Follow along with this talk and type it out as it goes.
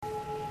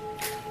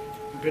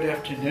Good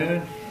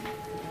afternoon.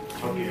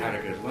 Hope you had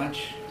a good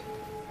lunch.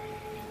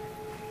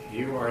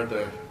 You are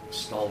the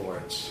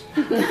stalwarts.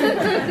 Or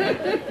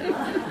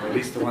at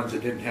least the ones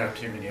that didn't have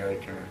too many other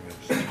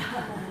commitments.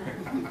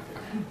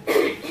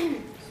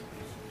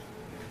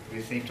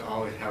 We seem to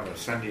always have a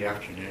Sunday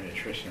afternoon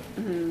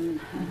attrition.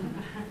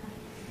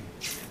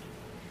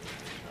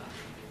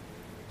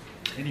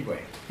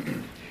 Anyway,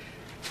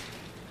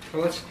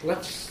 well,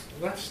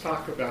 let's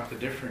talk about the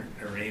different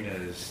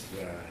arenas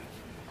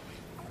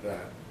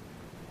that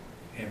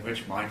in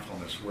which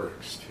mindfulness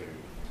works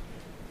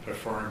to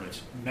perform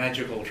its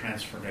magical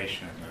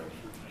transformation of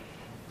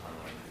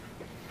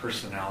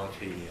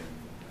personality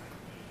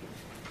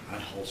and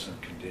unwholesome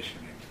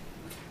conditioning.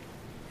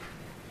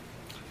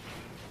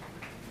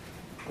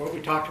 What we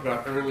talked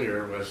about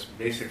earlier was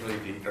basically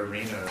the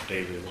arena of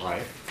daily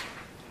life.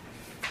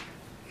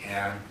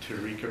 And to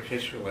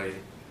recapitulate,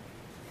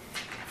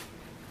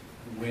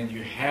 when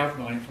you have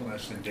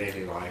mindfulness in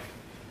daily life,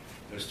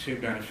 there's two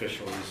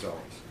beneficial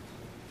results.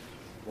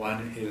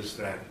 One is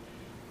that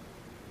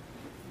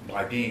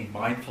by being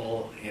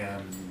mindful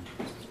in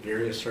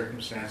various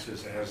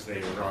circumstances as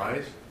they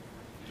arise,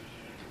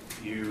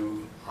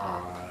 you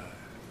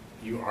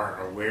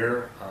are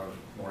aware of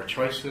more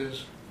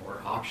choices, more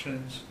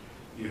options,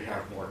 you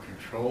have more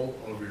control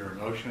over your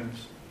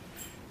emotions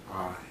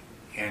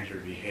and your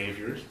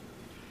behaviors,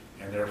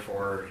 and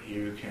therefore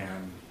you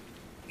can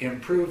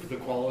improve the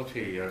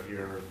quality of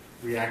your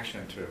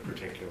reaction to a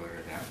particular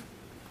event.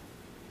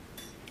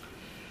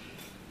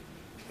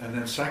 And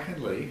then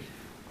secondly,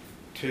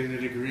 to the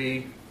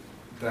degree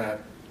that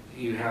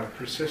you have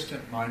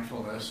persistent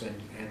mindfulness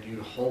and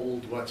you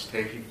hold what's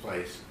taking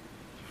place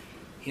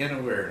in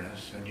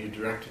awareness and you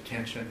direct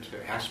attention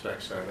to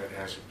aspects of it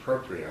as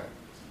appropriate,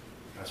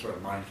 that's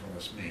what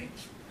mindfulness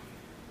means.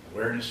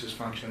 Awareness is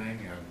functioning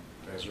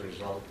and as a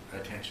result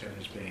attention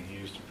is being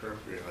used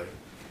appropriately.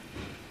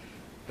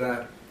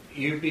 That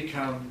you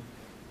become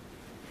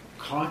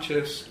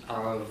conscious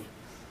of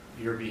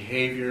your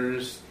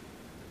behaviors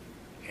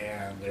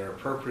and their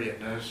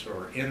appropriateness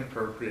or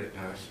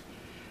inappropriateness,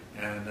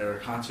 and their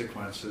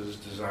consequences,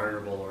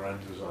 desirable or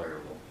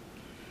undesirable.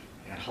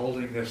 And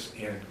holding this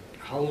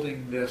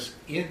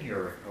in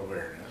your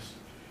awareness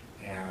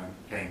and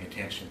paying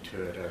attention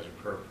to it as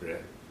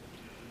appropriate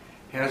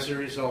has the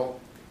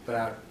result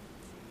that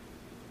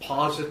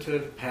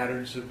positive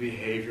patterns of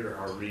behavior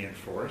are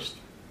reinforced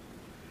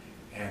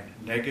and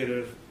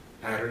negative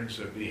patterns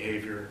of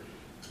behavior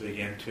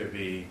begin to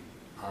be,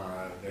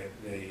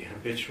 the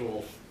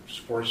habitual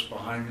force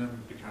behind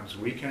them becomes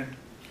weakened,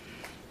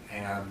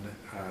 and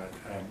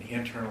an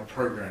internal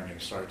programming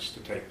starts to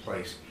take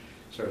place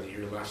so that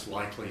you're less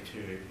likely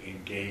to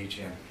engage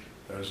in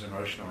those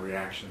emotional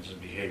reactions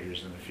and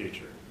behaviors in the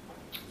future.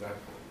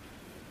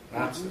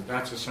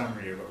 That's a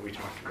summary of what we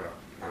talked about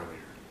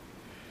earlier.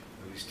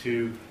 These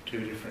two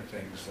different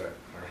things that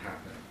are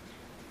happening.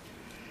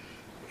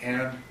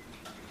 And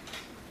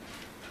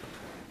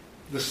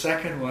the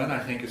second one, I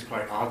think, is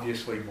quite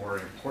obviously more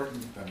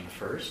important than the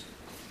first.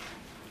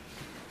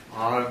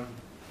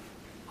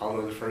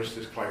 Although the first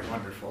is quite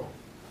wonderful.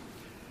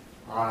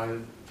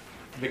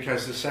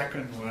 Because the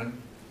second one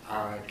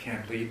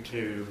can lead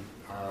to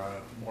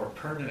more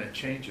permanent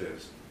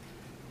changes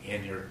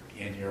in your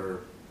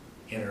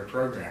inner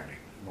programming,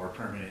 more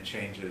permanent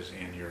changes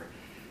in your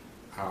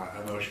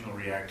emotional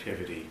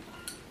reactivity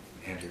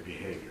and your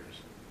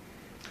behaviors.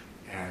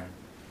 And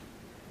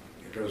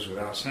it goes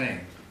without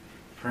saying,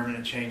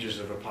 permanent changes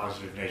of a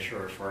positive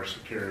nature are far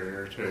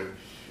superior to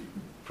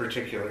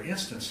particular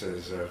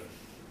instances of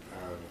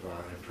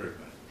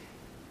improvement.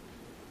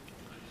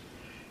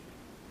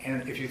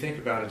 And if you think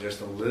about it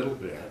just a little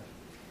bit,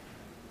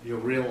 you'll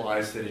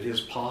realize that it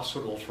is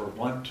possible for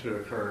one to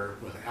occur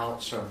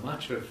without so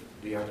much of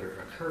the other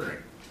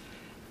occurring,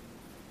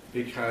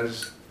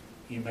 because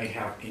you may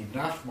have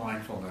enough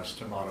mindfulness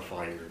to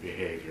modify your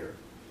behavior,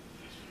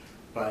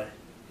 but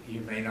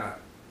you may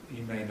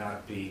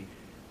not be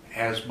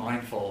as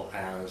mindful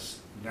as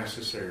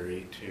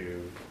necessary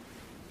to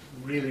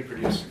really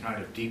produce the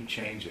kind of deep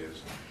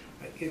changes.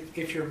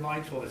 If you're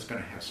mindful, it's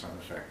going to have some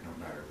effect no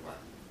matter what.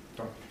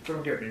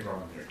 Don't get me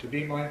wrong there. To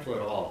be mindful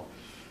at all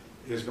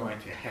is going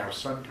to have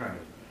some kind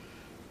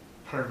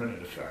of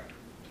permanent effect.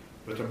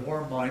 But the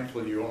more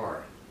mindful you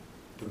are,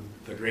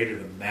 the greater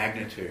the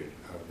magnitude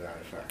of that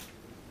effect.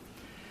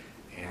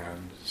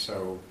 And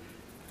so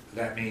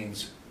that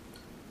means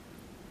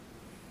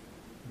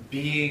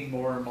being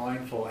more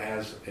mindful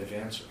as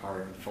events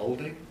are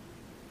unfolding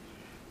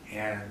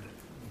and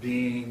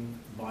being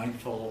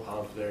mindful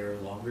of their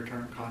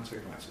longer-term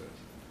consequences.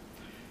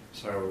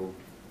 So,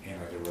 in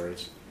other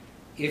words,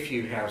 if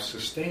you have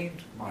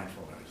sustained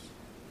mindfulness,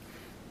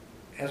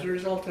 as a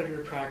result of your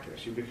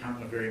practice, you become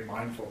a very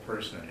mindful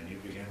person and you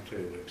begin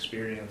to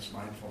experience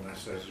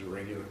mindfulness as a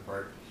regular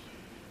part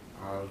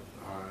of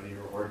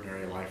your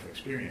ordinary life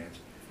experience.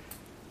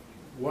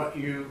 What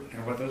you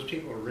and what those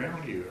people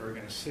around you are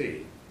going to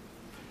see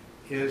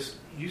is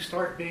you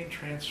start being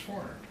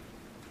transformed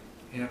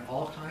in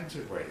all kinds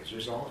of ways.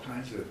 There's all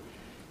kinds of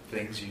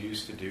things you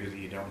used to do that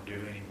you don't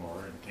do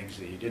anymore, and things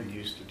that you didn't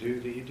used to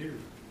do that you do.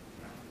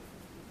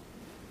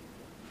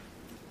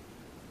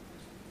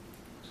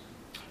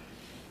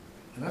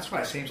 And that's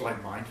why it seems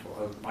like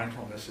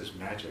mindfulness is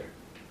magic,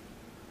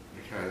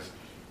 because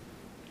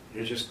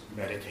you're just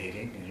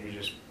meditating and you're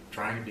just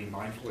trying to be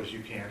mindful as you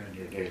can in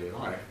your daily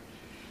life,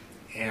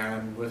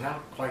 and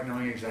without quite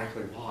knowing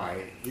exactly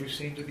why, you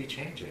seem to be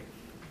changing.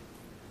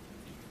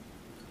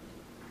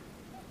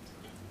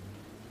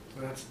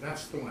 So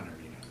that's the winner,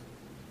 you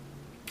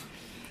know.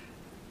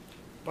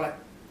 But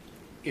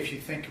if you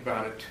think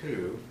about it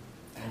too,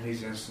 in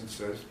these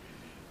instances,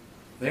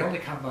 they only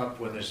come up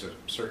when there's a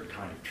certain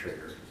kind of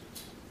trigger.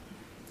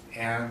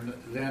 And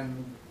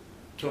then,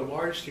 to a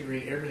large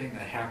degree, everything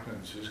that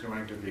happens is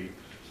going to be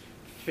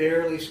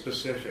fairly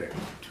specific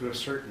to a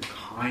certain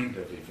kind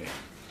of event,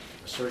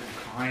 a certain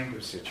kind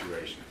of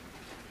situation.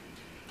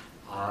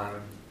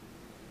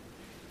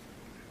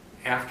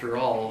 After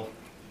all,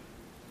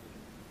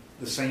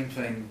 the same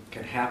thing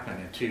can happen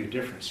in two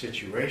different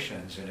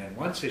situations, and in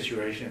one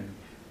situation,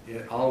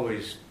 it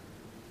always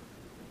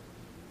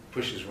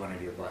pushes one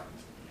of your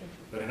buttons.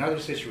 But in other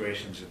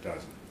situations, it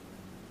doesn't.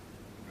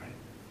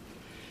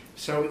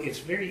 So it's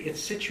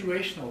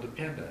situational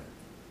dependent,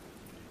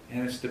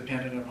 and it's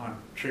dependent upon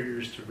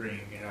triggers to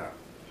bringing it up.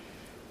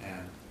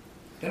 And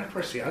then, of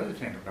course, the other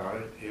thing about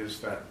it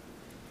is that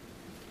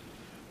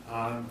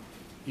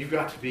you've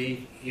got to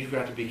be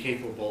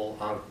capable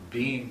of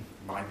being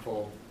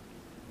mindful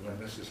when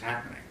this is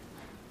happening.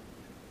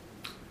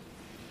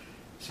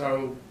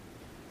 So,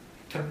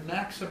 to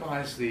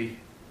maximize the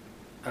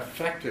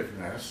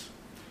effectiveness,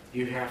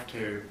 you have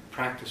to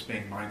practice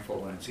being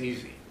mindful when it's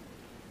easy.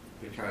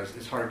 Because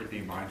it's hard to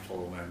be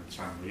mindful when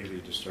some really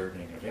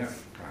disturbing event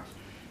comes.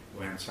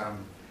 When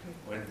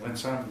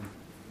some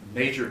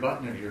major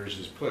button of yours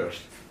is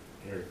pushed,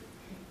 it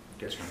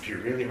gets to be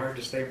really hard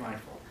to stay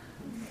mindful.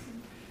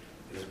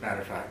 As a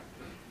matter of fact,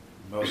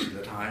 most of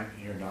the time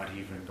you're not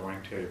even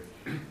going to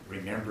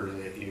remember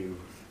that you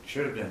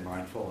should have been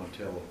mindful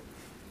until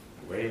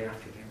way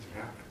after things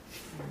have happened.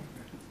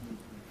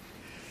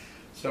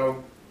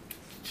 So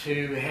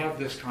to have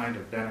this kind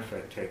of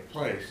benefit take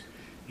place,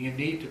 you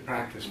need to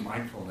practice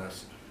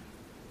mindfulness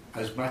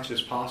as much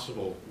as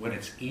possible when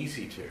it's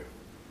easy to.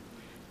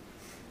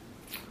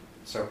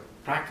 So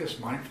practice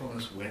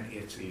mindfulness when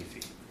it's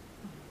easy.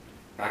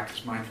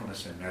 Practice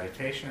mindfulness in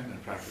meditation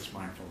and practice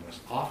mindfulness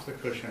off the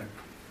cushion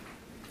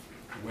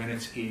when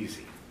it's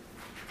easy.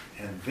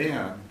 And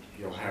then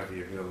you'll have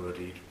the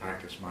ability to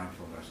practice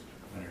mindfulness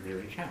when it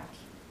really counts.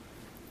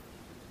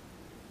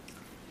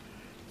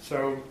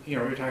 So, we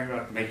were talking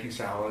about making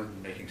salad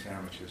and making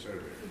sandwiches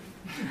earlier.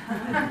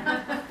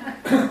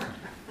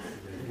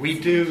 We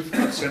do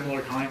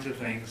similar kinds of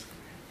things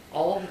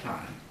all the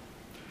time,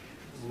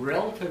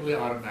 relatively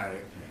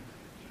automatic things.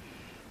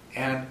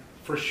 And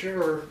for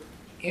sure,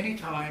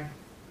 anytime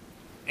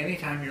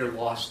you're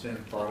lost in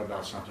thought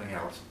about something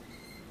else,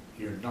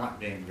 you're not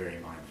being very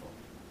mindful.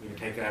 We can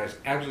take that as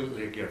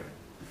absolutely a given.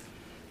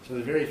 So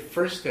the very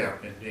first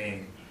step in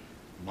being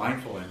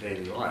mindful in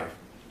daily life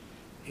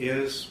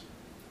is,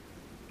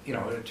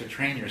 to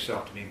train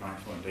yourself to be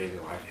mindful in daily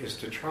life, is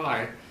to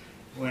try,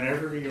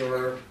 whenever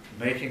you're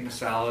making a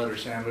salad or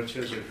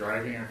sandwiches or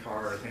driving a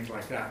car or things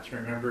like that, to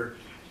remember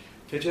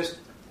to just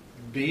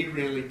be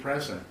really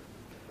present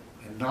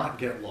and not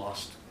get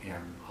lost in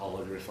all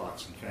of your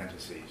thoughts and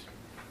fantasies.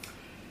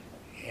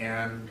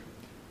 And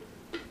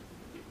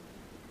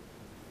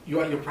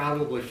what you'll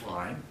probably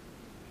find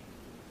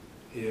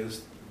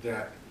is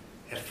that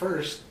at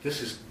first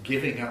this is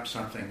giving up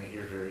something that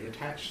you're very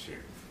attached to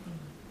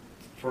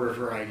for a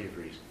variety of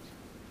reasons.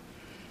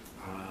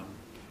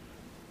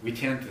 We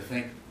tend to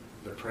think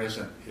the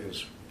present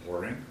is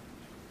boring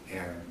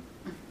and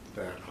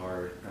that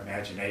our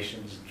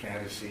imaginations and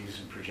fantasies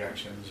and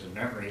projections and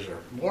memories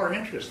are more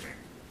interesting.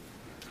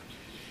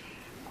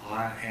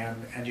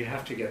 And you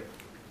have to get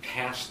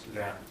past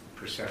that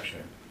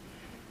perception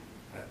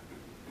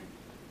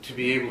to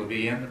be able to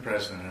be in the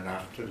present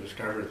enough to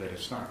discover that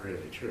it's not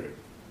really true.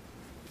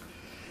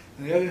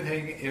 And the other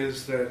thing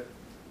is that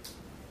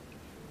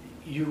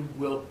you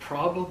will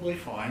probably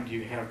find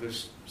you have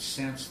this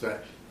sense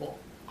that, well,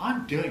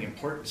 I'm doing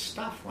important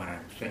stuff when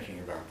I'm thinking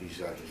about these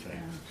other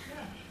things.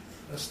 Yeah.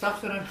 The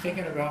stuff that I'm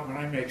thinking about when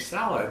I make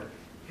salad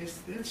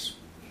it's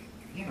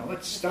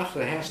stuff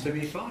that has to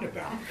be thought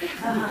about. You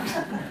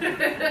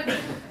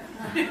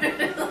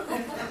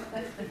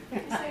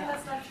say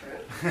that's not true?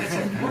 It's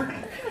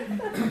important.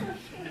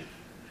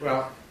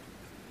 Well,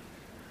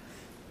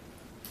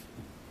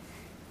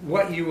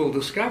 what you will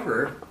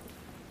discover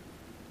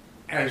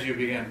as you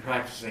begin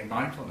practicing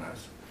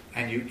mindfulness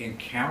and you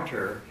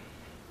encounter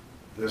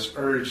this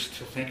urge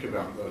to think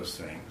about those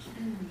things,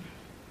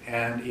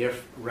 and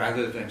if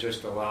rather than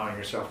just allowing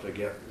yourself to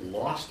get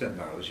lost in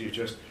those, you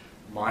just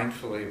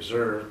mindfully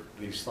observe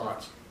these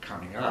thoughts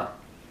coming up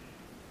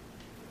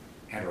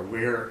and are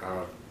aware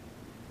of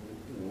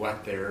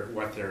what they're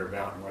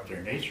about and what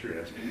their nature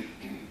is,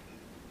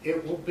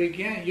 you'll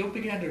begin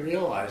to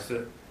realize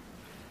that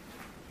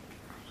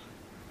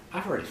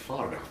I've already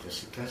thought about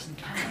this a dozen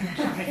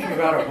times. Thinking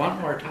about it one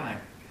more time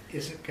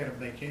isn't going to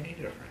make any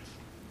difference.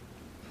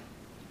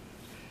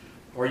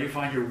 Or you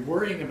find you're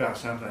worrying about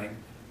something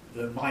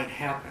that might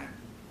happen,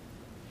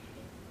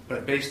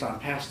 but based on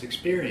past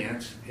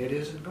experience, it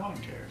isn't going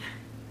to.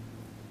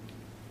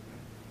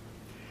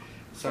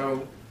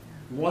 So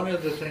one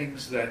of the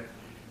things that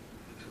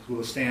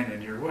will stand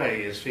in your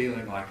way is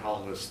feeling like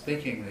all this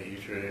thinking that you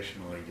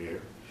traditionally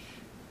do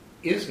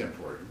is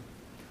important.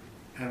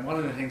 And one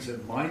of the things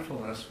that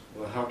mindfulness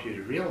will help you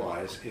to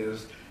realize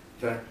is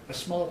that a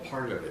small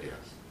part of it is.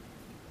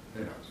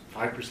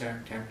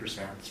 5%,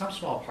 10%, some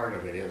small part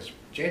of it is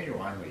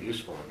genuinely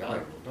useful and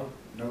valuable,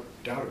 no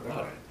doubt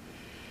about it.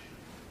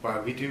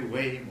 But we do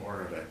way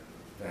more of it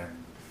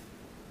than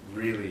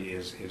really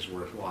is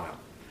worthwhile.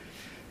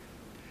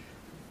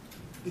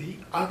 The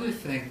other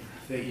thing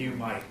that you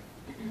might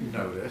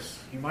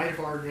notice, you might have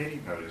already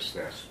noticed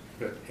this,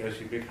 but as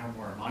you become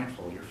more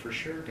mindful, you're for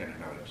sure going to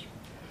notice,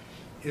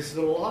 is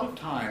that a lot of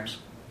times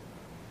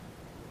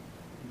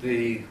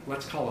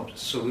let's call them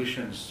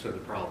solutions to the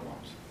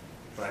problems,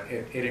 but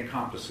it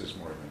encompasses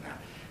more than that.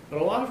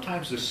 But a lot of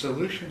times the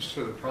solutions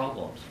to the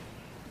problems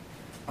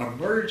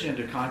emerge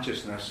into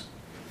consciousness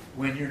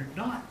when you're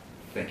not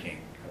thinking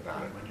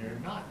about it, when you're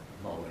not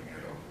mulling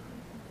it over.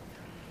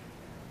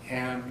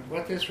 And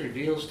what this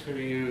reveals to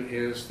you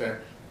is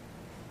that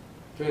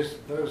those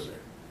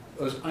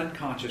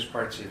unconscious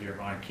parts of your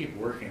mind keep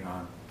working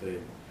on the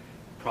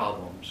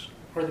problems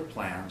or the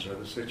plans or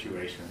the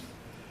situations,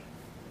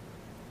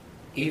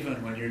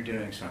 even when you're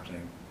doing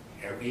something,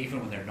 even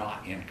when they're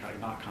not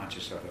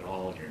conscious of it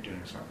all, and you're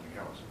doing something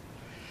else.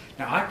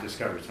 Now, I've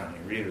discovered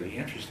something really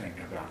interesting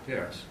about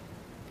this.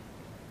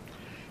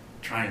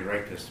 Trying to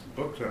write this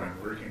book that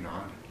I'm working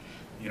on,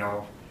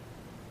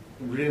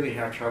 really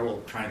have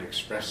trouble trying to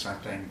express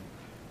something.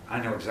 I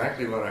know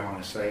exactly what I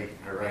want to say.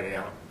 I write it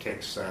out. It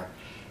takes a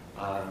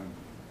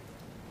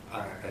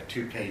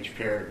 2-page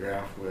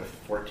paragraph with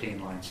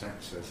 14-line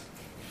sentences,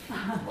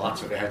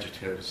 lots of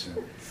adjectives and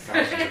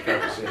thousands of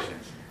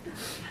prepositions.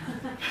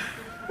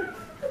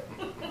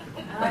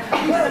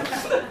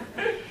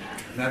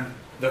 And then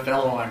the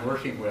fellow I'm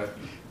working with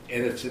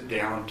edits it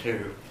down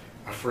to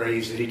a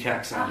phrase that he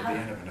tacks on at the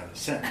end of another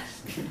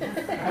sentence.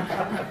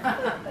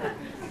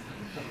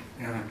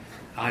 And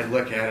I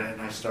look at it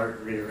and I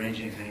start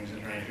rearranging things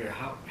and trying to figure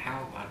out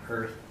how on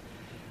earth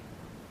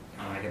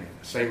am I going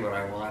to say what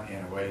I want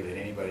in a way that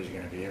anybody's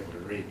going to be able to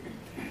read.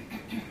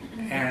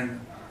 And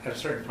at a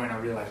certain point I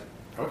realize,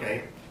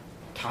 okay,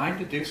 time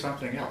to do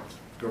something else.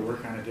 Go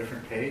work on a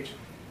different page,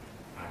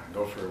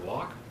 go for a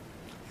walk,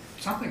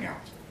 something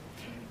else.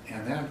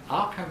 And then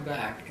I'll come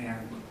back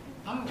and,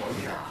 oh, well,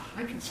 yeah,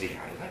 I can see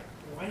how that.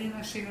 Why didn't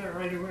I see that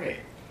right away?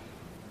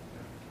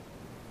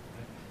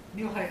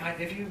 Neil,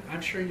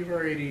 I'm sure you've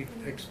already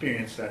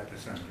experienced that to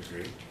some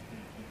degree.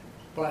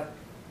 But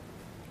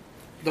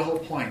the whole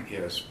point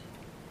is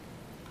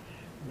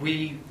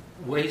we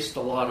waste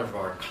a lot of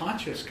our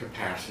conscious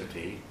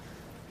capacity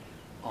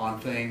on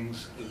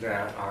things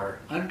that our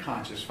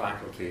unconscious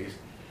faculties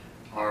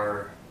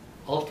are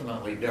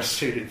ultimately best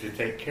suited to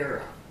take care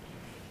of.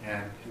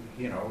 And,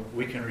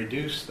 we can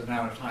reduce the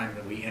amount of time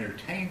that we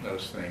entertain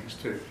those things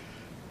to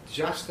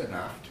just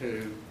enough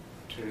to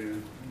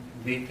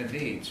meet the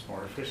needs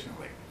more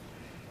efficiently.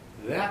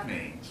 That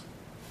means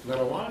that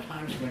a lot of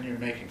times when you're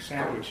making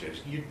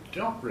sandwiches, you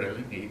don't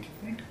really need to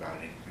think about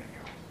anything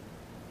else.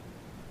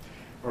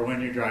 Or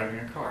when you're driving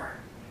a car,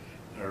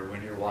 or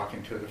when you're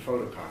walking to the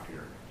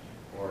photocopier,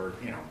 or,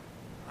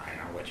 I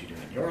don't know what you do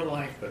in your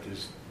life, but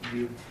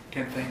you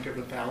can think of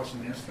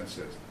 1,000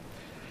 instances.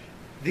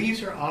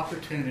 These are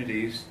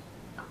opportunities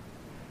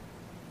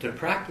to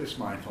practice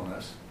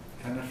mindfulness,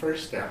 and the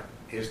first step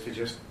is to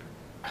just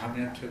come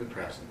into the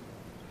present,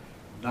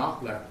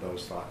 not let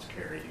those thoughts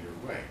carry you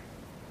away.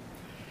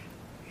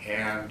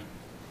 And,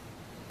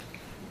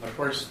 of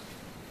course,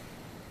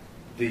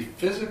 the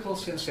physical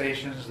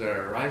sensations that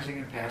are arising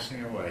and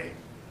passing away,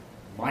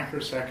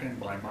 microsecond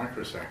by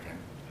microsecond,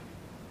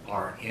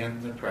 are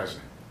in the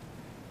present.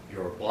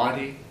 Your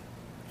body,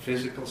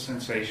 physical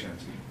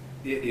sensations,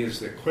 it is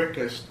the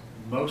quickest,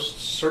 most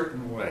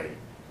certain way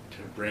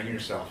to bring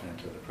yourself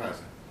into the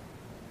present.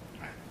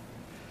 Right?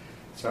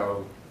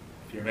 So,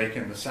 if you're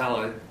making the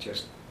salad,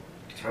 just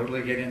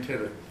totally get into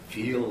the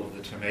feel of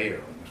the tomato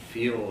and the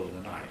feel of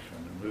the knife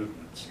and the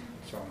movements and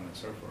so on and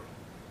so forth.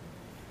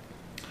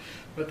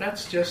 But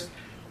that's just,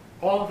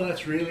 all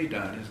that's really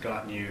done is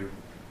gotten you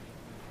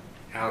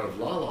out of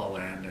la-la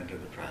land into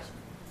the present.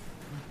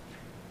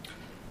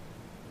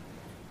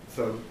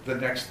 So the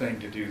next thing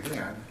to do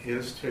then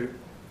is to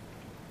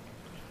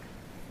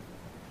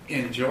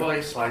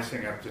enjoy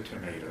slicing up the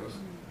tomatoes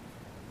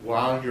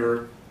while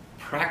you're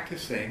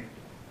practicing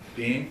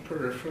being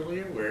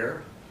peripherally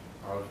aware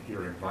of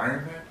your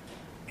environment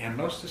and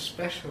most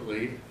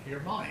especially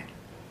your mind.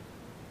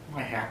 Am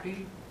I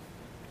happy?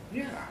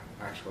 Yeah,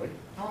 actually,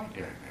 I like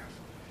doing this.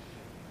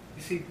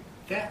 You see,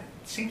 that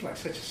seems like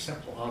such a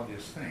simple,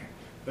 obvious thing,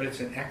 but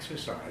it's an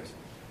exercise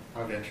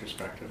of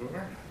introspective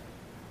awareness.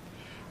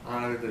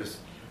 There's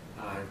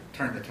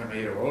turn the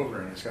tomato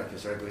over and it's got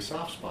this ugly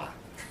soft spot.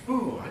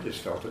 Ooh, I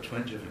just felt a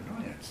twinge of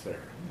annoyance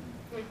there.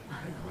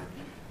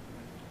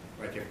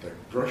 Like if the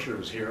grocer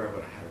was here, I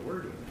would have had a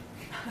word with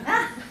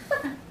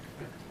him.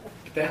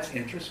 That's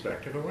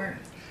introspective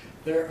awareness.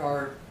 There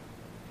are,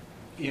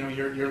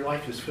 your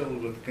life is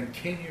filled with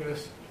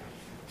continuous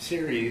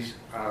series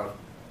of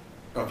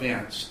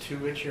events to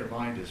which your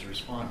mind is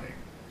responding.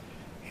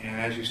 And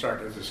as you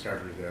start to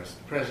discover this,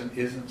 the present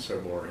isn't so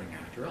boring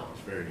after all.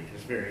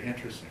 It's very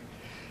interesting.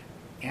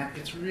 And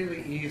it's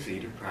really easy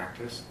to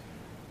practice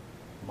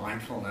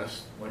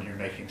mindfulness when you're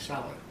making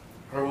salad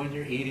or when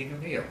you're eating a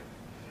meal.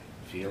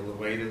 Feel the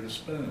weight of the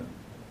spoon.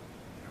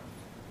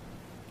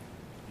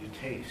 You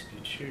taste,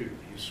 you chew,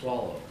 you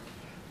swallow.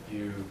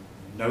 You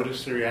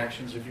notice the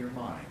reactions of your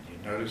mind. You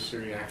notice the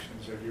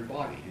reactions of your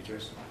body.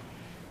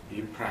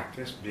 You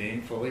practice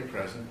being fully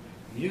present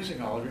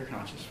using all of your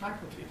conscious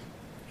faculties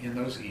in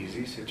those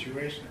easy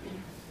situations.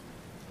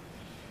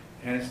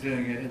 And it's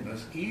doing it in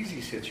those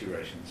easy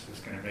situations that's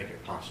going to make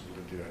it possible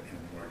to do it in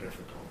the more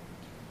difficult.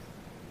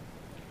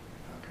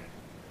 Okay.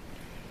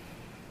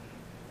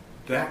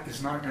 That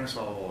is not going to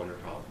solve all your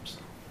problems,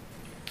 though.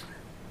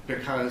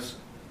 Because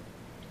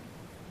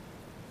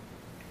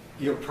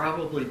you'll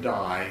probably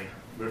die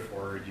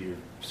before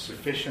you've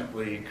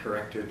sufficiently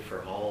corrected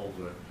for all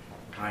the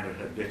kind of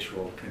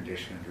habitual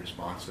conditioned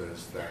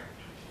responses that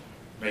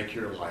make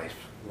your life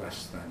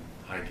less than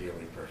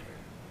ideally perfect.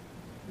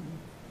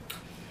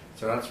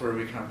 So that's where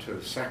we come to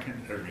the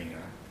second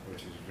arena,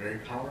 which is a very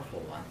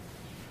powerful one,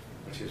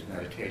 which is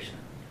meditation.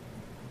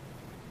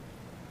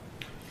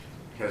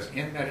 Because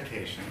in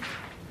meditation,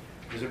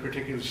 there's a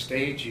particular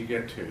stage you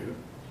get to,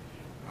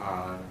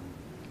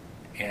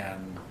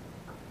 and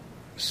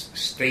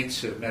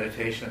states of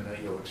meditation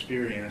that you'll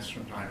experience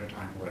from time to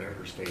time,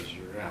 whatever stage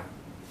you're at,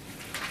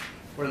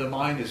 where the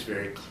mind is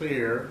very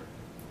clear,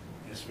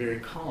 it's very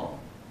calm,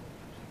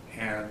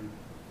 and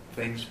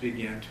things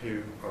begin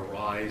to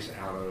arise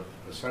out of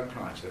the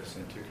subconscious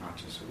into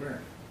conscious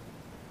awareness.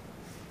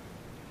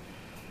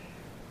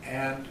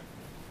 And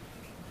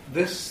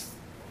this,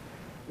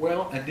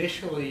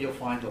 initially you'll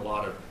find a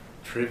lot of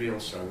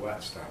trivial so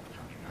what stuff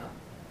coming up.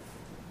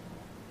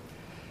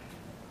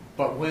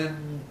 But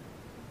when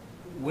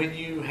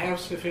you have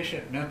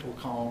sufficient mental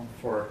calm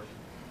for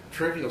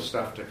trivial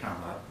stuff to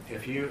come up,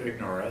 if you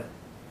ignore it,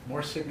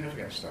 more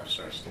significant stuff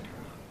starts to come up.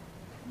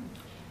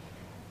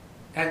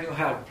 And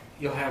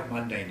you'll have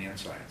mundane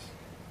insights.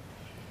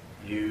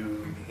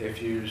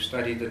 If you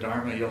study the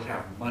Dharma, you'll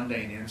have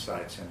mundane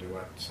insights into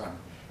what some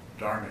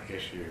Dharma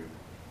issue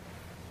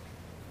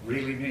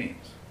really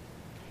means.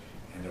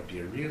 And there'll be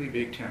a really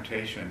big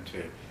temptation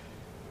to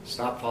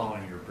stop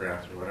following your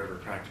breath or whatever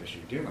practice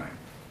you're doing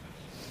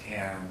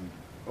and,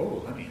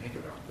 let me think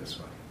about this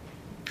one.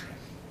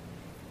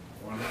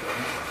 Wonderful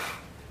insight.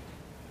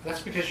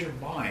 That's because your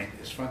mind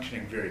is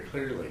functioning very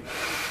clearly.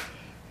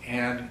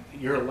 And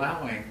you're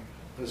allowing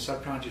the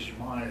subconscious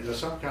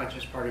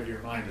part of your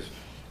mind has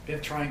been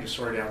trying to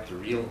sort out the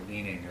real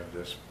meaning of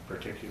this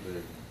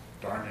particular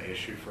Dharma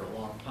issue for a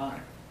long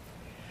time.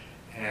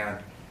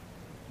 And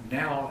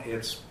now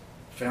it's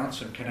found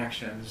some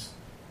connections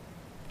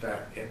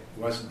that it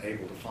wasn't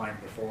able to find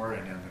before,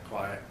 and in the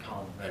quiet,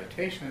 calm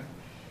meditation,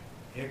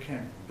 it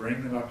can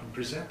bring them up and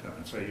present them.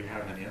 And so you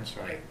have an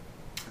insight,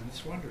 and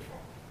it's wonderful.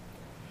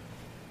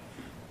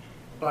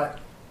 But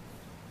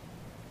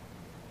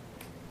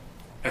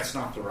that's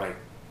not the right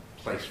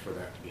place for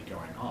that to be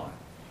going on.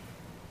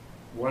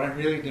 What I'm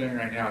really doing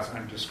right now is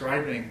I'm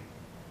describing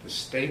the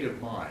state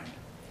of mind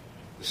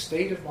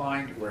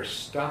where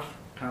stuff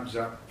comes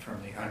up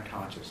from the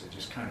unconscious. It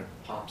just kind of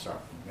pops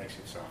up and makes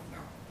itself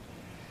known.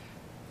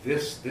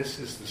 This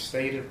is the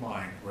state of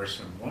mind where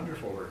some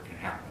wonderful work can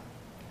happen.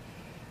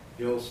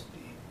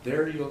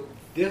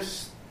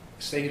 This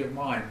state of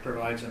mind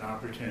provides an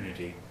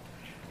opportunity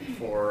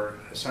for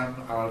some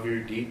of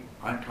your deep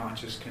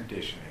unconscious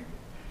conditioning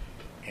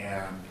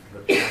and the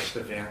past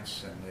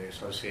events and the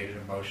associated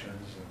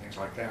emotions and things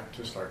like that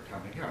to start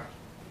coming up.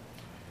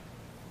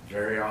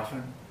 Very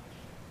often,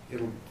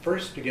 it'll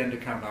first begin to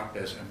come up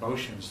as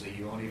emotions that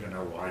you won't even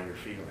know why you're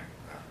feeling.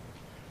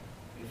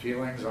 You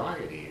feel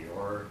anxiety,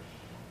 or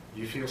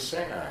you feel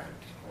sad,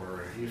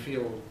 or you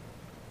feel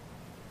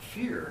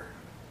fear,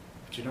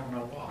 but you don't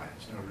know why.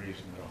 There's no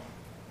reason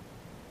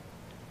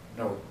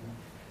at all.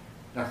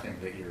 Nothing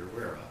that you're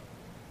aware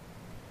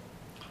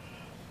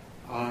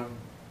of.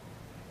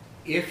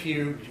 If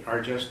you are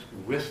just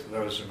with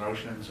those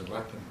emotions and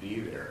let them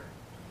be there,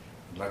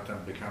 and let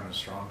them become as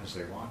strong as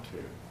they want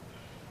to,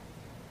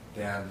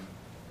 then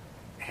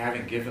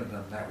having given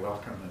them that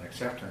welcome and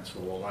acceptance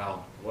will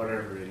allow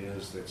whatever it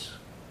is that's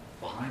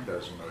behind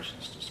those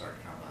emotions to start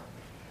to come up.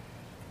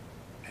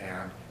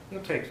 And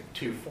it'll take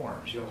two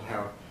forms. You'll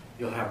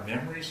have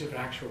memories of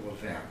actual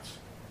events,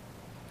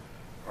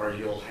 or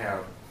you'll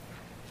have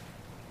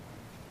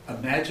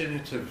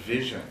imaginative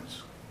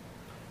visions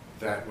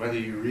that, whether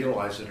you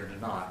realize it or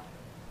not,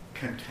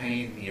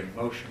 contain the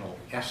emotional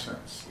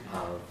essence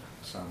of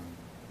some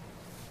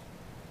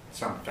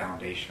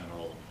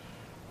foundational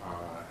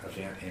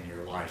event in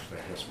your life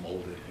that has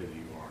molded who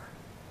you are.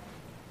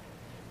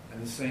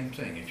 And the same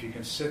thing, if you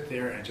can sit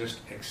there and just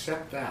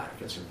accept that,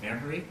 if it's a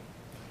memory,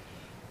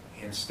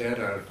 instead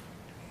of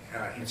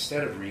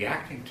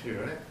reacting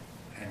to it,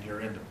 and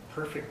you're in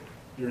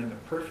the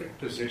perfect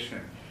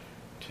position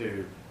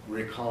to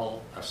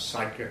recall a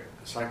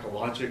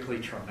psychologically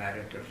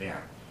traumatic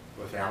event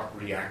without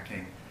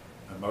reacting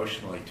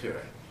emotionally to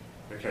it,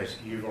 because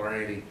you've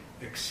already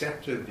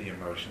accepted the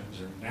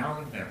emotions and now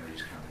the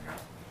memory's coming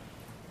up.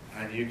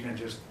 And you can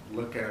just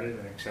look at it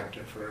and accept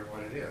it for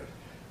what it is.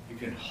 You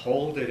can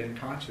hold it in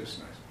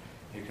consciousness.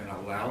 You can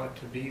allow it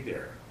to be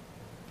there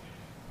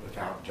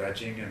without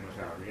judging and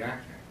without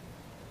reacting.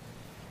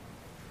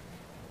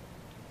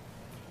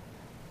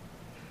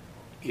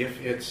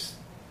 If it's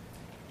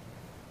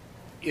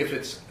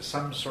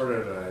some sort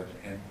of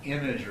an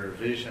image or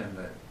vision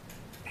that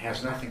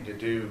has nothing to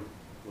do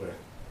with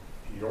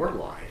your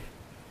life,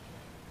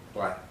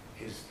 but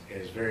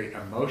is very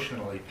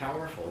emotionally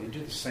powerful, you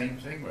do the same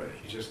thing with it.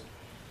 You just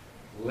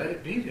let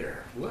it be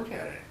there. Look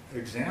at it.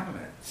 Examine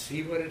it.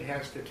 See what it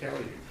has to tell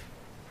you.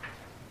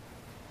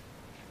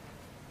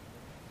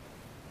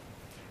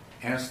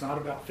 And it's not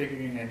about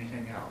figuring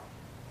anything out.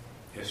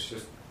 It's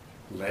just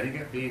letting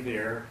it be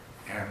there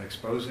and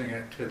exposing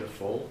it to the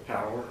full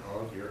power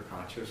of your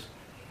conscious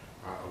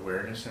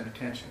awareness and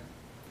attention.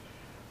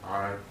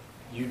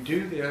 You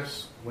do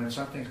this when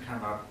something's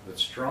come up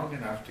that's strong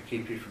enough to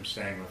keep you from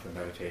staying with the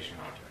meditation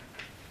object.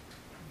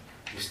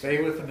 You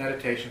stay with the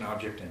meditation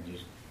object and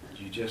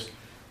you just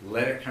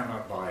let it come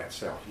up by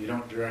itself. You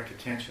don't direct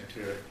attention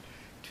to it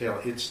till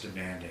it's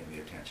demanding the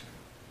attention.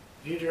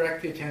 If you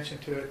direct the attention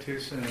to it too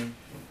soon,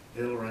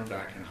 it'll run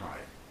back and hide.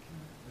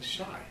 It's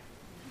shy.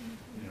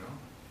 You know,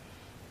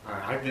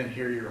 I've been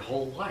here your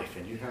whole life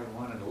and you haven't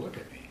wanted to look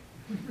at me.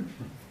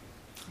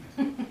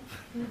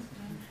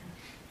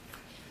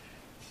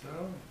 So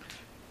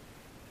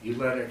you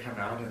let it come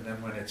out, and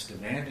then when it's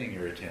demanding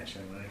your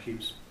attention, when it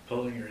keeps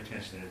pulling your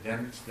attention,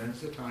 then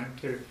it's the time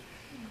to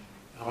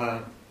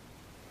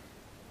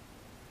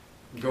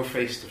go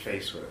face to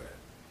face with it,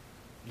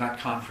 not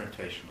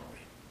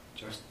confrontationally.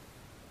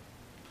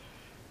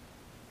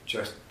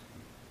 Just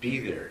be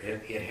there.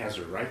 It has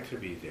a right to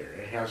be there.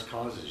 It has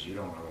causes. You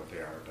don't know what they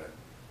are, but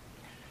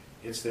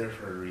it's there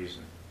for a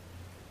reason.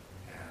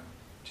 And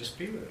just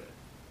be with it,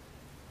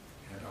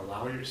 and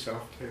allow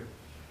yourself to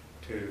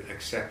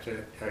accept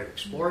it,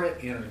 explore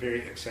it in a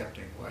very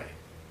accepting way.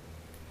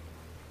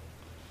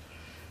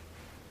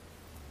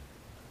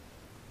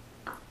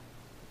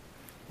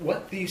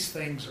 What these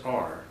things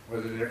are,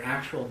 whether they're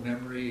actual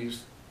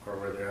memories or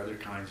whether they're other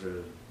kinds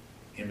of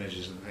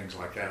images and things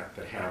like that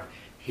that have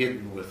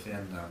hidden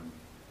within them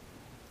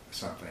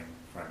something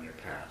from your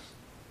past.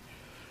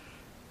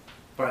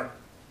 But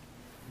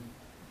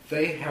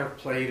they have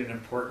played an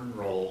important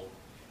role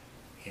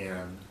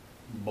in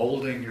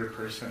molding your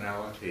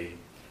personality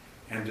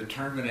and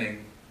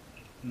determining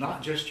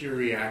not just your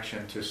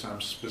reaction to some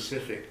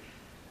specific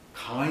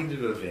kind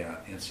of event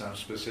in some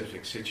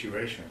specific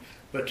situation,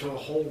 but to a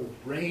whole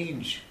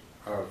range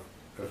of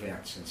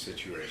events and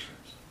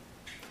situations.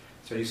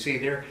 So you see,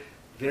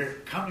 they're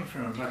coming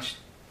from a much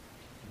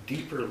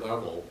deeper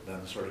level than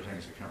the sort of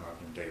things that come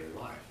up in daily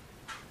life.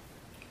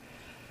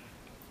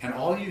 And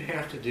all you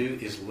have to do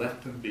is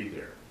let them be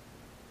there.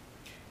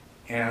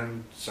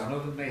 And some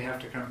of them may have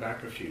to come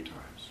back a few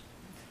times.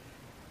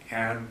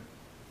 And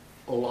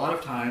a lot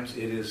of times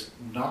it is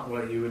not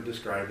what you would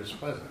describe as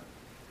pleasant.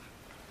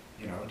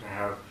 You know,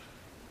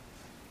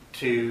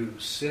 to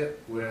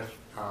sit with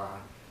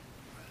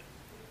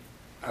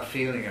a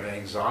feeling of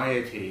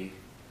anxiety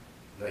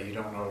that you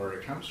don't know where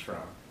it comes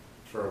from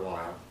for a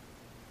while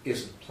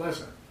isn't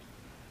pleasant.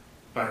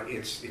 But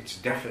it's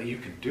definitely, you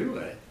can do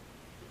it,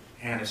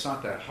 and it's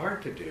not that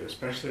hard to do,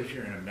 especially if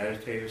you're in a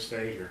meditative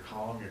state, you're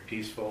calm, you're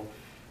peaceful.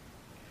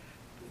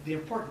 The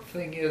important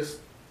thing is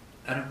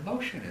an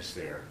emotion is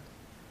there,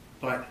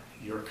 but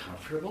you're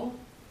comfortable,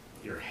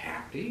 you're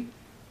happy,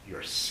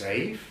 you're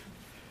safe,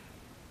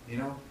 you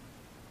know.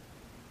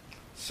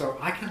 So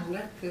I can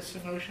let this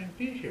emotion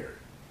be here.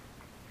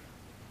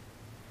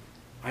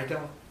 I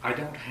don't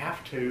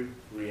have to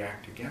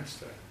react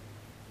against it.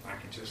 I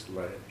can just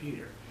let it be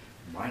here.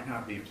 It might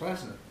not be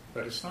pleasant,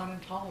 but it's not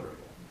intolerable.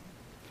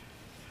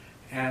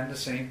 And the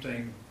same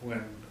thing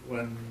when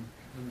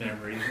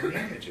memories and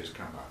images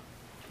come up.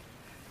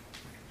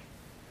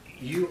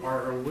 You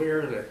are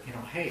aware that, you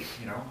know, hey,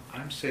 you know,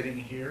 I'm sitting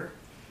here,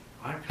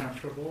 I'm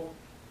comfortable,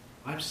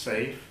 I'm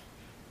safe.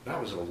 That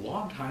was a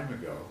long time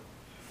ago.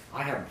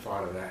 I haven't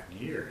thought of that in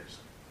years.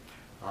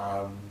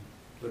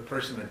 The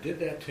person that did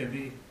that to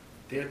me,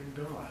 dead and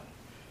gone.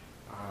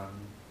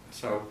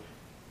 So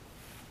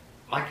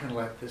I can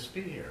let this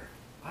be here.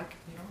 I can,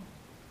 you know,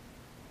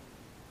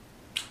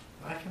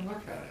 I can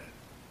look at it.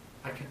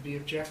 I can be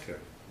objective,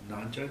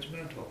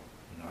 non-judgmental,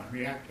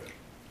 non-reactive.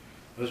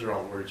 Those are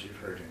all words you've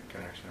heard in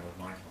connection with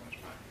mindfulness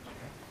practice.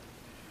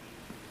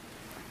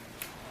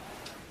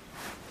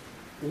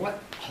 Okay? What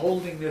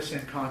holding this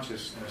in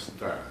consciousness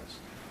does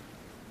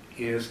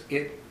is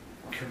it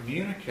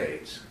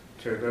communicates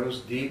to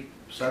those deep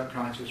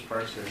subconscious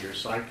parts of your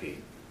psyche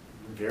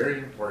very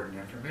important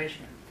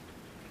information.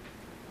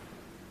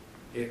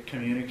 It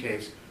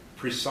communicates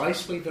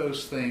precisely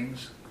those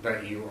things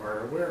that you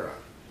are aware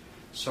of.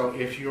 So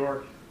if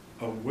you're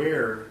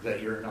aware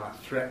that you're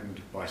not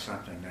threatened by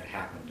something that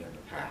happened in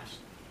the past,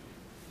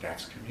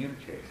 that's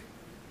communicating.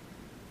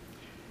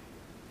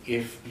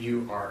 If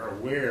you are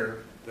aware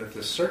that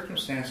the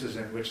circumstances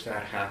in which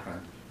that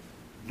happened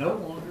no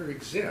longer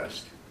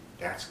exist,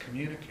 that's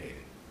communicating.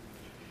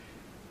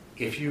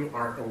 If you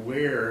are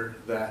aware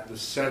that the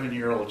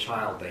 7-year-old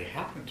child they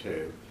happen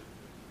to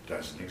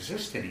doesn't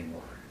exist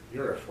anymore,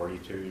 you're a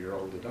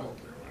 42-year-old adult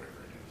or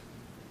whatever it is.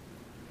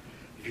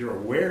 If you're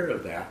aware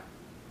of that,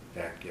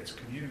 that gets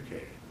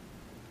communicated.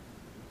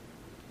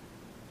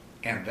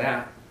 And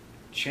that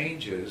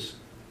changes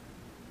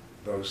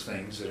those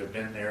things that have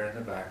been there in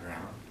the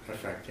background,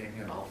 affecting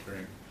and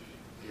altering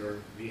your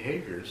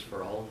behaviors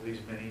for all of these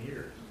many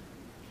years.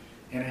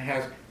 And it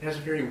has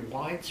a very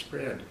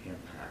widespread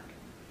impact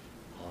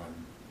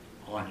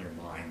on your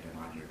mind and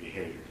on your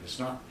behavior. It's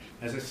not,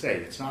 as I say,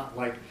 it's not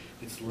like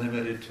it's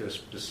limited to a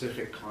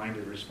specific kind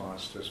of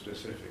response to a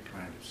specific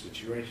kind of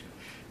situation.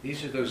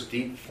 These are those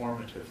deep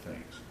formative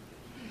things.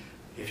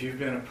 If you've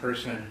been a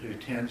person who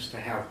tends to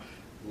have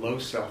low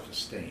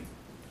self-esteem,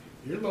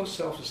 your low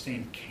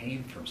self-esteem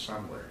came from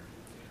somewhere,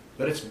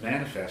 but it's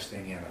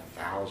manifesting in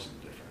 1,000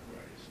 different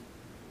ways.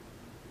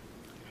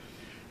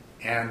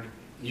 And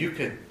you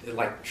could,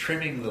 like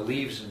trimming the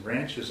leaves and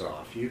branches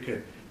off, you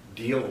could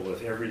deal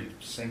with every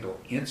single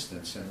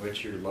instance in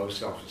which your low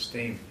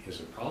self-esteem is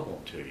a problem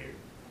to you.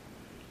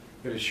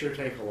 But it sure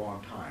take a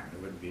long time.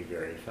 It wouldn't be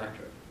very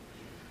effective.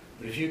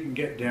 But if you can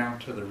get down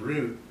to the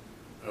root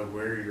of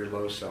where your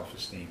low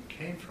self-esteem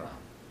came from,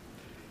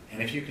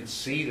 and if you can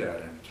see that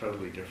in a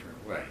totally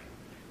different way,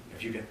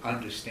 if you can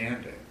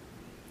understand it,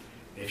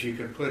 if you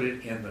can put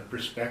it in the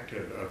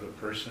perspective of the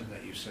person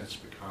that you've since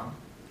become,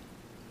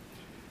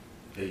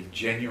 the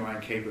genuine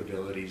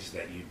capabilities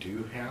that you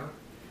do have,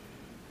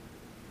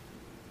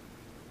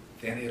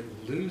 then it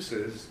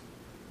loses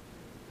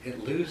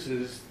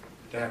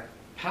that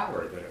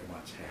power that it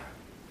once had.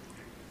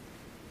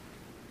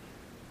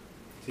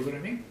 See what I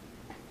mean?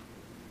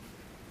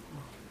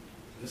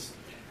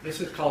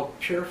 This is called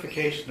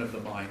purification of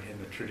the mind in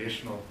the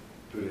traditional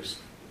Buddhist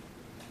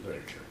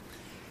literature.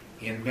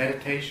 In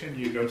meditation,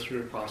 you go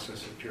through a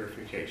process of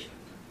purification.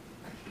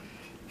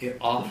 It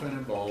often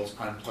involves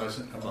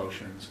unpleasant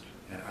emotions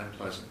and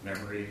unpleasant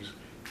memories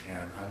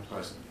and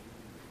unpleasant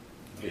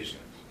visions.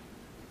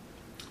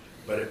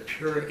 But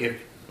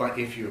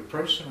if you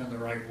approach them in the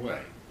right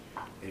way,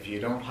 if you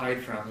don't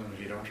hide from them, if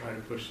you don't try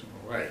to push them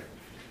away,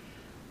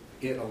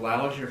 it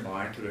allows your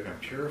mind to become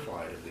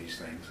purified of these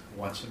things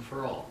once and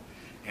for all,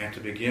 and to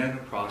begin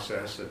a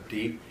process of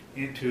deep,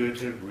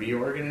 intuitive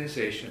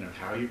reorganization of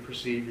how you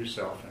perceive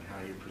yourself and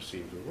how you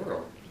perceive the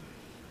world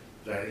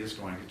that is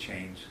going to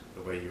change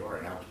the way you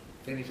are. Now,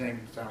 if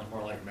anything sounds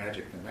more like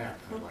magic than that,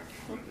 I'd like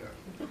to point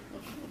out.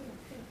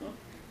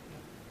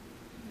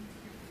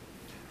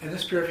 And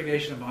this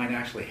purification of mind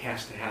actually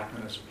has to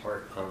happen as a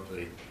part of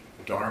the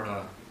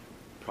Dharma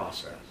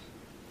process.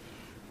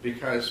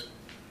 Because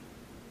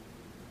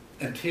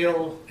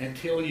until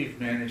you've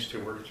managed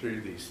to work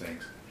through these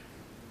things,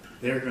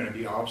 there are going to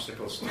be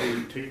obstacles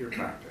to your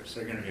practice.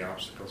 There are going to be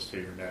obstacles to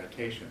your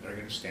meditation. They're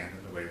going to stand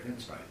in the way of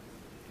insight.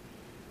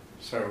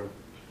 So,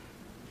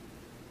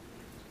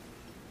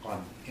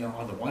 on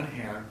the one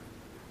hand,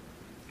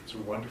 it's a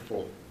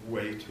wonderful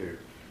way to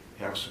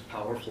have some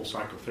powerful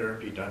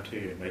psychotherapy done to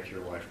you and make your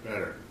life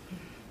better.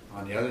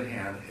 On the other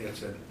hand,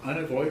 it's an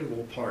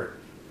unavoidable part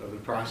of the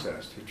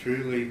process to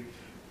truly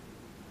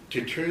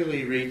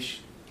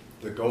reach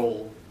the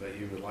goal that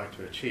you would like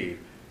to achieve.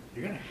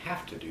 You're going to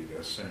have to do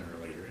this sooner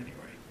or later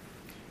anyway.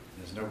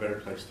 There's no better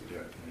place to do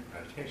it than in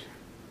meditation.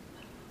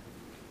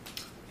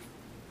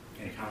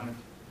 Any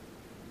comments?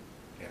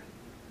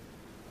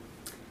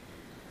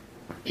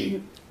 Yeah.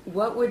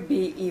 What would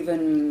be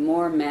even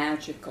more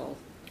magical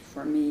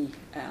for me,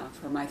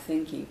 for my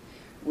thinking,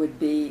 would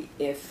be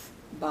if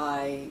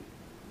by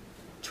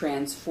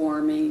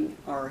transforming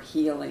or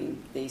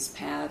healing these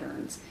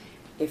patterns,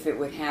 if it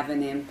would have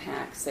an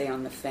impact, say,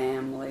 on the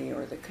family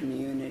or the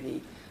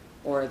community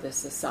or the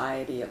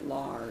society at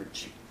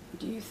large.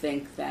 Do you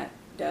think that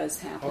does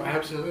happen? Oh,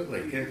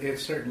 absolutely. It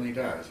certainly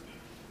does.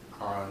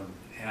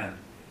 And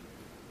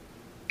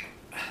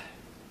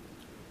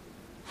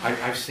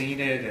I've seen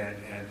it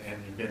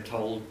and been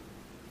told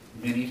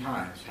many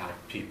times how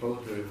people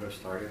who have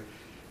started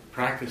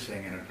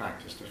practicing and have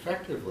practiced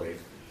effectively,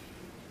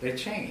 they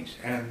change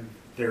and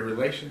their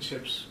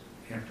relationships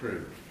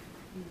improve.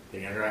 The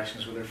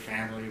interactions with their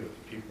family, with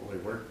the people they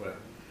work with,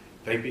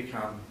 they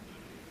become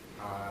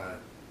a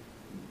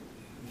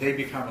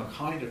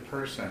kind of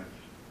person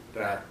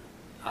that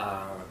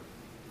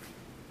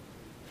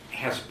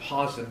has a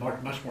positive,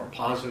 much more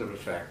positive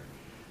effect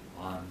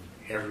on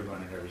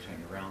everyone and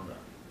everything around them.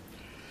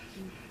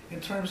 In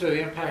terms of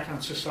the impact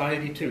on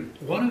society too,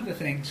 one of the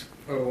things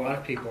that a lot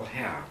of people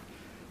have,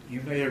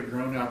 you may have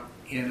grown up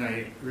in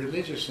a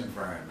religious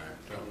environment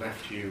that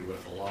left you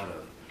with a lot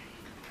of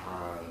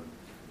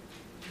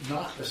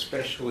not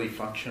especially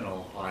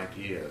functional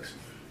ideas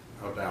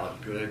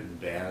about good and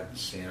bad, and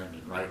sin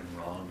and right and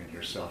wrong, and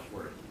your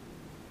self-worth.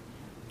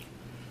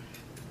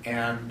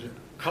 And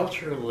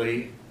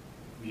culturally,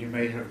 you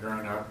may have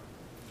grown up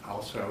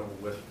also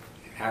with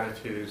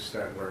attitudes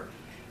that were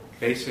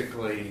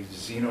basically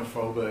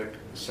xenophobic,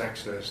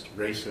 sexist,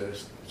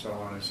 racist, so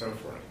on and so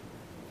forth.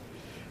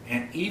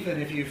 And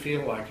even if you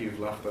feel like you've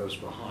left those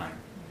behind,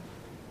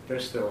 they're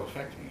still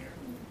affecting you.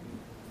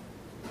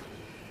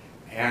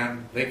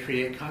 And they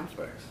create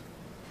conflicts.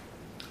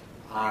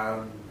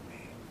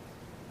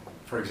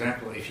 For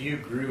example, if you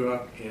grew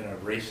up in a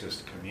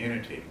racist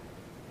community,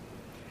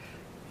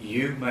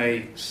 you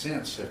may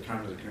since have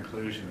come to the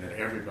conclusion that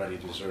everybody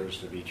deserves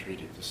to be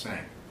treated the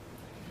same.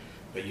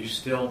 But you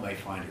still may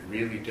find it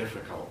really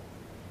difficult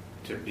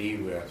to be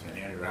with and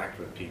interact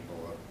with people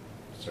of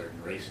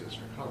certain races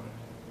or colors.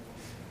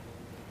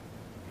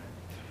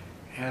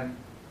 And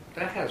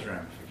that has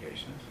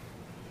ramifications.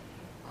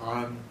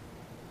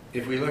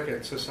 If we look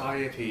at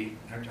society,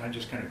 I'm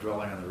just kind of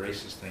dwelling on the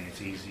racist thing,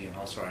 it's easy, and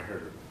also I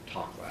heard a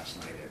talk last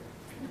night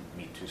at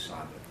Meet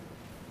Tucson.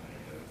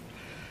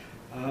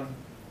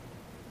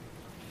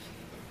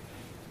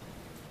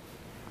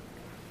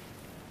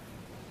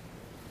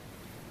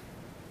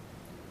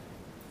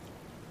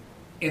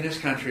 In this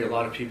country, a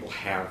lot of people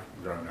have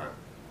grown up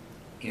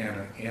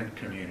in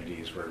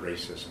communities where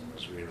racism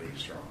was really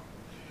strong.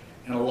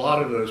 And a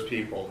lot of those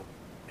people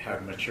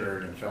have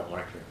matured and felt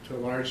like, to a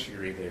large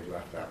degree, they've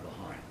left that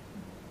behind.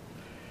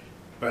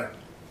 But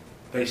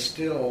they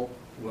still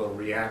will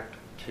react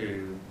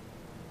to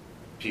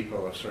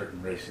people of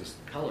certain racist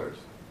colors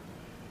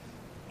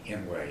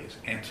in ways,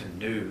 and to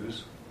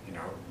news,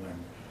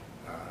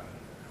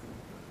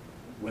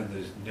 when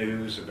there's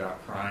news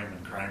about crime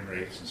and crime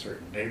rates in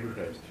certain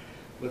neighborhoods,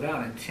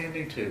 without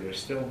intending to, they're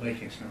still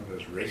making some of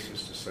those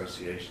racist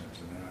associations,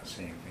 and they're not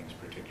seeing things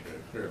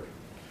particularly clearly.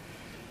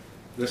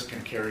 This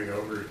can carry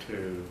over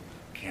to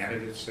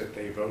candidates that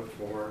they vote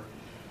for,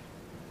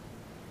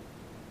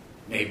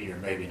 maybe or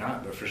maybe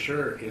not, but for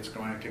sure it's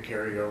going to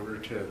carry over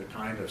to the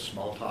kind of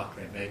small talk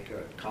they make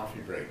at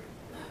coffee break.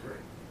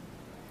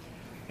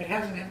 It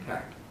has an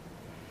impact.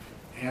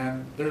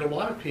 And there are a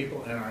lot of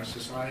people in our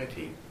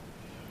society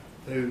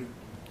who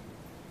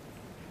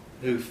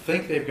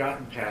think they've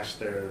gotten past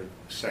their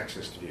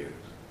sexist views,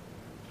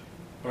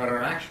 but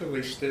are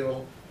actually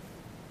still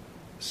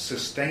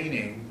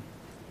sustaining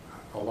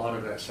a lot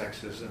of that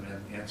sexism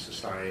in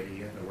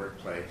society, in the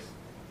workplace,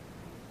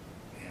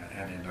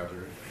 and in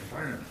other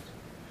environments.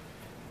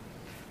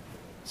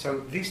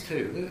 So these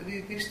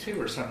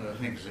two are some of the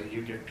things that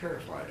you get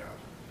terrified of.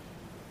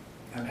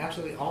 And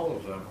absolutely all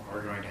of them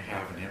are going to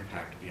have an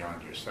impact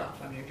beyond yourself.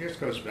 I mean, it just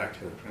goes back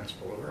to the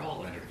principle that we're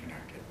all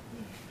interconnected.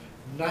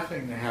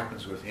 Nothing that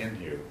happens within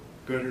you,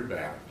 good or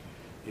bad,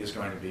 is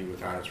going to be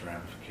without its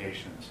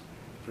ramifications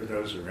for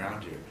those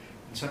around you.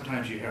 And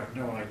sometimes you have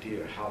no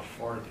idea how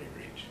far they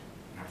reach,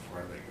 how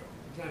far they go.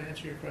 Does that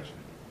answer your question?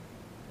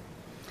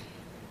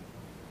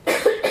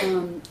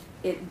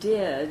 It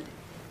did,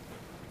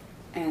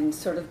 and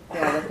sort of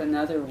brought up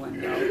another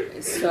one, though.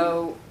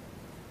 So,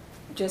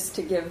 just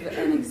to give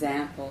an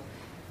example,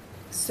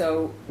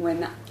 so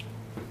when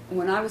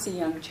I was a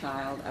young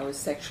child, I was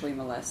sexually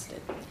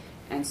molested.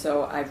 And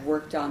so I've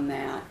worked on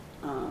that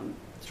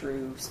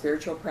through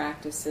spiritual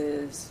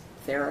practices,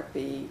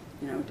 therapy,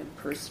 done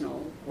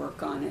personal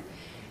work on it.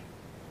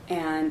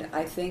 And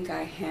I think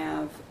I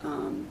have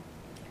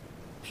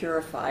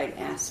purified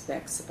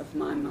aspects of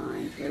my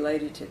mind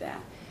related to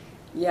that.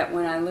 Yet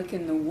when I look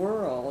in the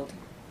world,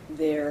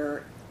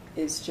 there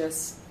is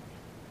just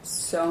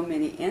so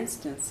many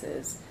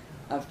instances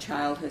of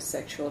childhood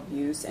sexual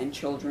abuse and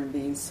children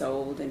being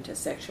sold into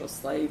sexual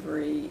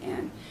slavery.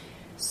 And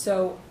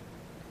so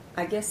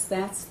I guess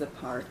that's the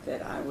part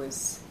that I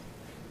was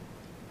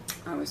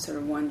sort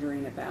of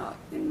wondering about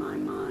in my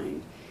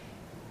mind,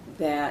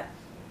 that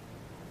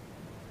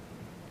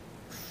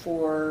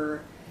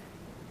for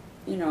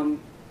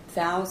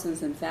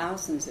thousands and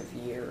thousands of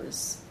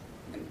years,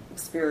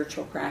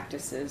 spiritual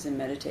practices and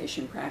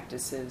meditation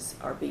practices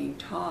are being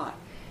taught,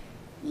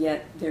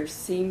 yet there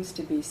seems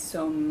to be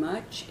so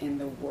much in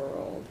the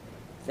world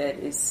that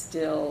is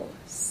still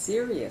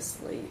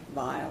seriously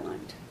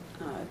violent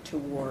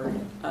toward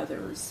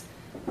others.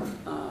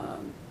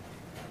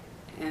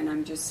 And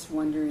I'm just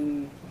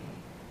wondering,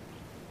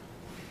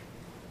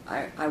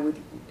 I would,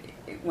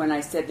 when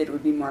I said that it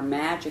would be more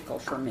magical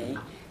for me,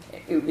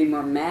 it would be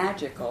more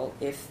magical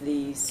if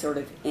these sort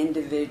of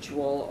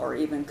individual or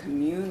even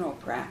communal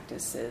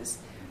practices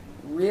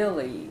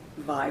really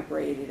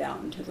vibrated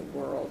out into the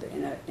world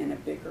in a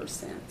bigger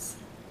sense.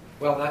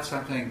 Well, that's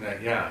something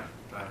that,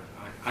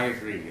 I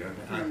agree.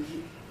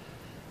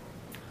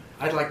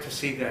 I'd like to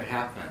see that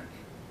happen.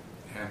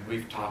 And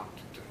we've talked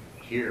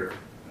here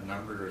a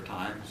number of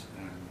times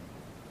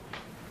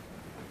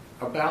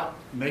about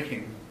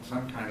making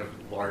some kind of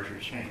larger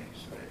change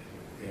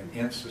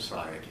in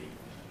society.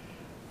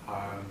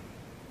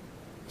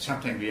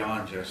 Something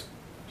beyond just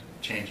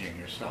changing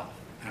yourself.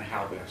 and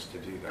how best to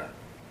do that.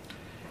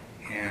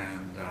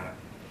 And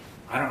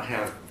I don't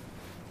have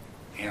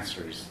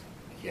answers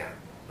yet,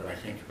 but I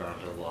think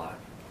about it a lot.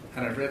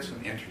 And I've read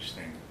some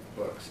interesting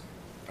books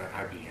that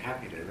I'd be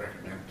happy to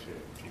recommend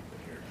to people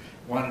here.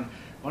 One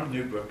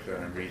new book that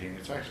I'm reading,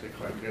 it's actually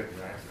quite good.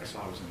 I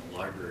saw it was in the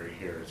library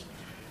here. It's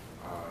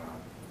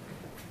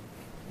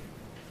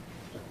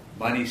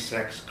Money,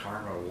 Sex,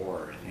 Karma,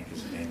 War, I think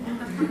is the name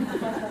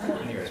of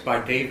it. Anyway, it's by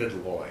David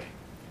Loy,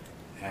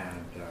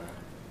 and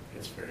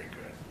it's very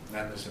good. And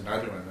then there's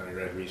another one that I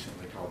read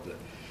recently called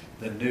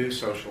The New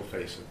Social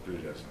Face of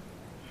Buddhism.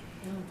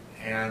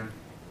 And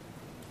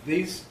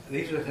these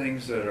are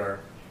things that are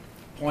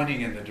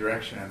pointing in the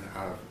direction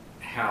of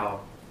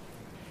how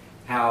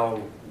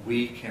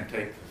we can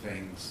take the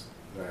things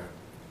that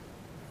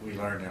we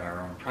learn in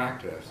our own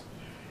practice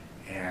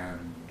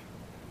and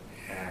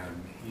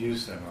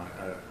use them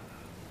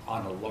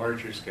on a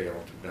larger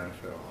scale to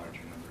benefit a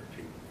larger number of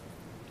people.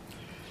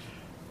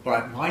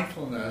 But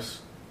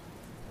mindfulness,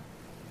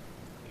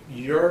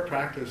 your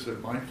practice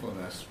of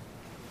mindfulness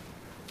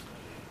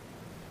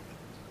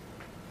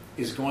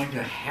is going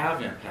to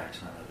have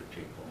impacts on other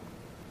people.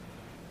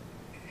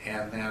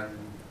 And then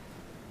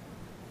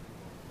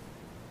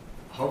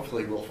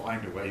hopefully we'll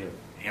find a way to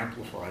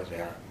amplify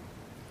that,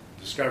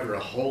 discover a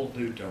whole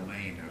new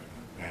domain of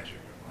the magic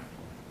of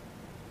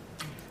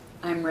mindfulness.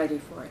 I'm ready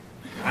for it.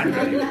 I'm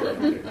ready for it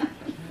too.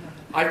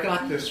 I've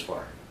got this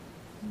far.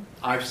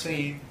 I've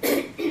seen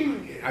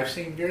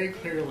very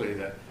clearly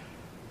that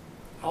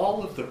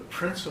all of the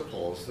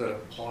principles that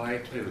apply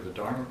to the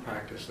Dharma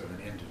practice of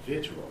an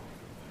individual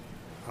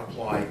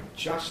apply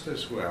just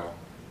as well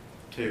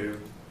to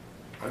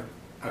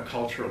a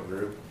cultural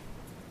group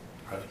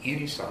of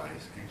any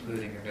size,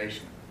 including a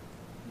nation.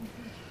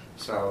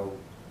 So,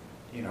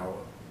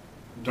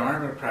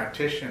 Dharma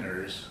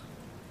practitioners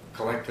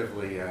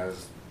collectively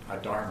as a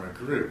Dharma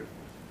group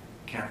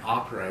can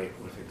operate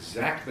with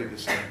exactly the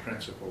same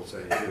principles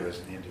they do as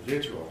an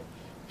individual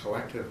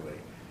collectively.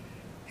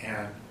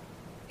 And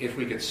if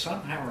we could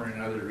somehow or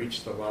another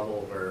reach the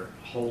level where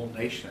whole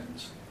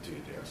nations do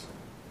this,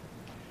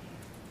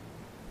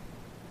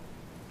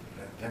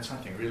 then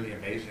something really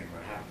amazing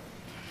would happen.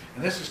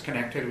 And this is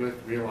connected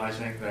with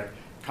realizing that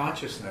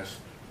consciousness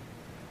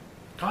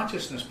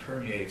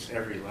permeates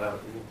every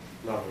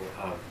level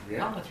of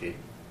reality.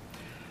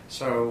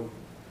 So,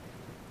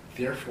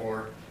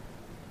 therefore,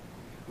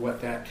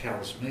 what that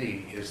tells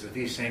me is that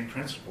these same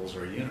principles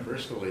are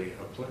universally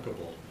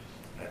applicable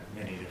at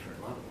many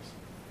different levels.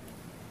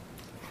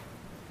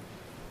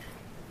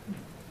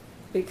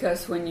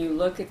 Because when you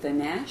look at the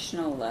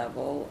national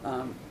level,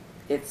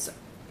 it's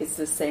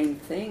the same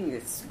thing.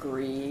 It's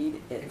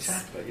greed,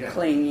 it's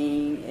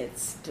clinging,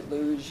 it's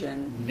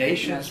delusion.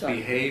 Nations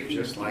behave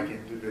just like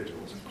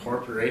individuals.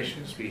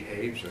 Corporations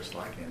behave just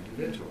like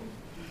individuals.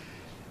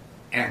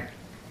 And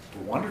the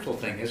wonderful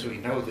thing is we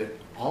know that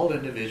all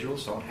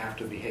individuals don't have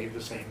to behave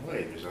the same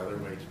way. There's other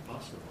ways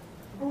possible.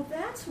 Well,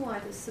 that's why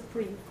the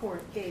Supreme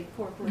Court gave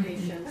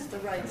corporations the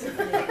rights of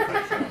litigation.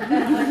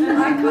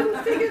 I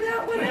couldn't figure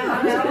that one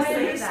out. Now I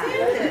understand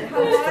it.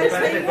 How wise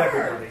they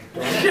were.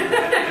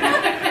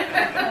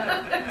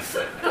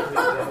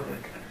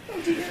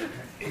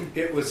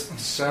 It was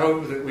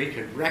so that we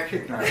could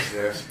recognize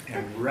this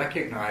and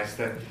recognize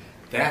that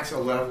that's a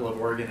level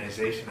of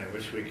organization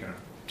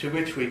to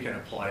which we can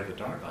apply the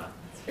Dharma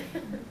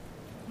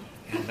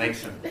and make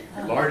some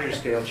larger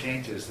scale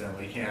changes than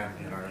we can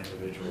in our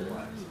individual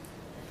lives.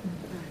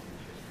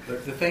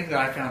 But the thing that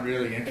I found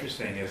really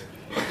interesting is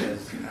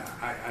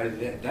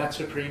that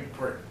Supreme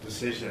Court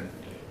decision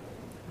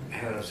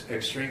has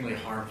extremely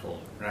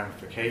harmful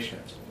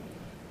ramifications,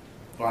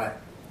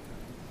 but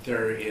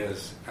there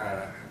is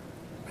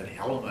an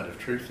element of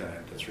truth in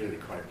it that's really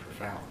quite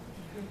profound.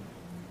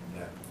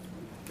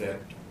 That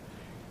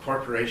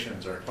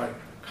corporations are quite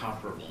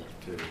comparable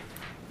to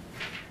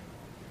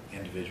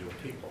individual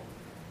people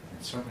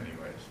in so many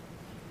ways.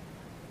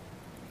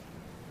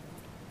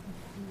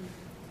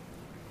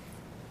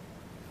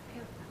 I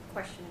have a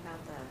question about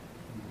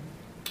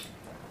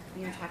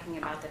you're talking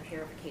about the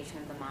purification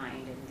of the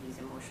mind and these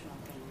emotional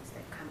things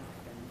that come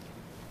up, and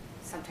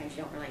sometimes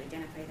you don't really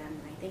identify them.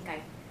 And I think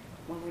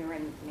when we were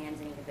in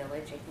Manzanita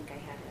Village, I think I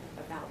had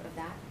a bout of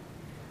that.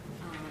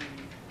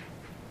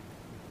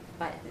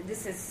 But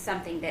this is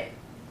something that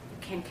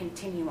can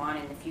continue on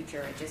in the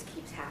future. It just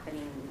keeps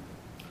happening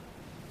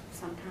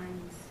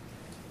sometimes.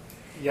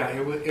 Yeah,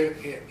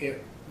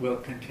 it will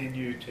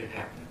continue to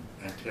happen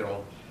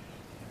until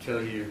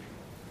you've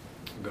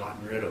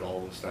gotten rid of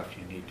all the stuff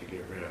you need to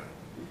get rid of.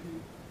 Mm-hmm.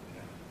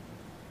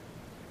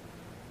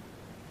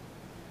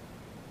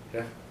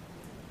 Yeah.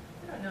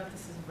 I don't know if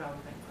this is a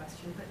relevant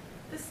question, but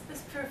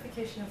this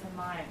purification of the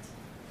mind,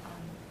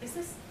 is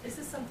this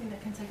something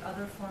that can take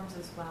other forms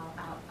as well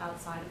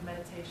outside of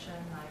meditation?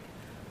 Like,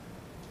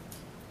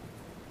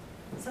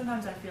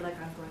 sometimes I feel like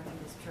I'm going through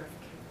this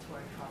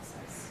purificatory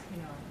process,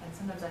 and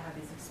sometimes I have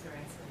these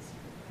experiences.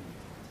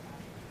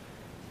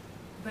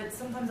 But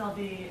sometimes I'll have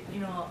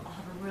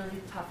a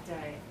really tough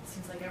day. It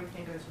seems like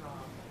everything goes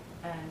wrong,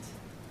 and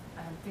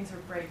and things are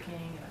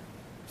breaking, and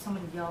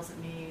someone yells at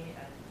me,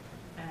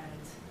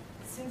 and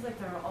it seems like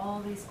there are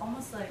all these,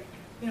 almost like,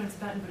 in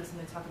Tibetan Buddhism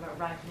they talk about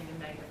ripening a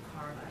negative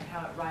karma and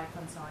how it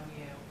ripens on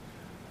you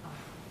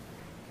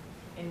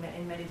in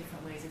many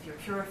different ways. If you're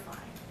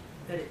purifying,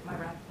 that it might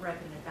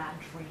ripen in a bad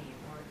dream,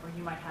 or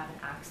you might have an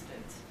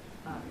accident,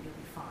 you'll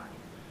be fine.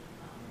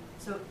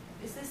 So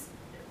is this,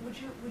 would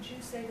you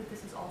say that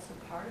this is also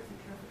part of the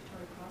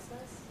purificatory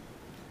process?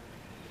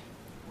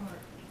 Or?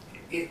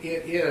 It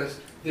is.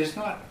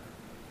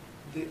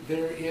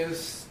 There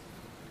is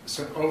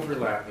some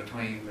overlap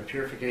between the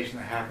purification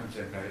that happens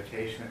in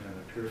meditation and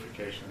the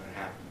purification that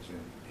happens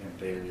in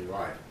daily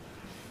life.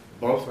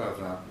 Both of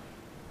them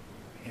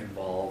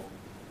involve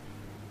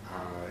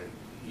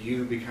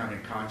you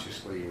becoming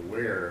consciously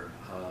aware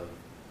of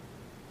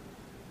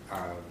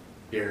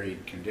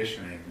buried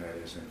conditioning that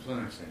is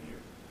influencing you.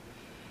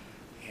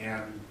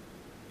 And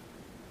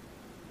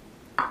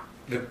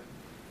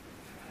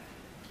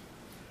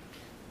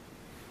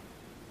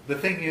the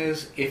thing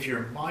is, if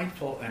you're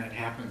mindful and it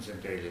happens in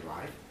daily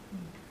life,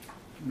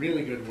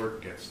 really good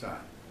work gets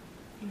done.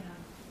 Yeah.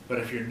 But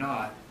if you're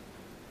not,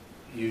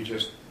 you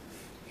just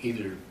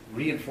either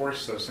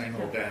reinforce those same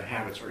old bad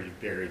habits or you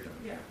bury them.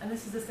 Yeah, and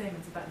this is the same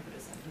in Tibetan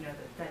Buddhism.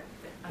 That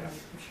I'm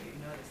sure you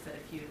noticed that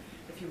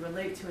if you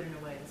relate to it in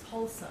a way that's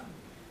wholesome,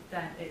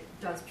 then it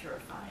does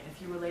purify. And if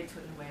you relate to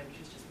it in a way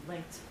which is just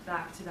linked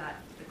back to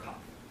that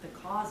the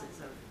causes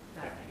of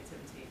that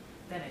negativity,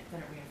 then it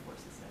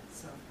reinforces it.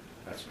 So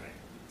that's right.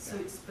 So,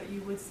 but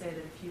you would say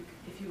that if you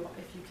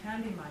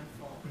can be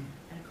mindful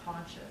and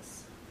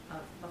conscious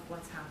of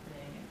what's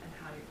happening and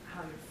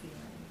how you're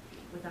feeling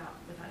without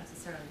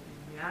necessarily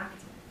being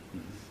reactive,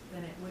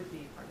 then it would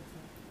be part of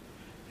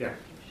the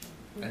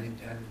purification.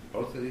 And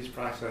both of these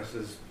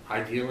processes,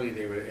 ideally,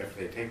 they would, if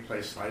they take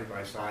place side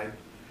by side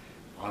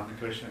on the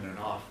cushion and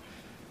off,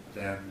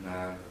 then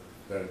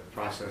the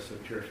process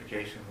of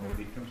purification will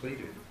be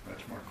completed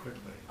much more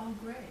quickly. Oh,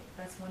 great!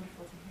 That's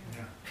wonderful to hear.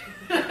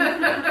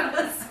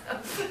 Yeah.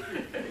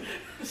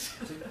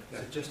 So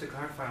just to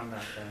clarify on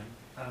that then,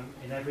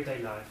 in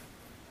everyday life,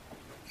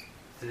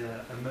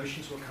 the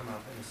emotions will come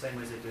up in the same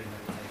way as they do in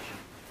meditation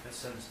at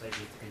certain stages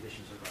the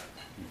conditions are right.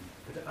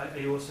 But are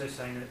you also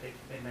saying that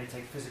it may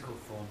take physical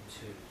form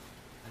too,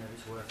 and that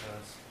it's worth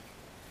us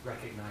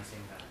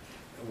recognizing that?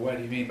 What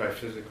do you mean by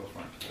physical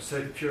function?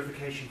 So the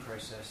purification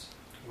process,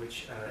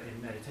 which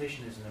in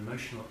meditation is an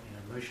emotional,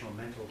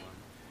 mental one,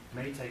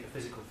 may take a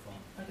physical form.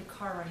 Like a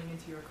car running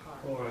into your car.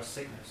 Or a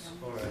sickness,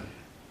 or a...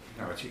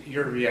 No, it's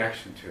your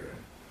reaction to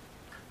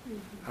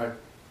it.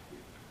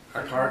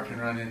 A car can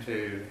run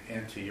into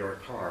your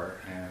car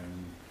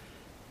and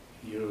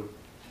you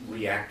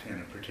react in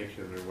a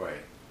particular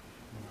way.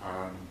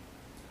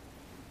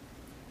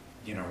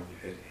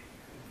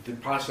 The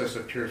process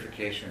of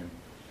purification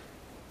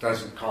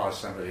doesn't cause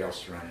somebody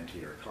else to run into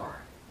your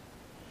car.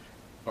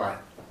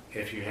 But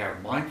if you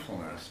have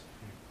mindfulness,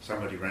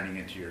 somebody running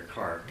into your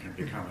car can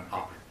become an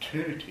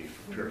opportunity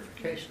for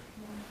purification.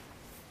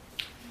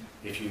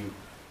 If you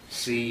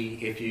see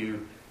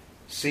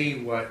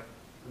what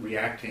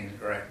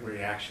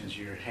reactions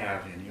you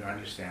have and you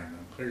understand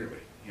them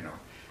clearly,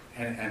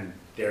 and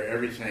they're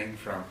everything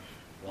from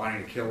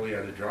wanting to kill the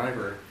other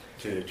driver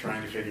to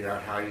trying to figure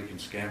out how you can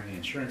scam the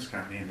insurance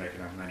company and make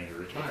enough money to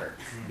retire.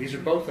 These are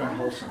both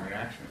unwholesome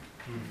reactions,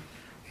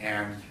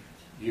 and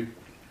you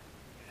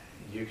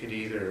could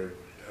either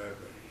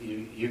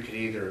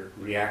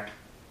react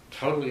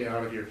totally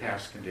out of your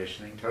past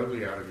conditioning,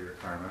 totally out of your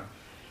karma,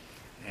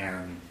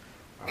 and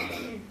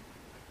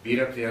beat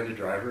up the other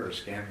driver or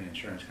scam the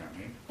insurance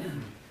company,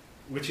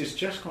 which is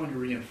just going to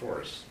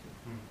reinforce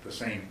the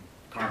same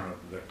karma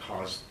that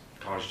caused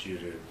you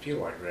to feel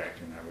like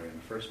reacting that way in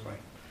the first place.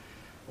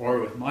 Or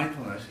with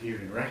mindfulness, you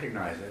can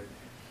recognize it.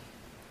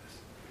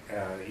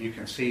 You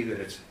can see that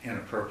it's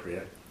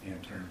inappropriate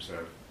in terms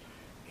of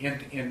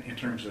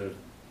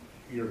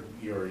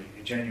your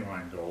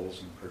genuine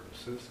goals and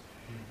purposes,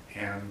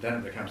 and then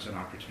it becomes an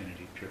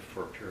opportunity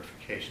for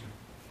purification.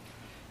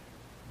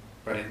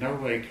 But in no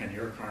way can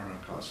your karma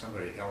cause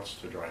somebody else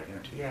to drive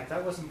into you. Yeah,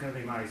 that wasn't going to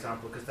be my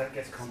example because that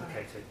gets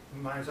complicated.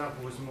 My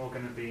example was more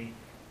going to be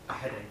a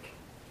headache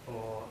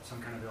or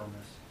some kind of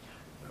illness.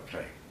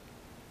 Okay.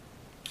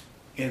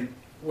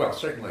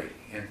 Certainly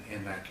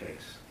in that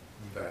case,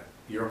 that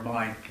your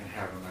mind can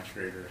have a much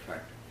greater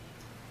effect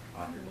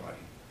on your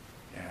body.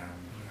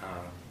 And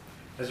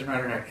as a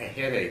matter of fact, a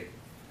headache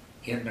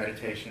in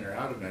meditation or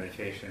out of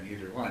meditation,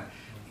 either one,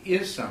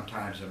 is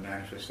sometimes a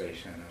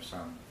manifestation of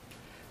some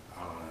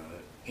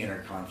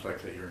inner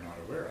conflict that you're not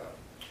aware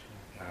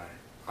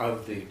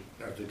of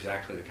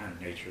exactly the kind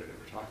of nature that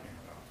we're talking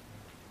about.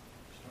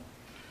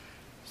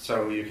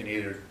 So you can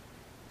either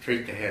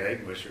treat the headache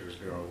and wish it was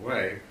going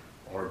away,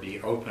 or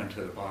be open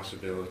to the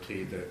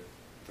possibility that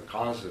the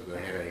cause of the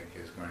headache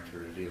is going to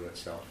reveal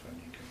itself and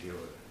you can deal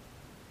with it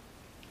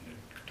in a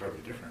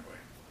totally different way.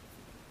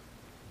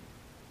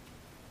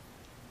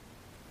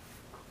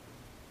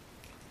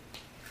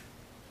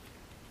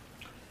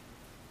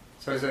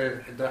 So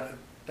the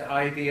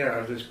idea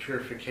of this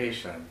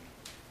purification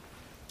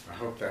I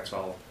hope that's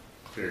all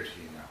clear to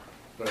you now.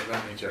 But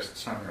let me just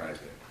summarize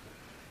it.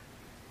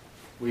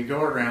 We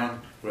go around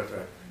with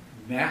a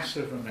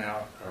massive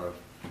amount of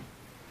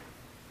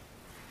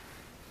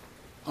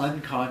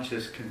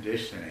unconscious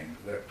conditioning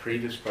that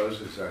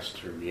predisposes us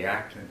to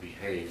react and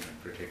behave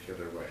in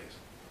particular ways.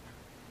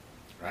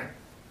 Right?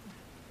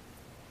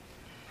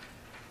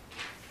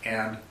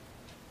 And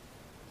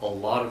a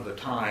lot of the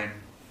time,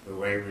 the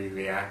way we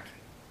react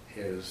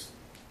is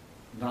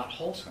not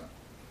wholesome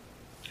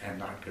and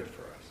not good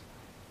for us.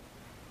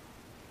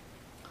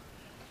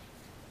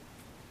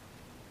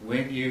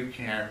 When you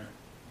can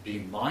be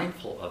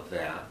mindful of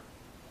that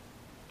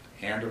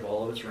and of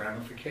all of its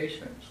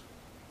ramifications,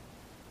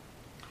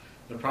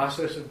 the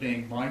process of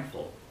being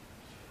mindful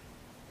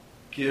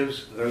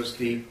gives those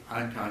deep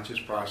unconscious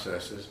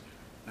processes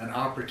an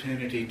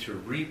opportunity to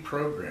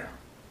reprogram,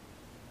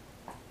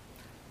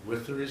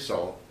 with the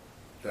result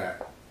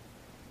that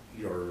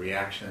your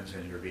reactions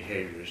and your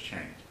behaviors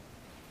change.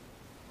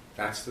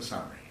 That's the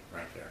summary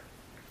right there.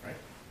 Right?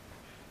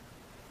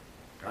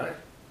 Got it?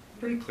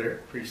 Pretty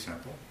clear, pretty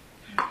simple.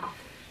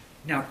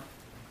 Now,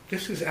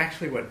 this is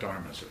actually what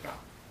Dharma is about.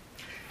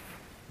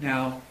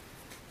 Now,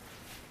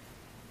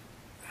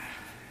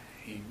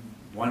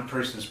 one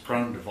person is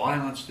prone to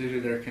violence due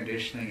to their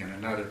conditioning, and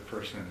another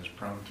person is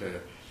prone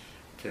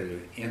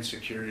to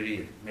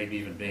insecurity, maybe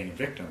even being a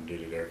victim due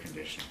to their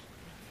conditioning.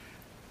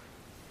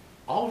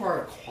 All of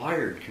our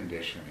acquired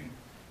conditioning,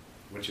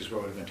 which is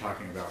what we've been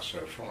talking about so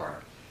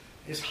far,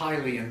 is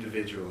highly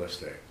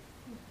individualistic.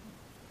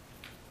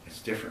 It's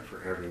different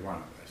for every one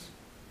of us.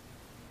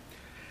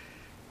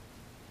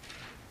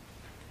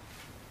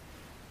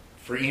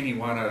 For any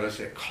one of us,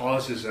 it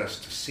causes us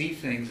to see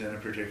things in a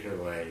particular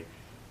way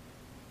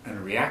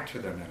and react to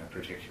them in a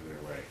particular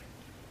way.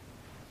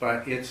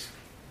 But it's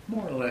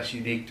more or less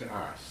unique to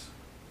us.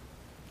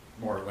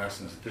 More or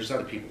less, there's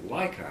other people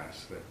like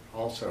us that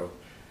also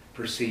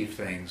perceive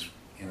things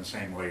in the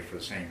same way for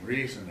the same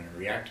reason and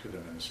react to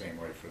them in the same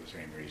way for the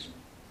same reason.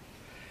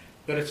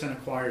 But it's an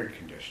acquired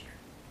conditioning.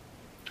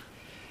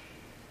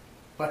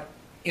 But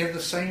in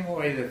the same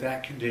way that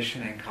that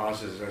conditioning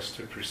causes us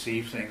to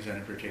perceive things in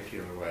a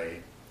particular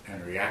way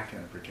and react in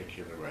a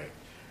particular way,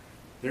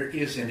 there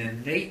is an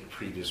innate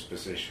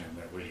predisposition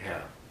that we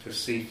have to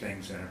see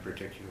things in a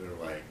particular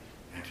way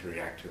and to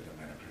react to them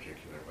in a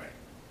particular way.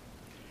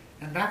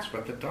 And that's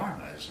what the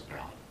Dharma is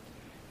about.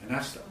 And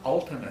that's the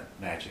ultimate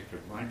magic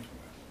of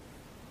mindfulness,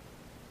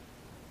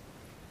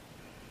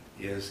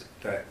 is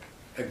that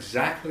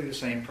exactly the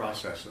same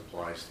process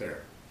applies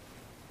there.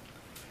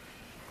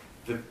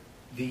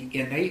 The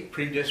innate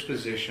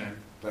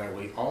predisposition that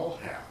we all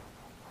have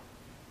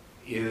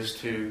is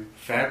to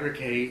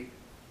fabricate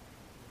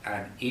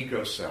an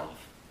ego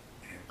self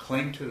and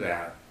cling to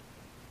that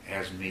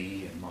as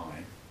me and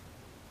mine.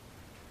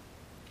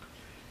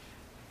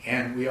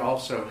 And we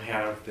also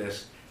have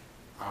this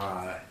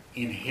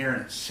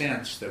inherent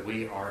sense that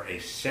we are a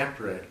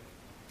separate,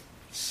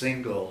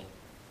 single,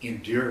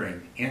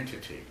 enduring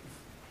entity.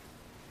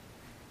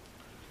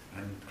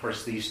 And of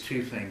course these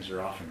two things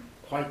are often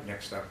quite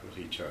mixed up with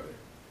each other.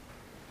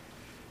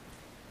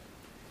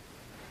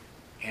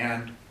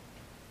 And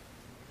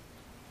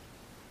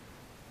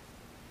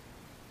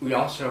we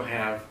also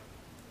have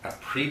a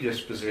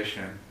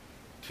predisposition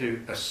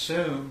to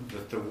assume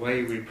that the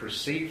way we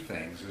perceive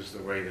things is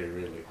the way they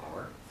really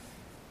are.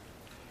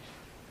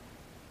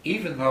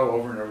 Even though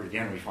over and over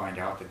again we find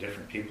out that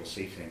different people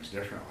see things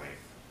differently,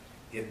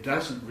 it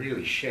doesn't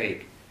really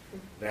shake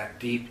that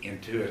deep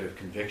intuitive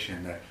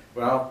conviction that,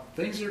 well,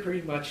 things are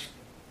pretty much,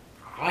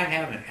 I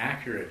have an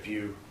accurate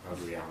view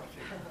of reality.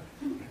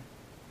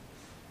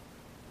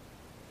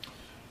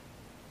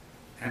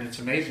 And it's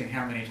amazing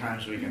how many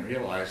times we can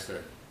realize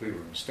that we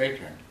were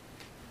mistaken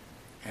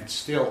and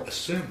still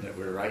assume that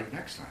we're right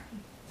next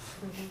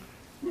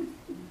time.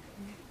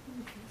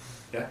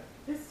 Yeah?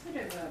 This sort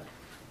of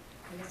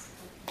I guess,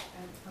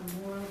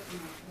 a moral from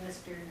a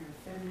Western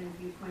or feminine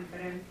viewpoint,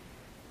 but I'm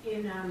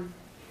in,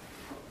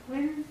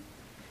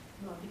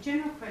 the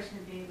general question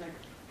would be like,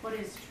 what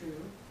is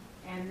true?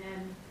 And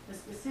then the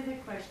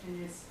specific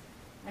question is,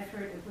 I've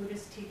heard a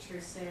Buddhist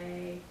teacher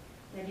say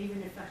that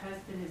even if a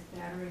husband is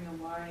battering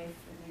a wife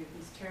and there are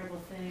these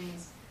terrible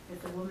things,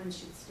 that the woman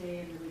should stay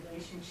in the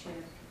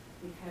relationship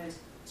because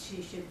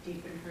she should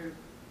deepen her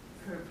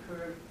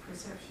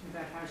perception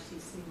about how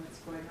she's seeing what's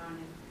going on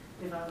and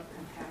develop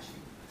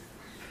compassion.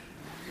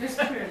 That's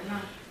true.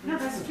 No,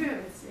 that's true.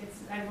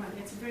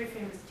 It's a very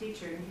famous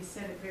teacher, and he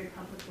said it very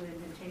publicly and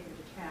been taken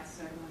to task.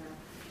 So I don't want to,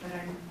 but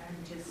I'm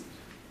just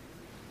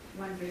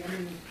wondering. I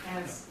mean,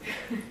 as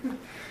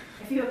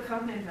if you would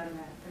comment on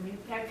that. I mean,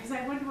 because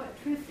I wonder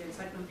what truth is.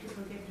 Like when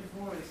people get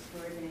divorced,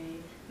 or they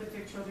put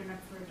their children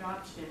up for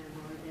adoption,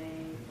 or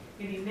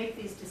they, you make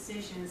these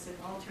decisions that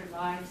alter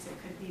lives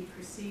that could be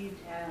perceived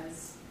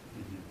as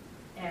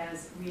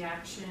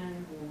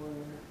reaction or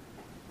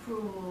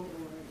cruel,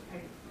 or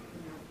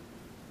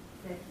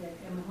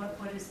I mean,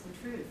 what is the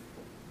truth?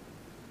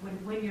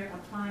 When you're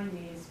applying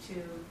these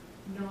to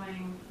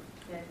knowing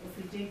that if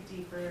we dig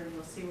deeper,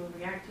 we'll see we're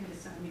reacting to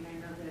something. I mean, I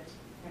know that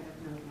kind of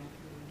know that,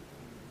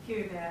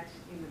 hear that,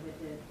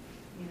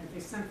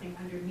 there's something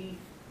underneath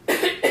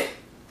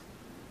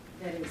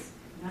that is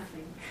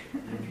nothing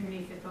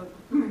underneath it, but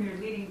when you're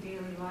leading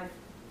daily life,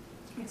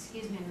 and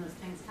those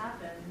things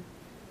happen,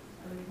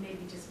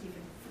 maybe just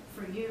even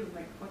for you,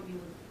 like what you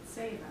would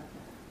say about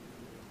that.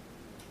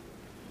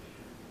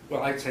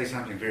 Well, I'd say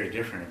something very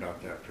different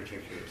about that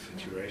particular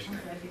situation.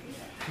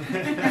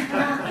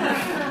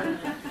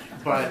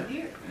 But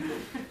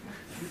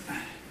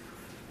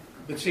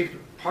see,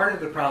 part of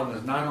the problem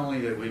is not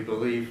only that we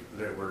believe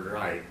that we're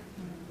right,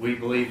 we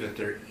believe that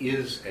there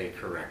is a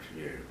correct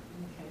view.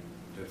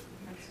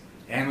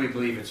 And we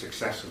believe it's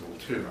accessible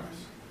to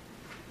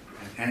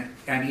us.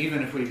 And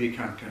even if we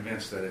become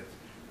convinced that it's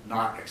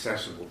not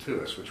accessible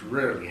to us, which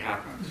rarely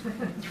happens,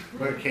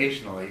 but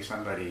occasionally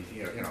somebody,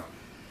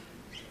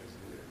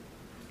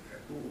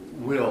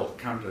 will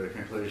come to the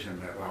conclusion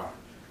that, well,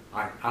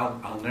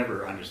 I'll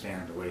never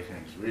understand the way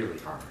things really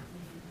are.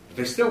 But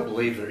they still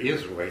believe there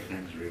is a way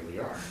things really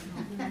are.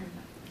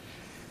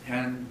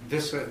 And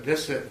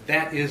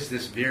that is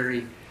this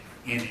very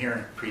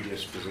inherent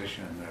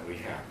predisposition that we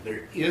have.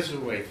 There is a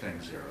way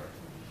things are.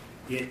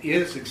 It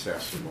is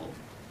accessible.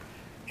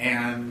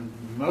 And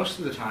most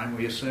of the time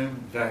we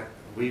assume that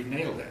we've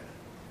nailed it.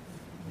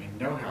 We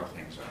know how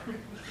things are.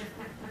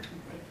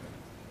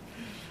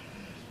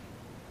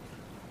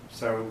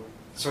 So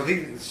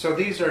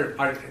these are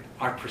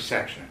our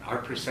perception. Our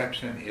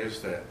perception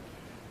is that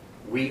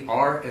we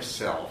are a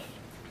self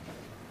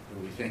that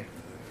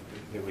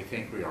we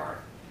think we are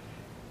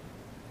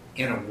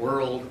in a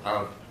world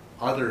of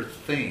other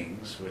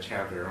things which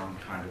have their own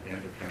kind of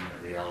independent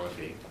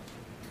reality,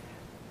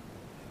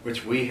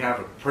 which we have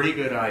a pretty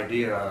good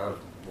idea of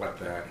what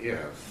that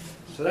is.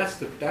 So that's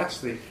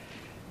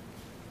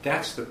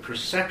the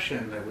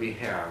perception that we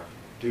have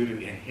due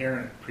to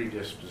inherent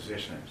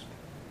predispositions.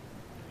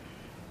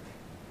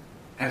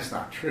 And it's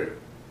not true.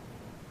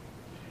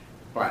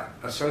 But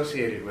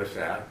associated with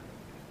that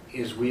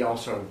is we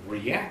also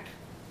react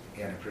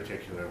in a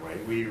particular way.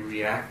 We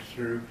react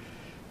through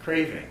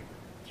craving,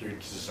 through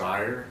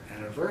desire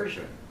and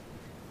aversion.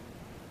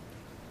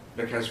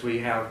 Because we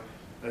have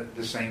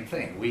the same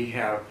thing. We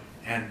have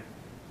an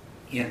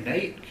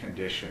innate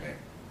conditioning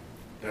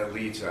that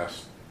leads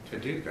us to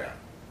do that.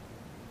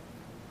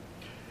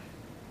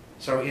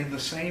 So in the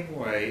same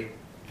way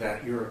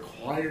that your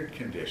acquired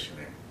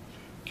conditioning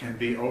can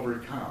be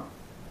overcome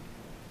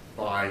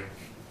by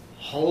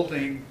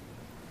holding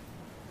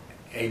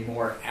a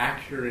more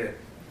accurate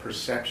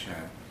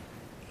perception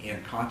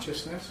in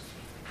consciousness.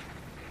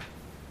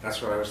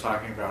 That's what I was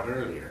talking about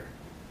earlier.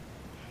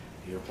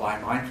 You apply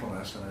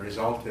mindfulness and the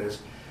result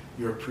is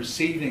you're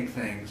perceiving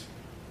things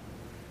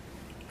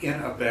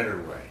in a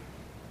better way.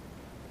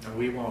 And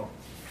we won't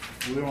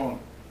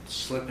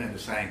slip into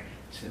saying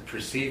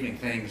perceiving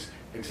things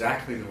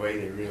exactly the way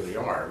they really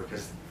are,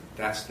 because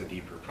that's the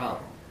deeper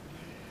problem.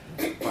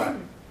 But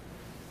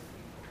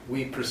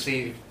we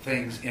perceive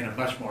things in a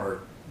much more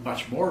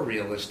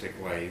realistic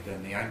way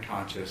than the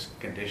unconscious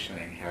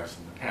conditioning has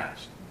in the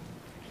past.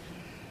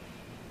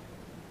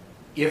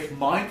 If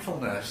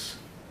mindfulness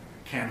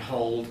can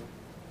hold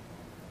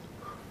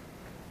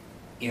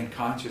in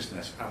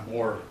consciousness a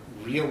more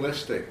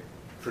realistic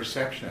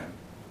perception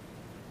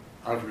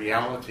of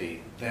reality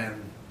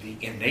than the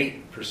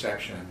innate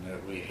perception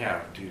that we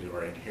have due to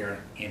our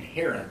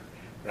inherent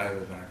rather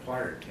than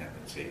acquired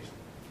tendencies,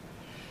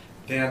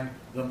 then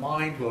the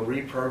mind will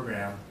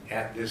reprogram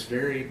at this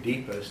very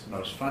deepest,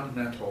 most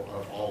fundamental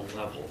of all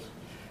levels.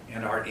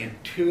 And our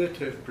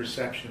intuitive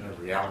perception of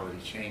reality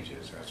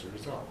changes as a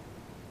result.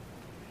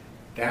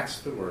 That's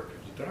the work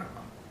of the Dharma.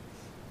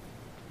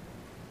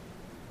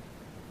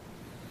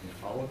 You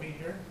follow me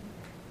here?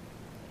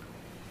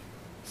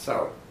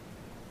 So,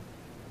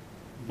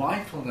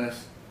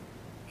 mindfulness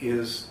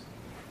is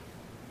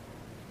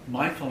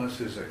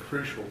a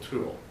crucial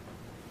tool.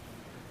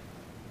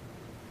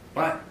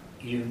 But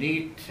you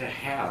need to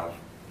have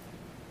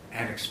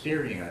an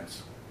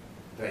experience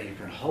that you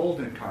can hold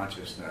in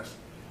consciousness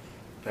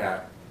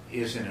that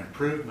is an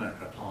improvement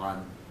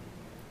upon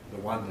the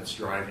one that's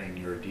driving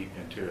your deep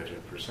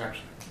intuitive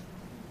perception.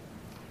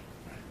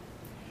 Right?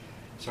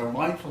 So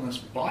mindfulness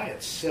by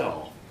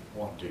itself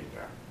won't do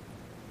that.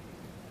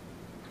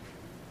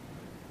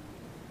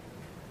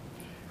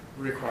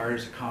 It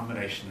requires a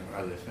combination of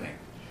other things.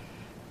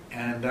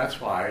 And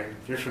that's why,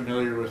 if you're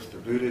familiar with the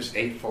Buddha's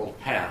Eightfold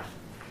Path,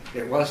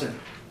 it wasn't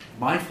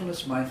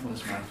mindfulness,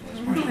 mindfulness, mindfulness,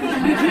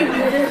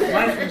 mindfulness.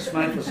 Mindfulness,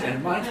 mindfulness,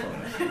 and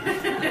mindfulness.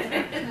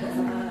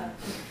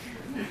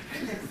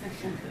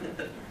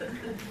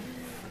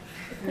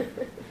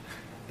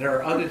 There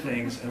are other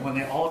things, and when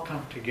they all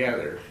come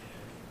together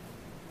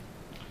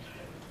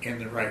in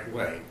the right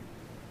way,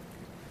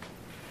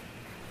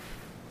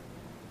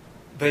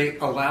 they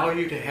allow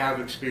you to have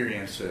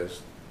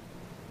experiences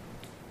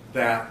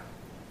that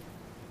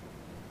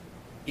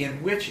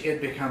in which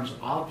it becomes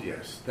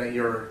obvious that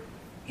your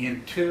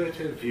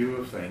intuitive view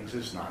of things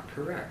is not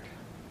correct.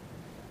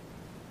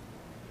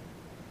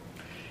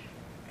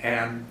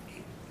 And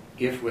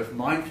if with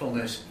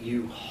mindfulness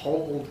you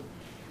hold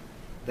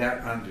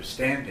that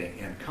understanding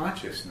in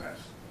consciousness,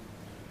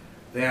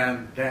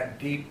 then that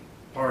deep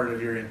part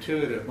of your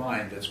intuitive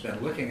mind that's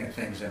been looking at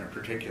things in a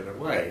particular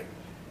way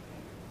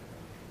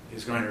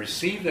is going to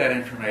receive that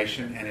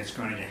information, and it's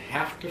going to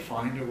have to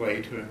find a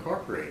way to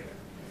incorporate it,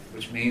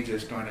 which means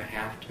it's going to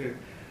have to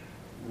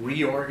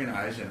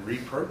reorganize and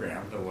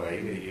reprogram the way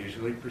it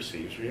usually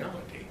perceives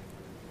reality.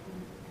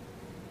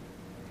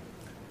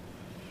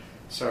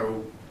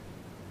 So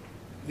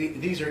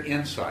these are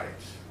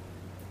insights.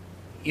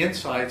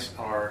 Insights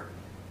are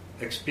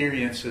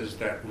experiences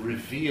that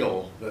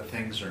reveal that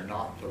things are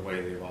not the way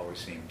they've always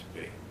seemed to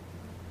be.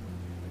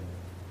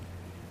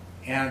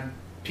 And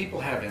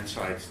people have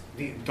insights,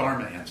 the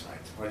Dharma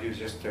insights. I'll use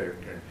just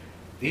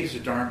these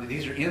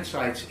are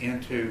insights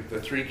into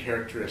the three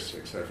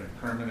characteristics of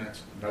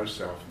impermanence, no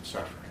self, and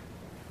suffering.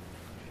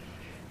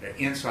 They're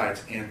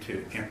insights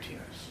into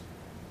emptiness,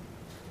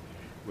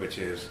 which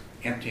is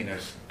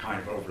emptiness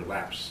kind of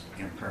overlaps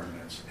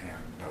impermanence and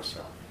no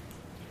self.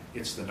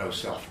 It's the no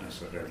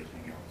selfness of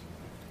everything else.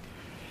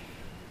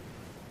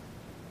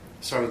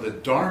 So the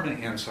Dharma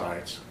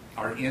insights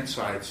are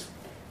insights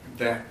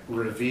that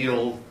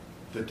reveal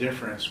the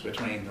difference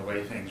between the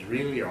way things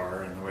really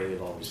are and the way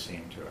they've always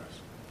seemed to us.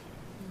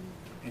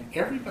 And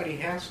everybody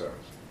has those.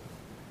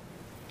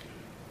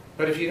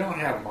 But if you don't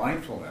have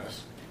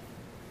mindfulness,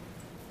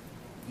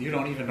 you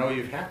don't even know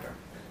you've had them.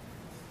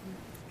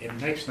 It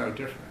makes no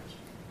difference.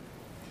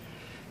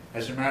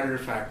 As a matter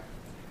of fact,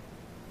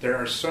 there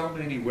are so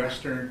many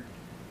Western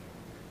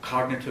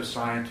cognitive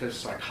scientists,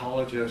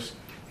 psychologists,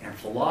 and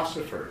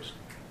philosophers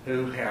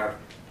who have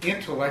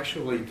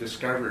intellectually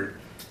discovered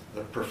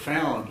the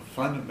profound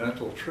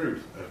fundamental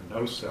truth of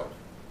no self.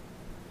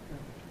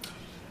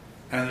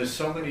 And there's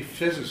so many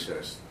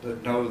physicists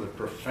that know the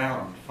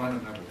profound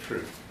fundamental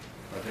truth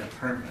of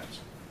impermanence.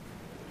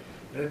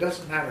 That it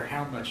doesn't matter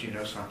how much you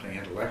know something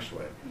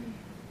intellectually,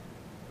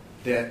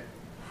 that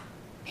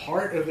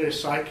part of their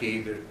psyche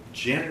that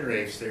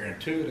generates their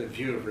intuitive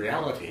view of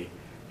reality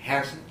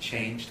hasn't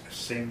changed a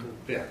single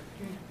bit.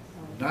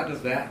 None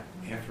of that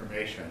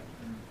information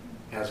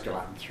has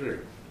gotten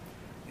through.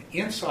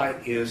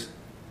 Insight is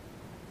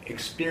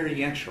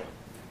experiential.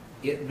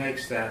 It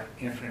makes that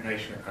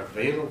information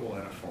available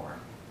in a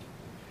form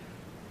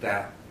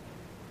that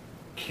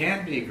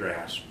can be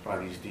grasped by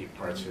these deep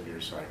parts of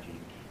your psyche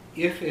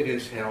if it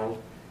is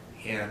held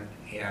in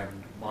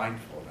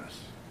mindfulness,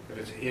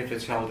 if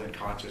it's held in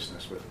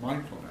consciousness with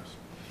mindfulness.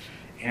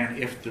 And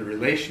if the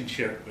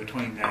relationship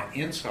between that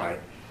insight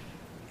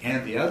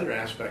and the other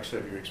aspects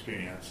of your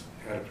experience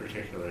at a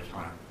particular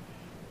time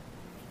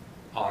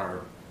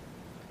are,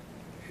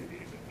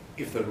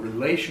 if the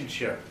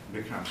relationship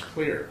becomes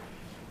clear,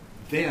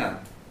 then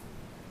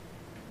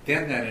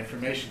that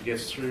information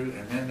gets through,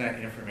 and then that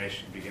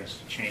information begins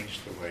to change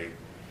the way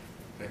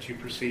that you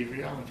perceive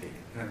reality.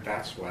 And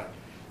that's what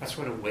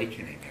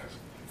awakening is.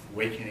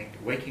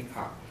 Waking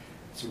up.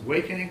 It's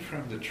awakening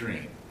from the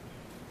dream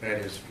that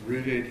is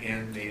rooted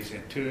in these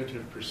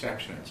intuitive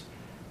perceptions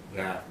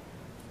that,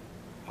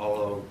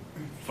 although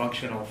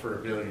functional for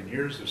 1 billion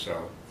years or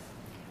so,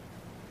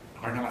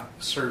 are not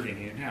serving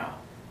you now.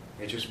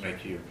 They just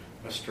make you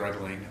a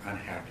struggling,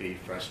 unhappy,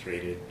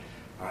 frustrated,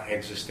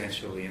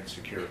 existentially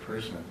insecure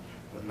person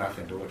with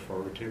nothing to look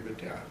forward to but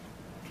death.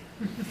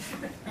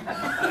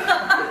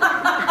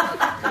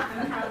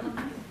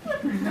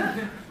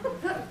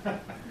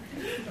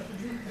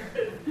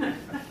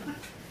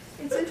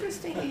 It's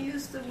interesting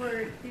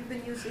you've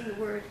been using the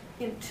word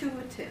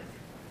intuitive,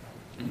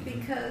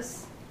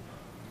 because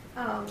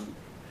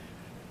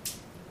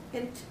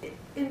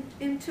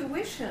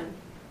intuition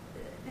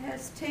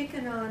has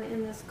taken on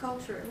in this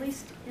culture, at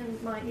least in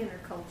my inner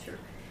culture,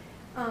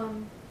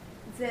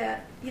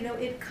 that,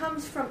 it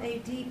comes from a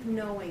deep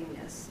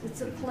knowingness.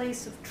 It's a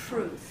place of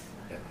truth.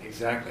 Yeah,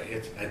 exactly.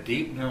 It's a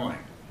deep knowing.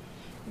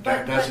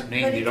 That doesn't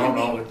mean you don't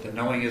know it. The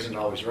knowing isn't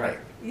always right.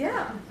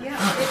 Yeah.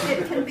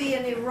 It can be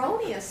an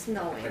erroneous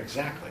knowing.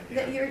 Exactly.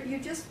 Yeah. That you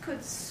just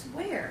could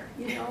swear,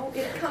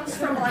 it comes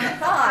from on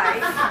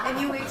high, and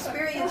you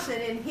experience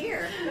it in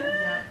here.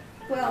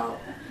 Well,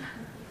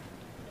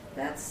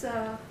 that's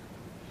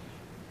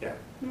Yeah.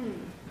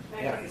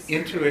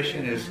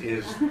 Intuition is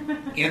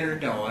inner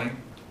knowing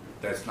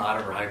that's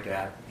not arrived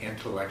at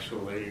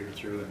intellectually or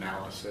through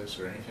analysis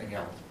or anything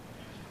else.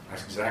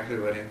 That's exactly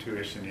what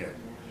intuition is.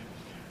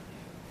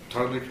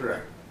 Totally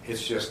correct.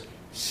 It's just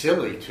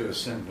silly to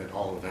assume that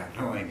all of that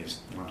knowing is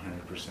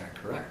 100%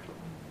 correct.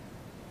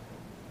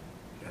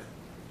 Yes.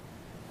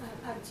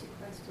 I have 2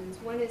 questions.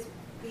 One is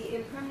the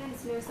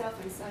impermanence, no self,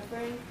 and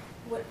suffering.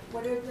 What's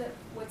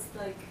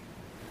like?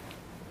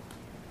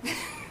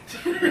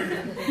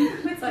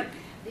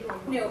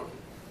 No,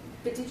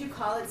 but did you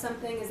call it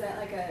something? Is that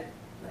like a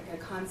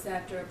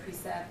concept or a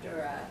precept or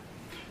a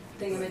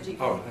thingamajig?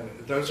 Oh,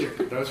 those are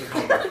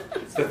called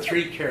the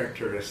 3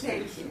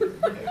 characteristics. Thank you.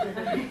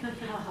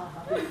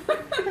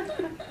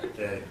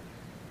 The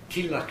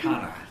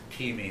tilakana.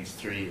 T means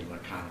 3, and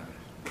lakana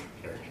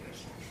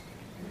characteristics.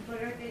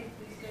 What are they?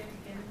 We said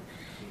again.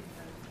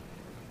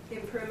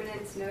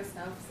 Impermanence, no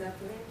self,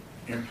 suffering.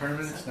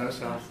 Impermanence, no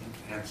self,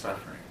 and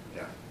suffering.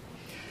 Yeah.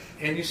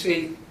 And you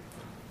see,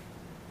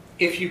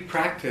 if you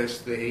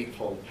practice the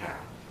Eightfold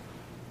Path,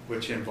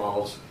 which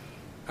involves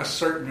a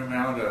certain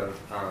amount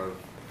of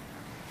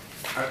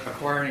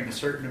acquiring a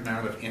certain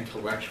amount of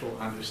intellectual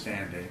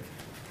understanding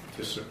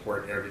to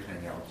support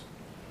everything else,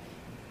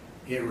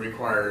 it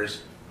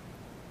requires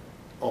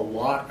a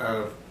lot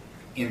of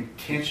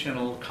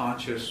intentional,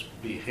 conscious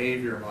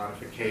behavior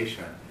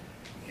modification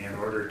in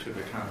order to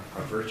become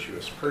a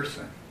virtuous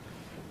person,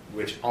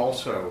 which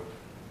also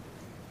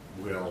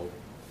will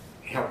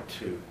help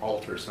to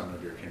alter some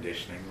of your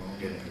conditioning. We'll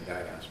get into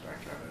that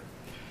aspect of it.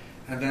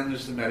 And then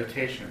there's the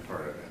meditation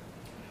part of it.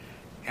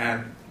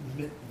 And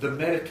the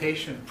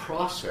meditation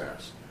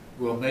process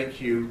will make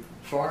you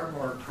far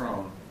more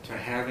prone to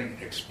having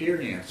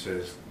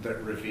experiences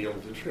that reveal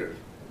the truth.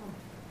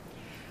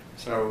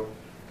 So,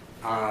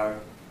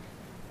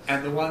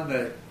 and the one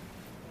that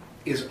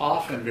is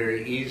often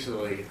very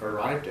easily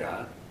arrived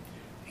at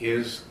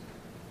is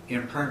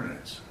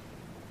impermanence,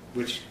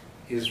 which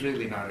is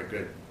really not a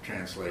good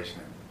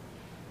translation,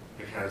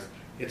 because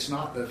it's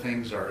not that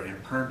things are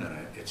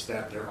impermanent, it's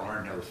that there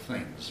are no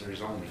things.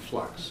 There's only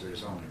flux,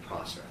 there's only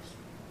process.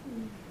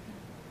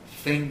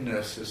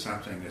 Thingness is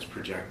something that's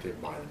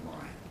projected by the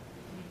mind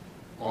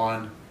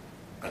on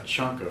a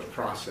chunk of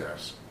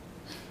process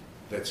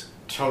that's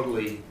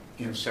totally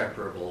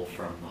inseparable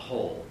from the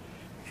whole,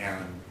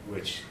 and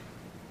which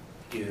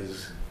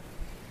is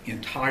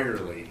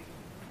entirely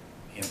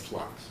in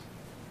flux.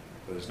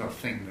 There's no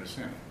thingness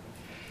in it.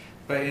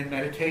 But in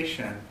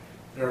meditation,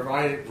 there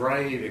are a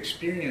variety of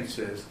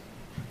experiences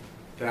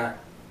that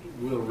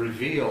will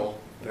reveal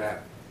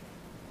that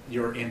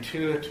your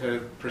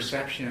intuitive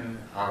perception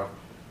of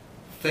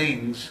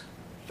things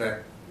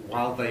that,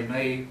 while they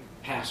may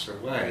pass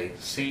away,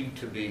 seem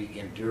to be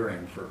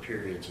enduring for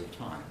periods of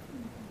time.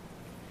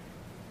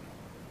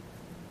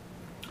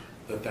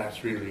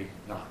 That's really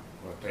not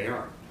what they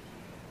are.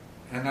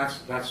 And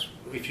that's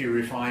if you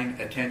refine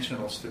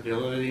attentional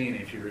stability, and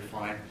if you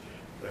refine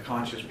the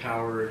conscious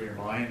power of your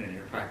mind and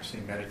you're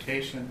practicing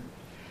meditation,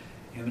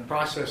 in the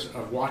process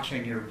of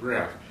watching your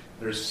breath,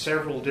 there's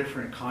several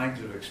different kinds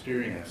of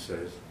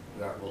experiences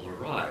that will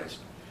arise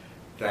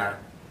that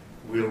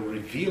will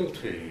reveal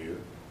to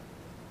you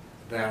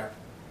that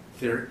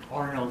there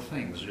are no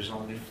things, there's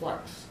only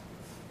flux.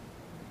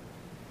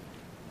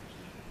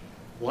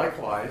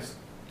 Likewise,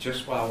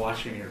 just while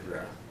watching your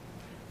breath,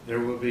 there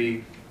will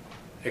be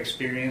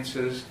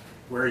experiences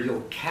where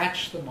you'll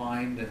catch the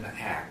mind in the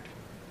act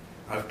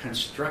of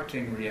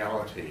constructing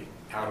reality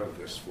out of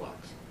this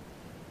flux.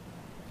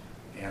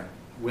 And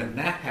when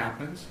that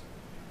happens,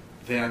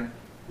 then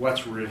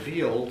what's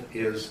revealed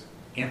is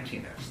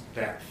emptiness,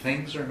 that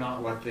things are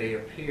not what they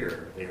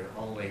appear, they are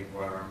only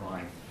what our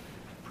mind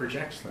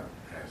projects them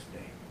as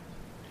being.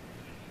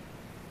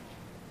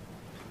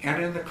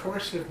 And in the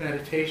course of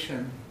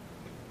meditation,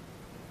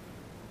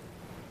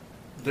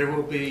 there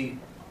will be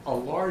a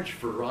large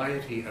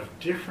variety of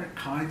different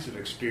kinds of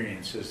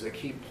experiences that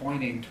keep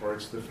pointing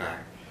towards the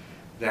fact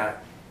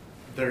that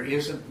there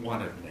isn't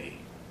one of me.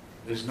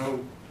 There's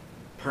no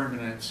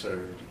permanence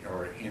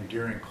or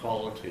enduring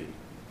quality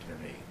to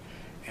me.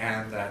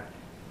 And that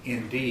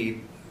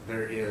indeed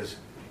there is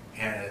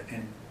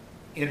an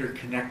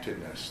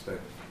interconnectedness that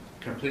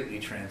completely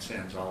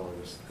transcends all of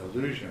this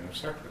illusion of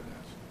separateness.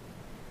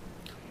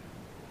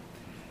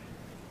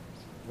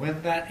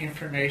 When that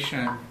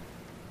information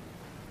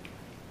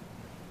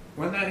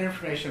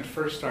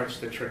first starts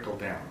to trickle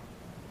down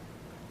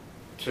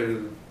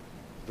to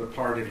the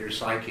part of your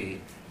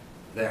psyche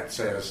that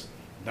says,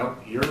 nope,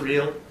 you're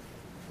real,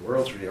 the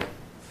world's real,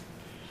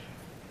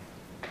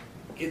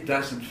 it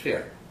doesn't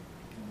fit.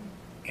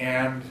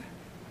 And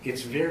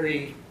it's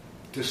very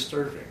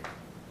disturbing.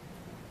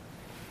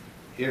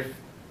 If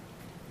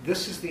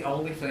this is the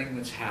only thing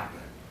that's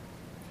happened,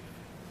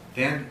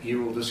 then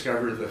you will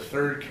discover the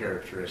third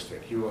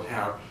characteristic. You will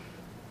have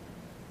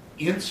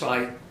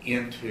insight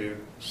into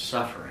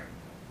suffering.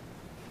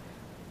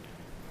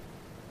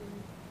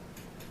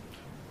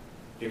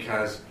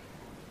 Because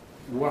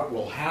what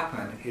will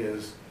happen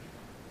is,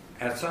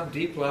 at some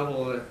deep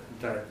level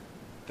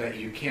that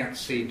you can't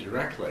see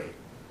directly,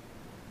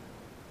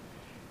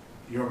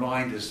 your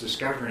mind is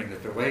discovering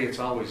that the way it's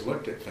always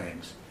looked at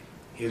things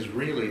is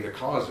really the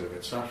cause of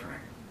its suffering.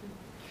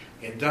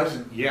 It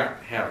doesn't yet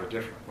have a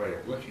different way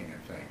of looking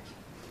at things.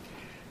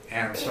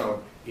 And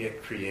so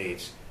it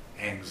creates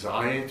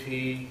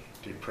anxiety,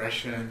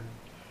 depression,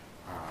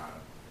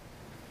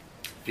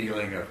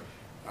 feeling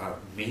of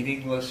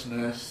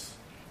meaninglessness,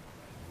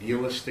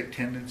 nihilistic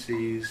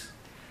tendencies,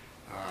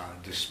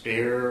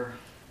 despair.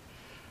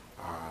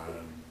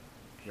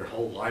 Your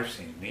whole life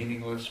seems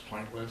meaningless,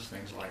 pointless,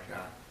 things like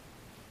that.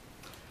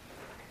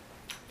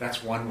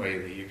 That's one way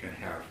that you can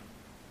have,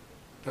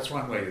 that's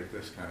one way that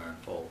this can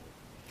unfold.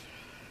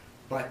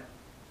 But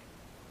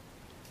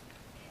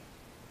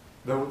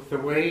the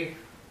way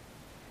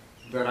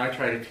that I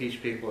try to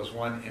teach people is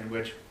one in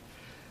which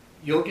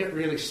you'll get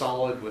really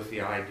solid with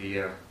the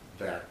idea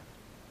that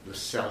the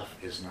self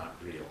is not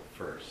real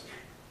first.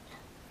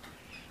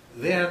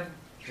 then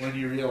when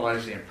you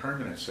realize the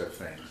impermanence of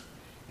things,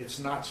 it's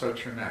not so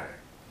traumatic.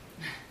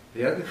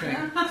 The other thing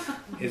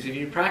is if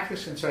you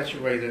practice in such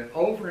a way that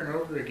over and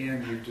over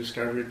again you've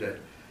discovered that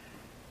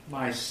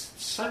my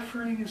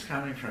suffering is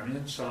coming from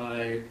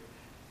inside,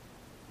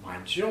 my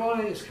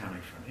joy is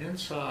coming from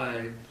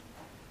inside,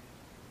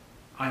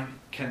 I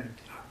can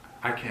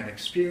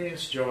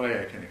experience joy,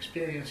 I can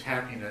experience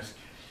happiness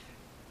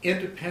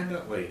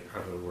independently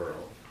of the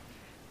world,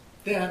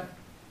 then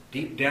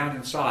deep down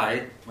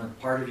inside, when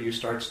part of you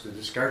starts to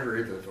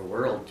discover that the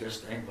world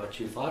just ain't what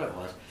you thought it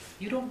was,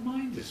 you don't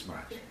mind as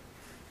much.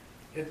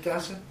 It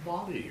doesn't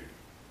bother you.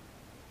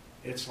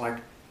 It's like,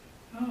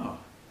 oh,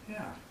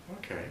 yeah,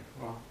 okay,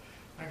 well,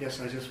 I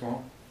guess I just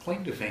won't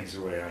cling to things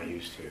the way I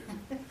used to.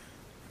 You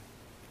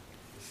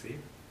see?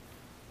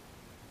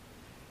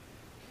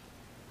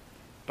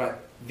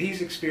 But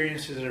these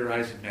experiences that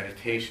arise in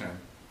meditation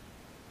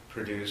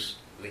produce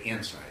the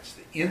insights.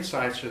 The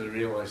insights are the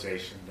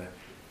realization that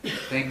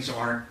things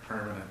aren't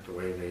permanent the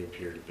way they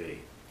appear to be.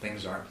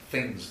 Things aren't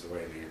things the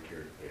way they appear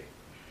to be.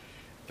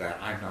 That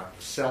I'm not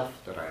the self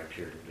that I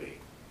appear to be.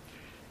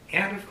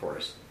 And of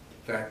course,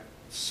 that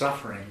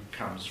suffering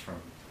comes from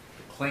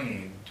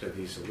clinging to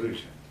these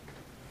illusions.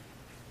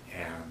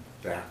 And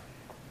that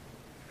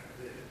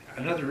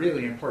another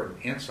really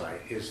important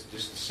insight is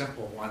just a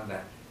simple one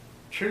that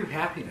true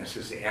happiness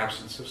is the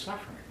absence of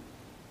suffering.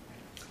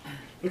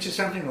 Which is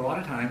something a lot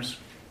of times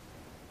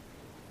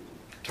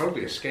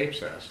totally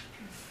escapes us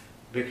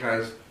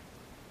because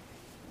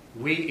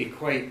we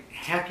equate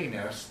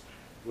happiness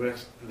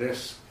with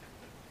this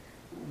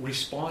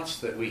response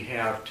that we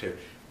have to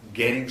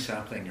getting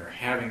something or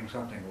having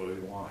something that we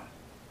want.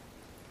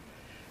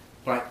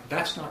 But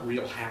that's not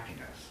real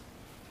happiness.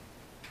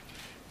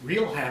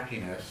 Real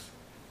happiness,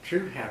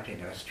 true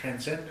happiness,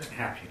 transcendent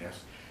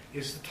happiness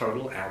is the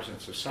total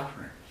absence of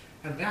suffering.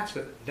 And that's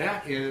a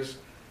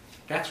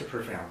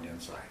profound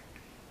insight.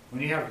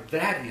 When you have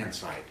that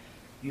insight,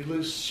 you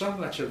lose so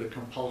much of the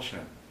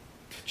compulsion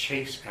to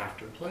chase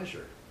after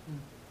pleasure.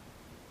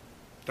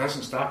 It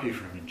doesn't stop you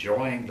from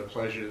enjoying the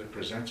pleasure that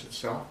presents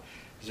itself.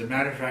 As a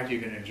matter of fact, you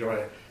can enjoy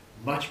it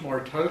much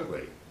more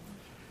totally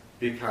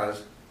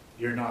because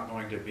you're not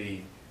going to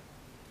be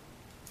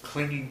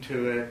clinging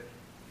to it.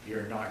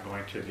 You're not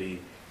going to be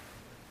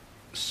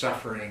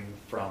suffering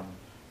from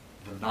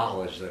the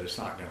knowledge that it's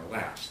not going to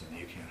last and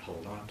you can't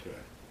hold on to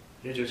it.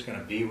 You're just going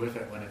to be with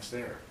it when it's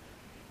there.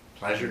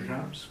 Pleasure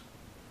comes,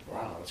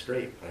 wow, that's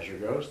great. Pleasure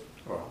goes,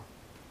 well.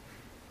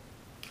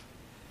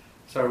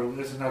 So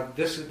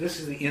this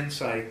is the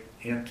insight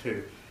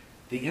into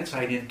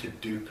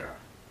dukkha,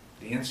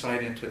 the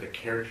insight into the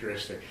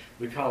characteristic.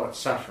 We call it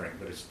suffering,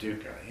 but it's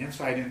dukkha. The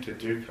insight into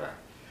dukkha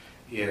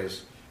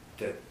is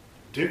that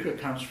dukkha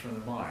comes from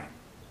the mind.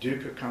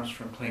 Dukkha comes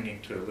from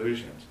clinging to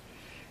illusions.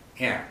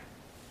 And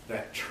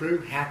that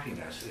true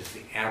happiness is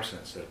the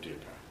absence of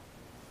dukkha.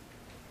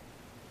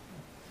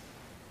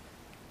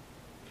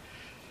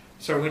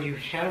 So when you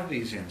have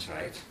these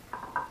insights,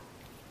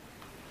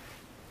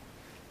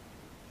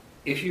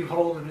 if you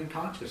hold them in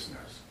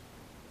consciousness,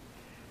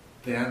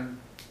 then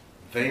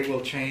they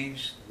will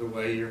change the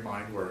way your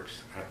mind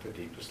works at the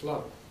deepest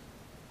level.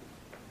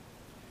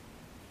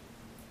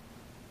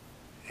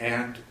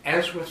 And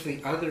as with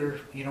the other,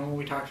 when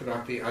we talked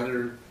about the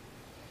other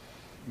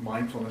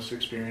mindfulness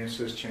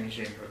experiences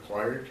changing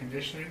acquired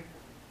conditioning,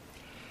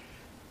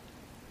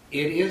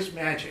 it is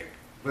magic,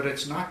 but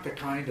it's not the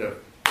kind of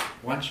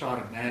one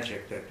shot of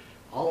magic that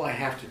all I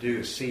have to do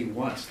is see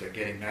once that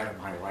getting mad at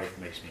my wife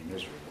makes me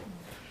miserable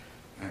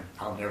and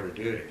I'll never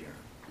do it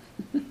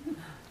again.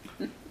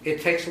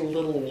 It takes a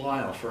little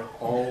while for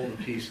all the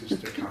pieces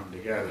to come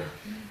together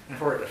and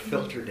for it to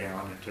filter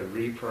down and to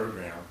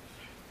reprogram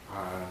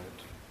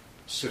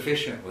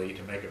sufficiently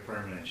to make a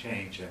permanent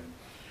change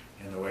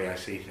in the way I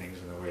see things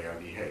and the way I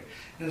behave.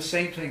 And the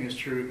same thing is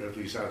true of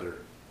these other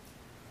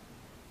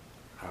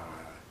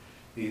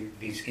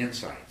these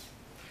insights.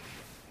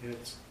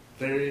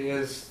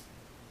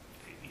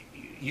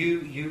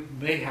 You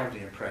may have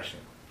the impression,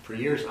 for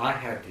years I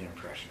had the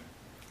impression,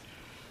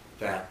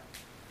 that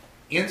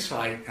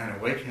insight and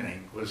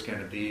awakening was going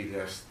to be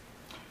this,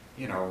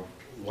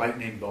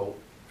 lightning bolt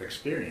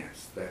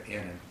experience, that in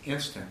an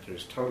instant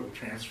there's total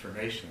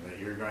transformation, that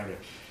you're going to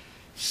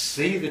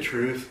see the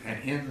truth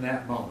and in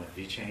that moment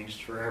be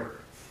changed forever.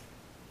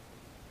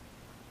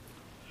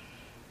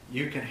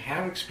 You can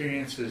have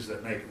experiences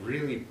that make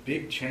really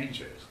big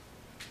changes,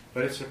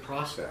 but it's a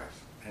process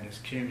and it's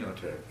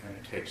cumulative and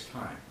it takes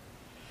time.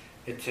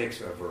 It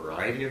takes a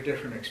variety of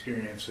different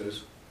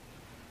experiences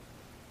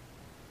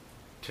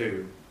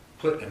to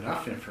put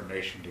enough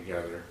information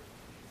together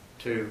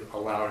to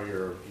allow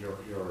your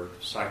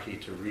psyche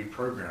to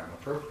reprogram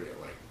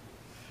appropriately.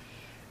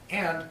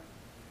 And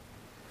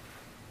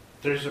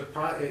there's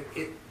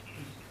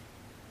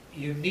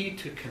you need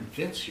to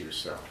convince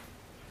yourself.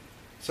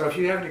 So if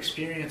you have an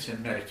experience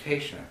in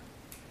meditation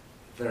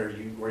where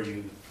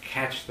you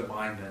catch the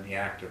mind in the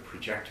act of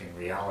projecting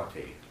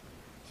reality,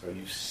 so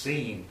you've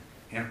seen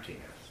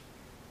emptiness,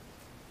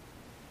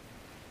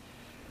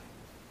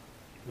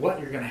 what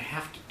you're going to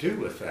have to do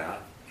with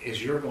that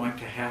is you're going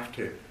to have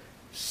to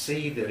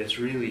see that it's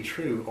really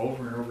true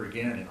over and over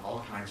again in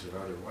all kinds of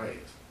other ways.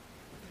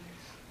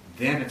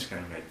 Then it's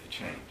going to make the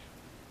change.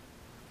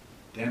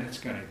 Then it's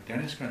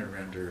going to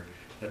render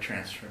a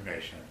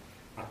transformation,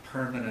 a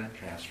permanent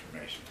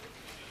transformation.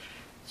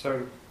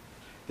 So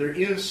there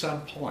is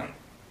some point,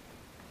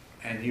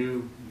 and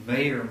you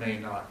may or may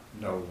not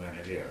know when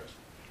it is,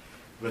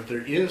 but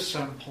there is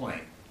some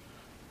point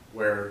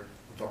where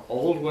the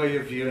old way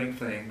of viewing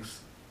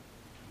things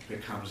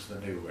becomes the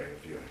new way of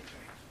viewing things.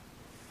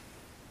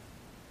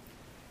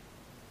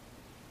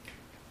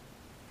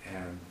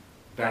 And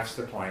that's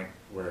the point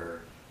where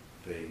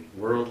the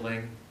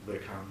worldling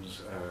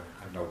becomes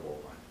a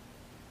noble one.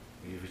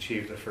 You've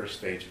achieved the first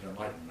stage of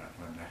enlightenment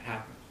when that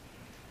happens.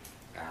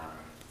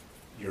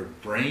 Your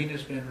brain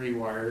has been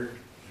rewired,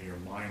 your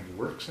mind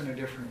works in a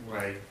different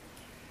way,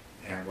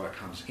 and what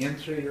comes in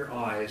through your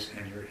eyes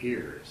and your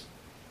ears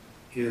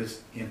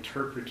is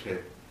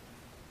interpreted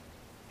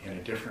in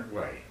a different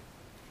way.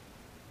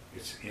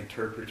 It's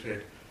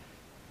interpreted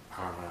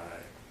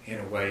in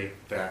a way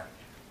that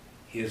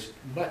is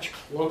much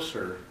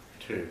closer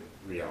to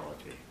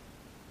reality.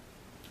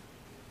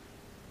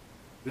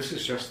 This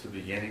is just the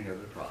beginning of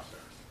the process.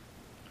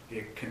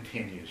 It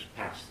continues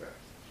past that.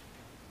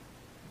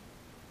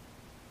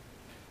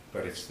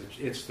 But it's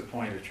the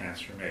point of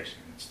transformation.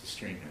 It's the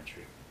stream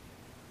entry.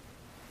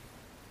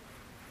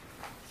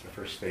 It's the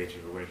first stage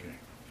of awakening.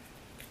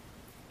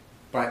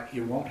 But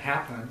it won't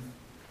happen.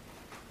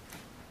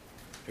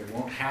 It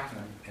won't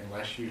happen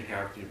unless you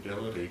have the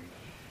ability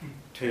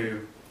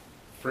to,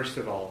 first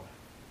of all,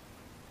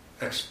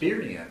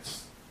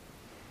 experience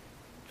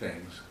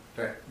things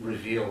that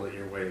reveal that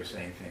your way of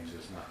saying things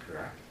is not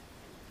correct,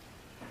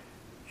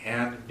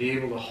 and be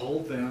able to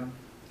hold them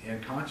in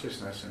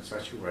consciousness in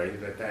such a way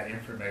that that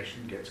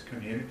information gets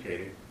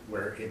communicated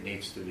where it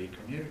needs to be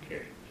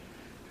communicated,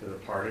 to the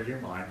part of your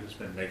mind that's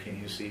been making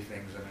you see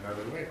things in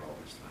another way all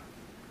this time.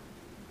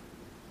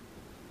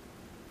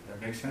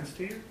 That make sense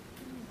to you?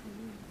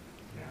 Mm-hmm.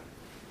 Yeah.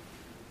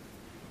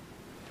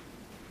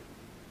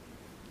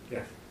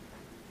 Yes?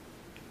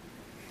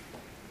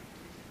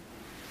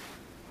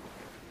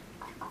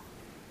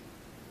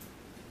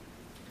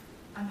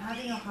 I'm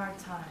having a hard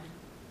time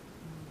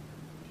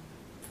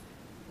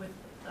with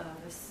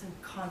there's some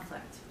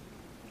conflict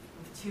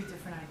with two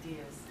different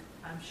ideas.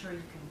 I'm sure you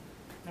can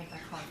make that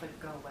conflict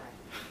go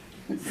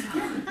away. So,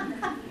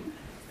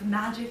 the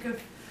magic of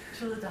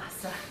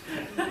Culadasa.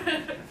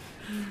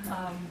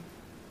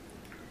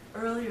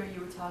 Earlier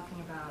you were talking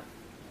about,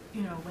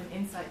 when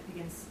insight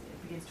begins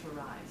to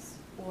arise,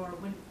 or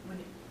when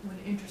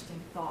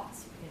interesting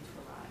thoughts begin to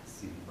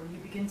arise, or you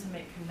begin to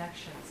make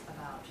connections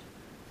about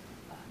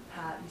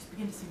you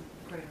begin to see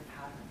greater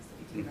patterns that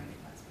you didn't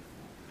recognize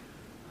before.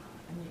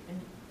 And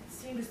it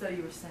seemed as though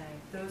you were saying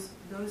those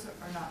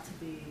are not to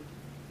be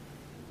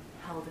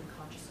held in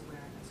conscious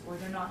awareness, or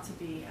they're not to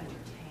be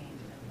entertained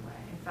in any way.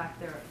 In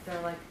fact,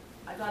 they're like,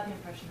 I got the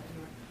impression that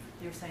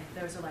you were saying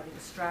those are like a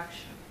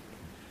distraction.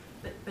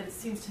 But it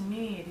seems to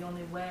me the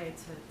only way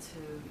to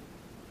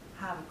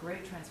have a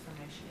great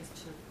transformation is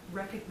to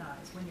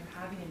recognize when you're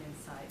having an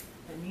insight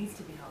that needs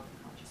to be held in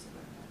conscious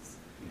awareness.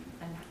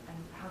 And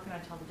how can I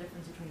tell the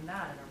difference between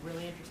that and a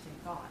really interesting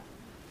thought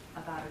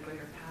about a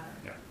greater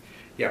pattern?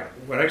 Yeah.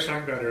 What I was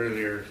talking about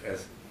earlier,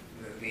 as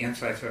the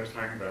insights I was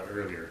talking about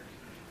earlier,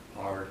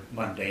 are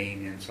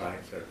mundane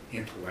insights,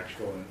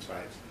 intellectual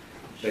insights.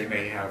 They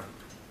may have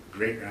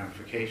great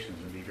ramifications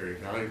and be very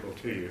valuable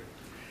to you.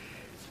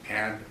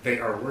 And they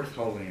are worth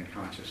holding in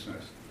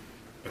consciousness,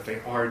 but they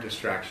are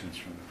distractions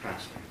from the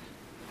past things.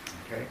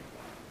 Okay?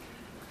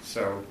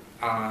 So,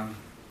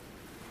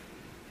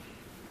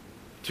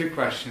 two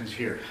questions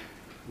here.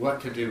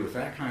 What to do with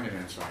that kind of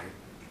insight,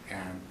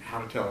 and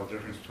how to tell the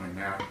difference between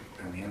that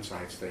and the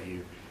insights that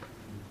you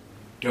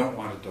don't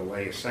want to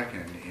delay a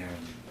second in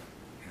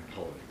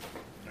holding.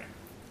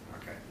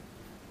 Okay.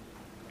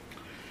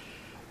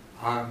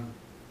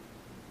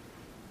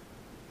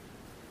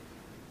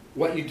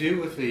 What you do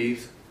with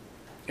these,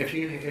 if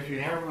you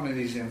have one of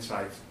these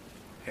insights,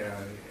 the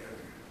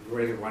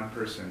way that one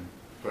person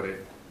put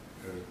it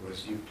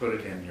was you put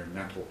it in your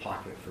mental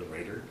pocket for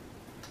later.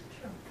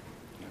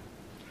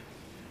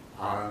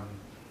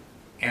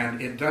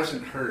 And it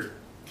doesn't hurt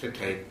to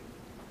take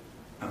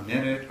a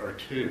minute or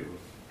two,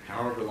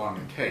 however long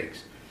it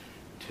takes,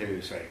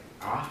 to say,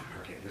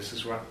 okay, this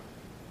is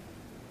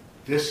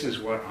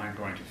what I'm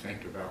going to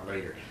think about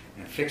later,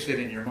 and fix it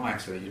in your mind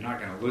so that you're not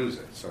going to lose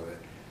it, so that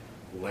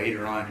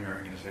later on you're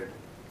going to say,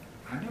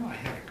 I know I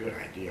had a good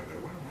idea, but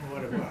I don't know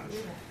what it was.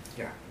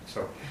 Yeah,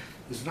 so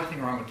there's nothing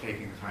wrong with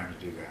taking the time to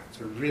do that. It's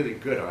a really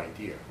good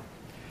idea.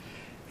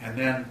 And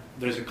then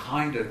there's a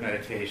kind of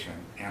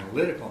meditation,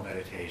 analytical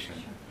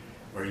meditation,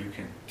 where you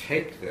can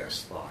take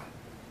this thought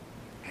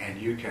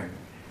and you can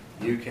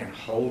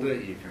hold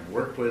it, you can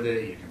work with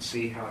it, you can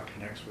see how it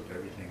connects with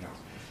everything else.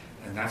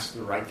 And that's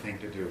the right thing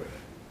to do with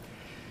it.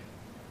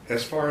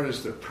 As far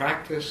as the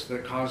practice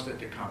that caused it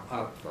to come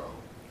up, though,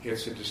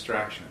 it's a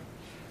distraction.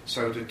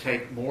 So to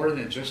take more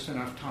than just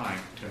enough time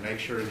to make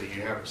sure that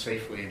you have it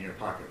safely in your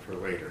pocket for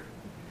later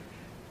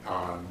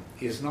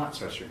is not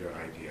such a good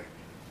idea.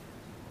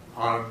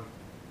 I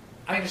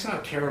mean, it's not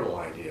a terrible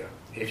idea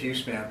if you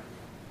spent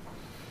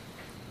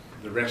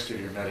the rest of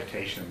your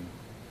meditation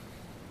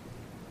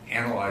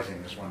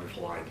analyzing this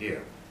wonderful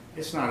idea.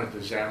 It's not a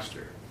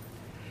disaster.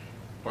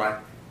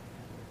 But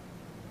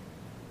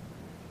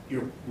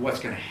what's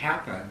going to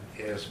happen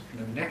is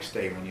the next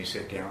day when you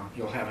sit down,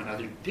 you'll have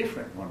another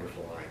different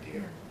wonderful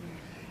idea.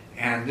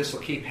 And this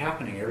will keep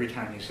happening every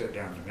time you sit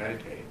down to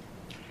meditate.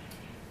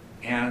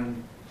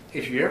 And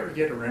if you ever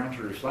get around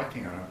to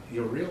reflecting on it,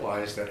 you'll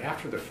realize that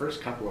after the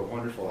first couple of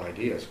wonderful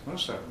ideas,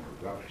 most of them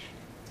are rubbish.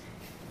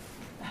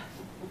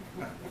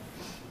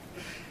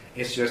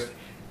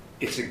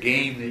 It's a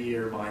game that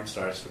your mind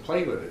starts to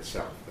play with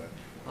itself. That,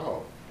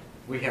 oh,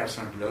 we have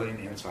some brilliant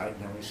insight,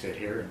 and then we sit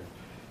here and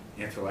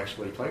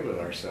intellectually play with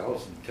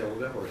ourselves until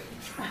the devil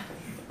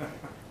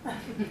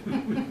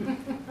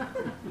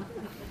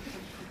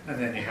and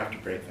then you have to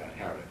break that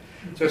habit.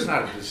 So it's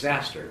not a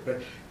disaster,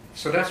 but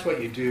so that's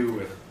what you do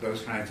with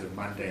those kinds of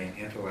mundane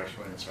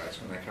intellectual insights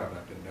when they come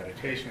up in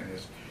meditation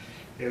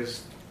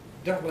is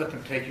don't let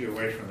them take you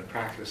away from the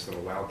practice that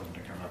allowed them to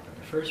come up in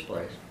the first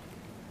place.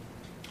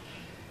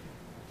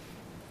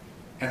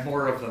 And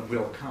more of them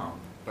will come,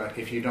 but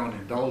if you don't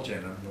indulge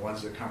in them, the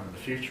ones that come in the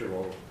future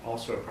will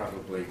also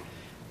probably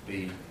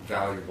be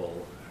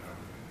valuable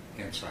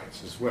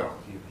insights as well.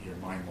 Your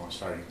mind won't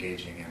start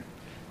engaging in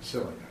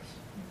silliness.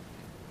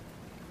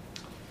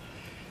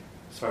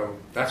 So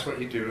that's what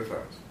you do with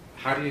those.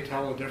 How do you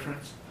tell the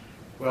difference?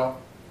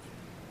 Well,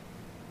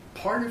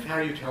 part of how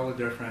you tell the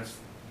difference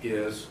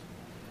is,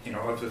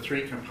 of the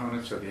three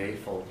components of the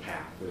Eightfold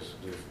Path, there's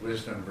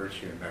wisdom,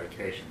 virtue, and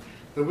meditation.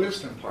 The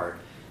wisdom part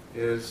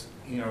is,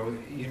 you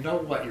know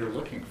what you're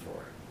looking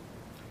for.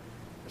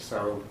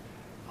 So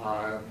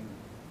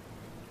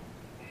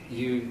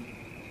you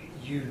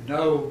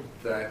know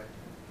that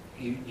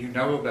you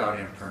know about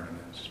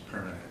impermanence,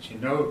 permanence. You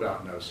know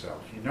about no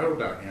self. You know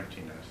about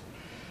emptiness.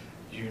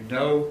 You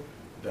know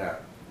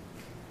that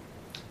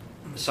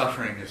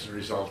suffering is a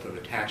result of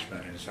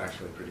attachment and it's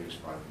actually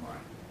produced by the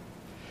mind.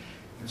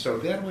 And so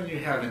then when you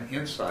have an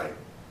insight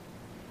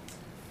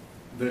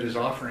that is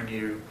offering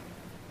you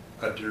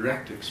a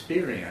direct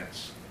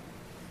experience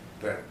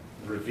that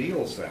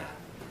reveals that,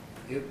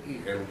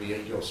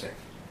 you'll say,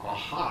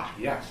 aha,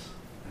 yes,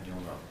 and you'll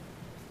know.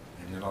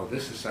 And you'll know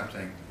this is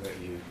something that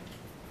you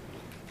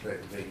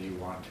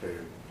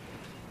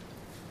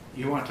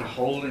want to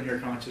hold in your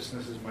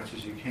consciousness as much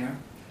as you can.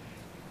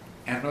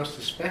 And most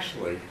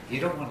especially,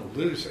 you don't want to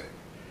lose it.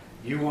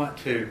 You want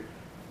to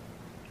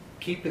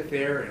keep it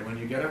there, and when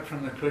you get up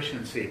from the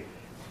cushion, see,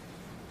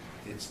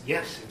 it's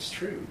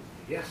true.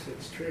 Yes,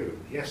 it's true.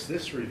 Yes,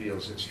 this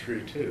reveals it's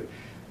true too.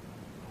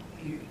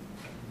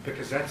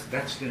 Because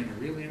that's doing a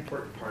really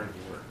important part of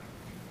the work.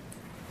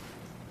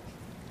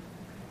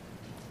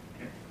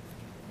 Okay.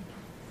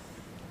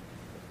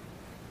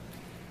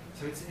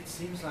 So it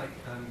seems like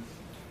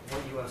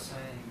what you are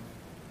saying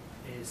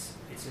is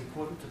it's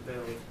important to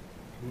build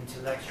an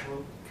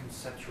intellectual,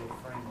 conceptual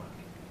framework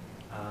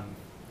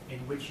in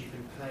which you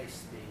can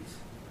place these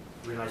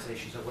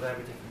realizations, or whatever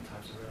different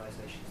types of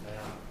realizations they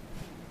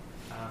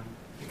are.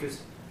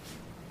 Because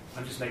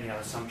I'm just making an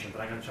assumption,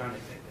 but I'm trying to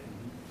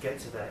get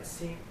to that.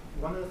 See,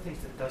 one of the things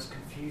that does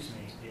confuse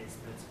me is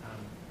that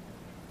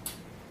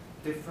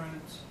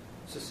different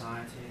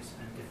societies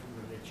and different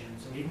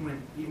religions, and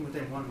even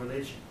within one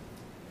religion,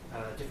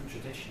 different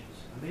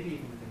traditions, and maybe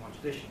even within one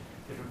tradition,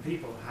 different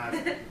people have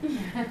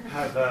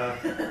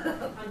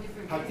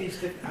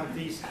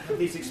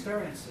these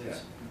experiences. Yeah.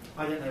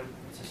 I don't know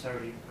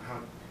necessarily how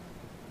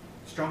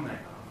strong they are,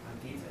 how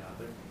deep they are,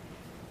 but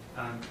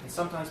and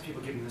sometimes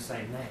people give them the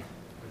same name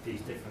with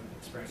these different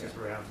experiences of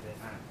reality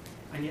they've had,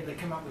 and yet they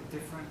come up with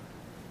different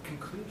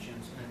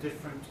conclusions and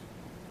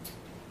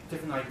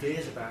different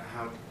ideas about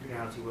how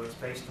reality works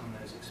based on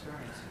those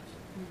experiences.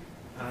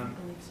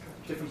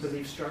 Different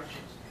belief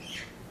structures.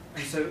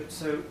 And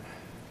so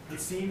it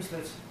seems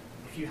that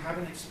if you have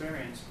an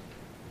experience,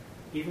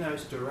 even though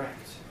it's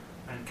direct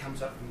and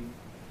comes up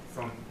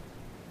from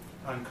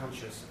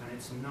unconscious and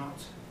it's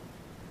not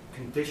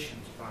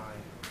conditioned by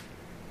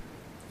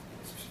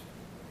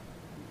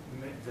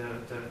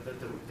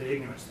the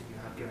ignorance that you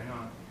have going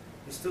on,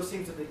 it still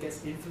seems that it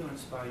gets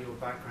influenced by your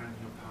background,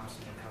 your past,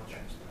 and your culture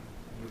and stuff,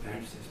 and your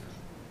belief system.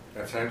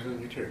 That's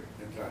absolutely true.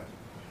 It does.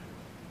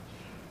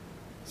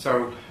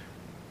 So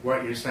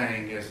what you're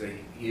saying is that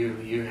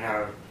you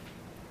have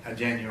a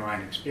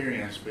genuine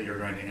experience, but you're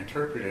going to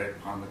interpret it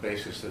on the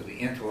basis of the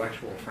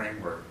intellectual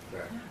framework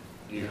that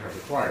you have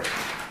acquired,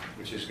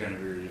 which is going to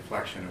be a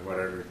reflection of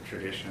whatever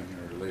tradition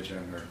or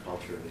religion or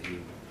culture that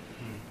you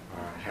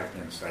have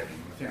been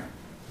studying within.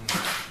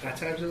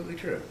 That's absolutely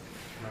true.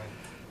 Right.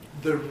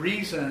 The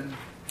reason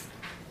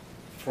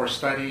for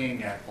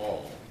studying at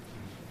all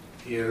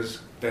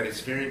is that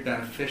it's very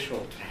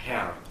beneficial to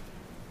have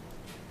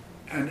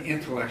an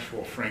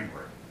intellectual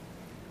framework.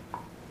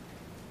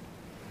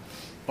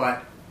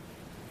 But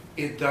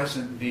it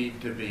doesn't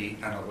need to be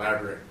an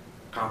elaborate,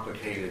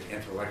 complicated,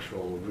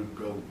 intellectual Rube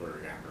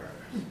Goldberg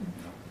apparatus. You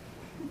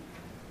know?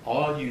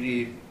 All you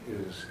need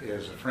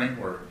is a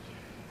framework,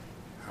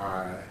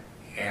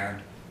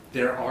 and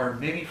there are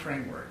many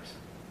frameworks.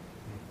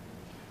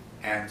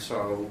 And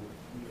so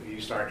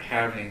you start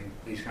having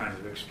these kinds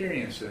of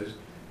experiences,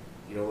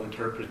 you'll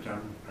interpret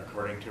them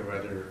according to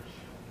whether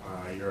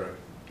you're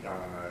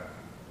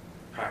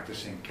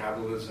practicing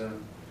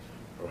Kabbalism,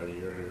 or whether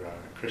you're a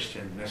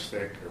Christian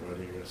mystic, or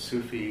whether you're a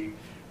Sufi,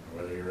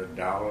 or whether you're a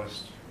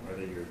Taoist, or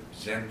whether you're a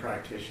Zen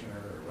practitioner,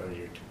 or whether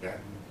you're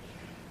Tibetan.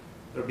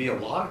 There'll be a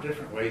lot of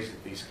different ways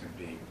that these can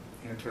be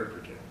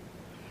interpreted.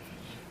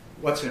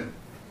 What's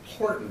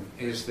important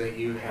is that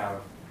you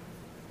have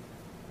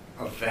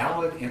a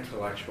valid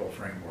intellectual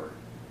framework,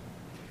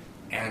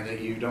 and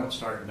that you don't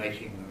start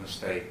making the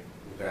mistake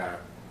that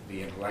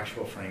the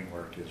intellectual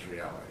framework is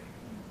reality.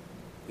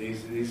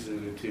 These are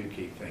the two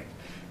key things.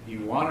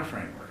 You want a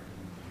framework,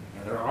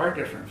 and there are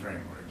different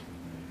frameworks,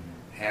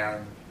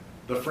 and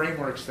the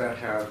frameworks that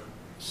have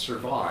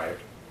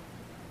survived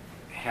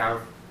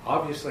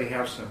obviously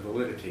have some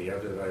validity,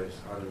 otherwise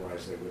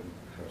they wouldn't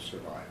have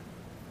survived.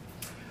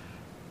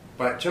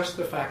 But just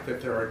the fact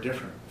that there are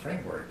different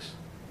frameworks,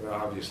 there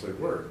obviously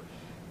were,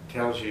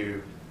 tells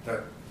you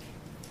that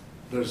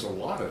there's a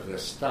lot of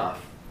this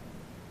stuff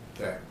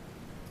that,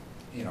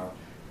 you know,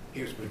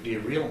 it would be a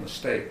real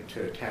mistake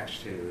to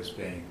attach to as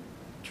being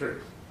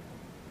truth.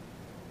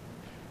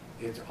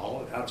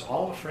 That's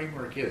all a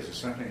framework is. It's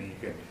something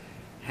you can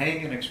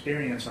hang an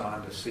experience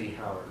on to see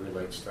how it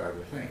relates to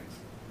other things,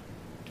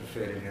 to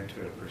fit it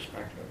into a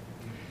perspective.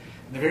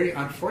 And the very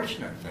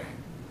unfortunate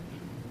thing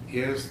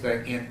is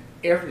that in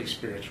every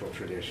spiritual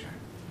tradition,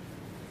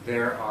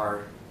 there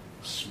are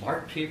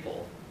smart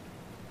people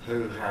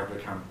who have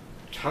become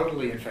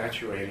totally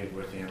infatuated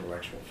with the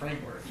intellectual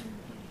framework.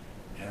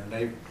 And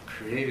they've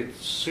created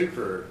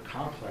super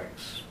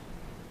complex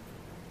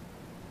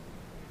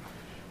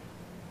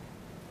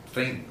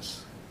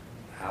things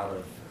out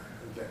of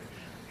that.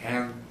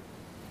 And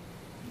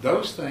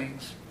those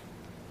things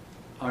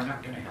are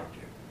not going to help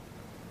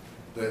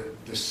you.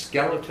 The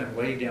skeleton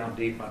way down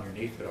deep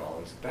underneath it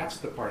all that's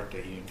the part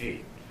that you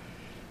need.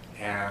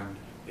 And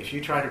if you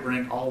try to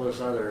bring all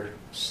this other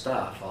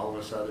stuff, all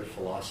this other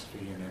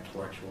philosophy and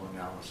intellectual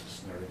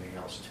analysis and everything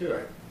else to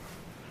it,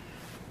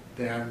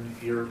 then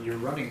you're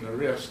running the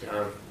risk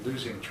of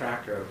losing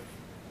track of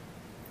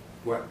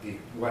what the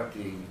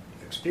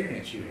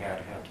experience you had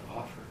to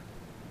offer.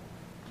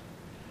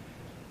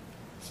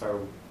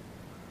 So,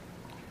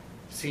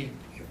 see,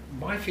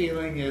 my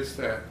feeling is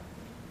that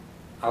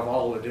of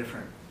all the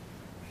different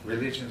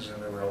religions in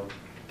the world,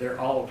 they're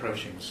all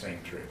approaching the same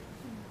truth.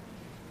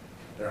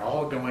 They're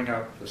all going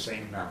up the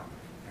same mountain,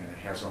 and it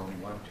has only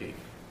one peak.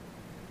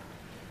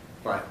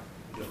 But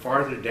the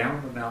farther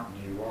down the mountain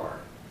you are,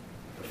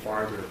 the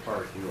farther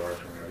apart you are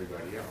from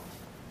everybody else.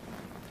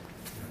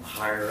 And the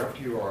higher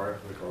up you are,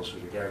 the closer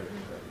together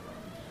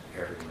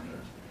everyone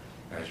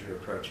is as you're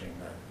approaching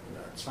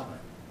that summit.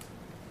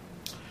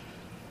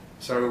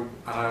 So,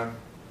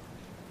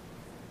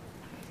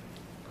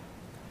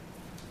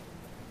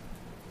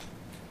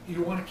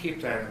 you want to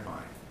keep that in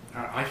mind.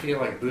 I feel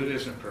like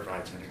Buddhism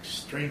provides an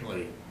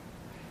extremely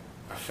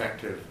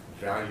effective,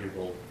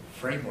 valuable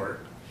framework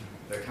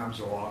that comes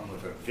along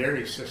with a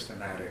very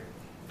systematic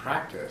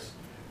practice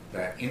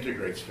that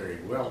integrates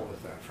very well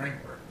with that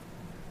framework.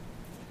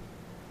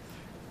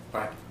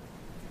 But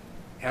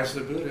as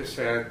the Buddha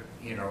said,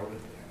 you know,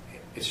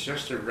 it's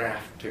just a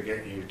raft to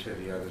get you to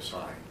the other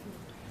side.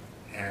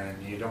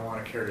 And you don't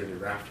want to carry the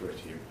raft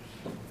with you.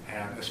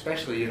 And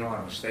especially you don't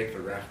want to mistake the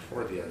raft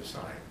for the other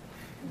side.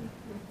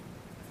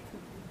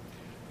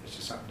 It's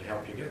just something to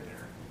help you get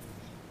there.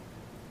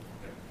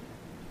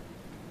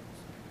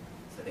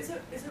 So is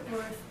it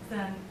worth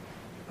then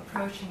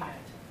approaching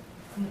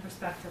it from the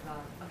perspective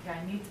of, okay,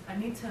 I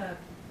need to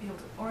be able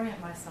to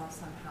orient myself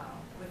somehow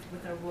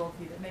with a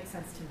worldview that makes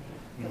sense to me,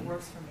 that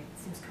works for me,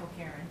 that seems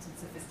coherent and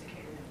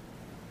sophisticated and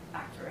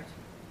accurate.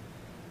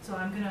 So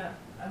I'm gonna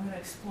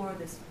explore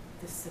this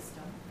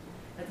system.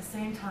 At the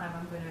same time,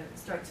 I'm going to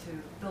start to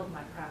build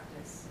my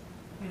practice,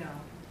 you know,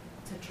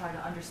 to try to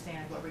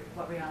understand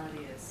what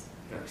reality is,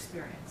 or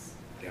experience.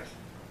 Yes.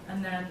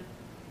 And then,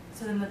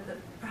 so then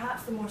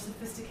perhaps the more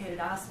sophisticated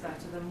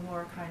aspect, or the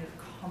more kind of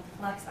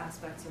complex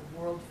aspects of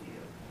worldview,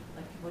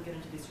 like people get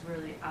into these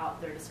really out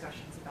there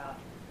discussions about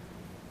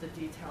the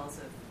details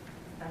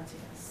of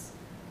emptiness.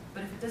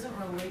 But if it doesn't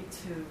relate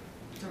to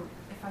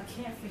if I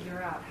can't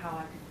figure out how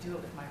I could do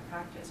it with my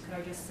practice, could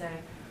I just say,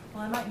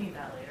 well, I might need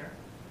that later,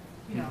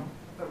 you know,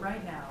 but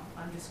right now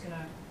I'm just going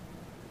to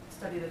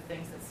study the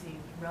things that seem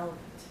relevant.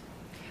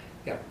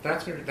 Yeah,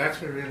 that's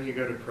a really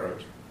good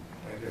approach.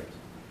 It is.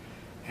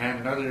 And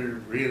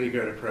another really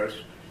good approach,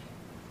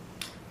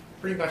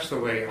 pretty much the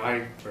way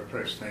I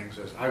approach things,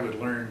 is I would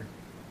learn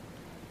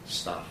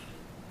stuff,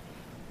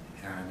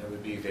 and it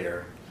would be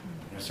there,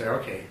 and I'd say,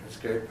 okay, that's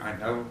good. I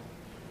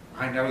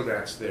know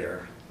that's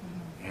there,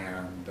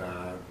 and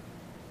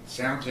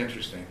sounds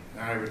interesting.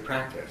 And I would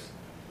practice,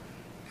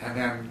 and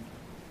then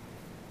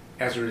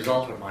as a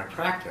result of my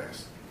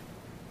practice,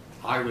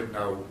 I would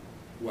know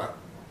what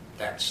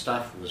that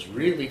stuff was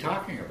really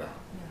talking about.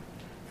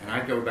 Yeah. And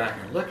I'd go back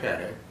and look at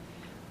it,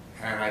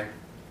 and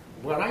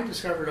what I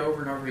discovered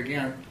over and over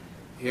again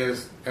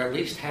is at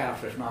least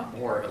half, if not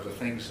more, of the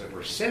things that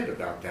were said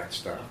about that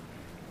stuff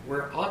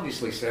were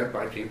obviously said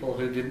by people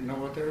who didn't know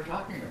what they were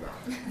talking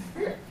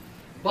about.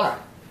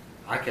 But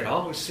I could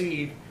always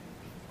see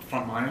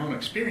from my own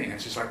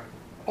experience, it's like,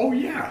 oh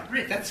yeah,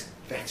 right, that's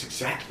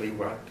exactly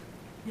what.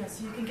 Yeah,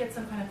 so you can get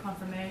some kind of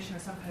confirmation or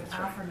some kind of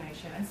That's right.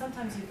 affirmation, and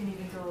sometimes you can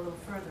even go a little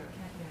further,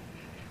 can't you?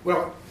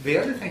 Well, the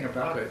other thing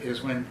about it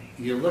is when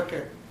you look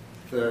at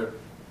the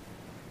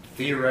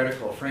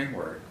theoretical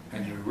framework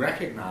and you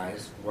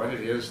recognize what it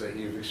is that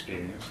you've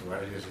experienced,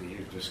 what it is that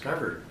you've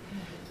discovered,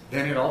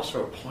 then it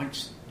also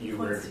points you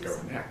where to go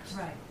something. next.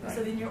 Right. Right.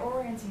 So then you're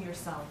orienting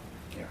yourself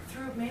Yeah.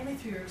 mainly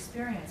through your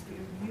experience, but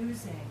you're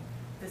using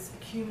this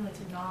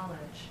accumulated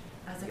knowledge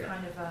as a Yeah.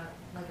 kind of a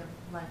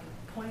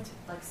point,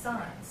 like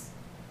signs,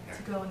 Yeah.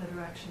 to go in the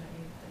direction that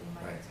you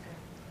might Right. need to go.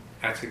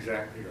 That's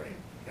exactly right.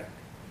 Yeah.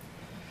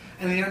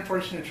 And the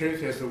unfortunate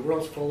truth is the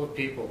world's full of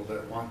people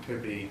that want to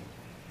be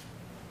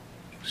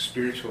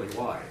spiritually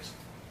wise.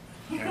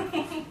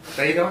 And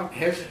they don't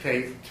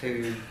hesitate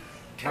to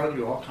tell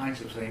you all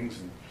kinds of things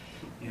and,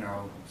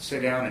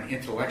 sit down and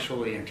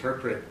intellectually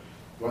interpret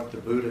what the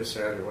Buddha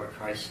said or what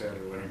Christ said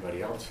or what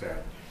anybody else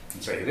said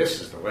and say,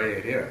 this is the way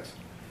it is.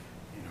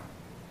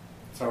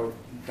 So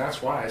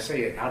that's why I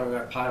say out of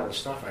that pile of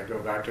stuff, I go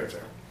back to it and say,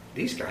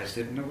 these guys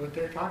didn't know what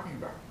they're talking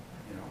about.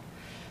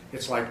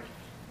 It's like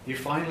you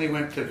finally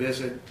went to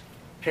visit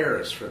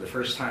Paris for the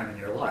first time in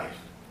your life,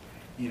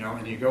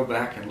 and you go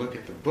back and look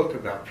at the book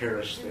about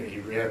Paris that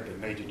you read that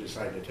made you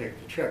decide to take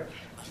the trip.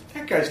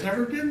 That guy's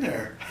never been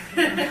there.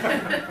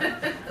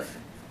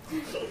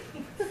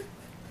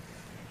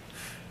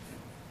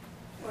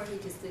 Or he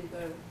just didn't go,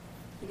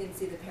 he didn't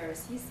see the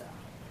Paris he saw.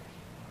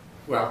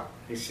 Well,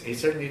 he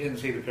certainly didn't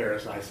see the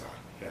Paris I saw.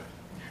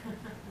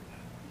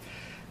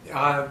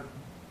 Yeah.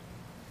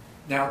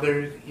 Now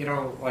there,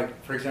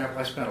 like for example,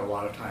 I spent a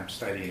lot of time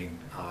studying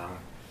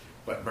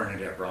what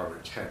Bernadette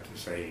Roberts had to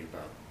say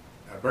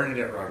about.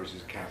 Bernadette Roberts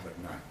is a Catholic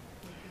nun,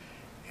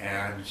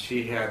 and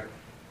she had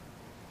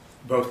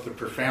both the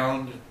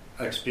profound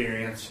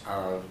experience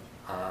of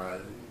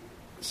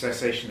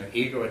cessation of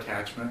ego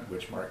attachment,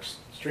 which marks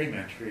stream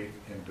entry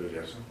in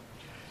Buddhism,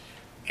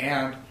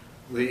 and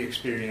the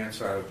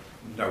experience of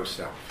no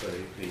self,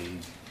 the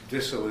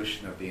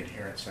dissolution of the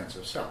inherent sense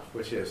of self,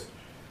 which is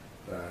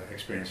the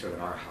experience of an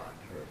arhat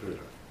or a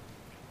Buddha.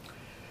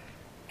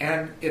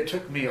 And it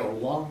took me a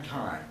long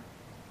time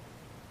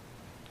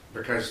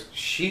because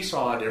she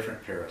saw a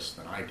different Paris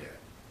than I did.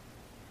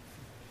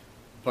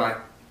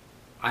 But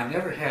I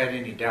never had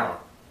any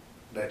doubt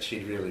that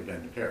she'd really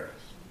been to Paris.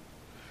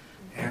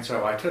 And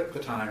so I took the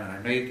time and I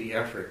made the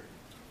effort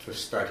to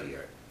study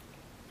it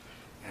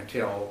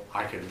until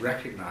I could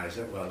recognize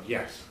it. Well,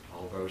 yes,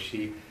 although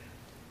she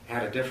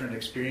had a different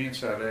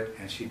experience of it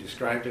and she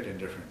described it in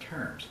different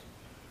terms,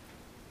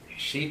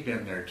 she'd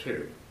been there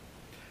too.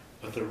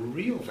 But the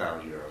real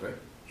value of it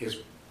is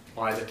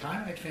by the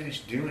time I'd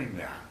finished doing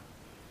that,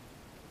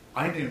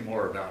 I knew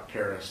more about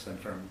Paris than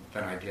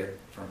I did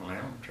from my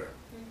own trip.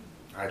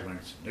 I'd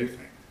learned some new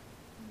things.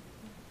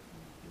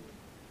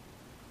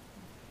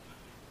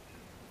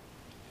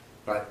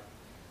 But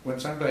when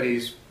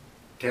somebody's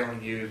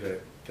telling you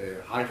that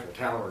the Eiffel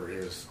Tower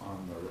is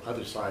on the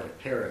other side of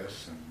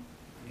Paris, and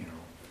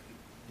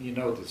you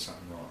know there's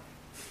something wrong.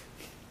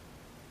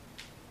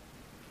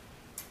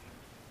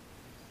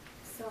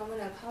 So I'm going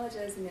to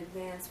apologize in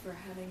advance for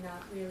having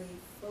not really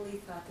fully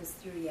thought this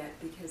through yet,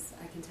 because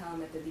I can tell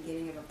I'm at the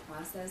beginning of a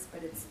process,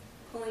 but it's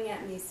pulling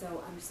at me,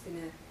 so I'm just going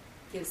to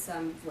give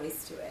some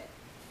voice to it.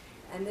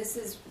 And this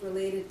is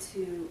related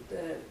to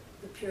the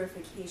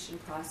purification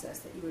process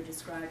that you were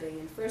describing.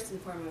 And first and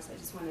foremost, I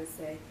just want to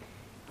say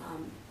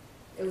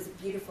it was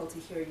beautiful to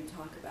hear you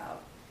talk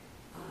about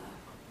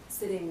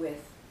sitting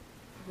with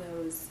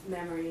those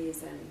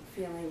memories and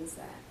feelings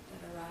that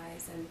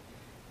arise, and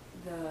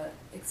the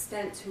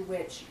extent to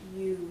which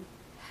you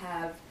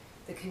have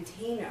the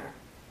container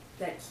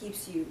that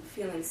keeps you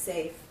feeling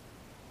safe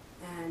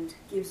and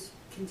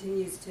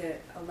continues to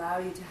allow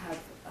you to have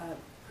a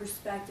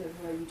perspective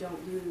where you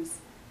don't lose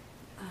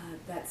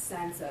that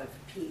sense of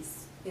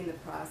peace in the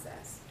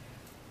process.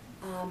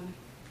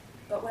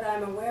 But what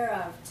I'm aware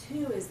of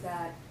too is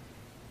that,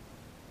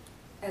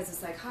 as a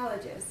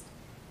psychologist,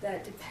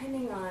 that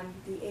depending on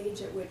the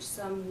age at which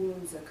some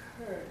wounds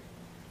occurred,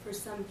 for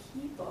some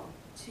people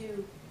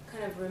to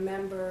kind of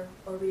remember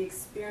or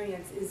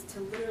re-experience is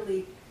to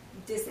literally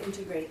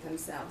disintegrate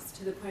themselves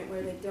to the point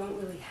where they don't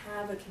really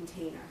have a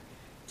container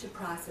to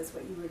process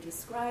what you were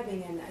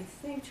describing. And I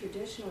think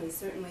traditionally,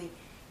 certainly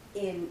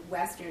in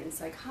Western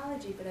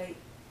psychology, but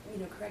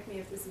correct me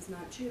if this is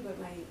not true, but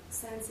my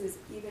sense is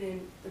even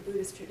in the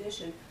Buddhist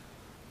tradition,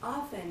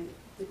 often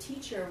the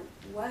teacher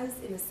was,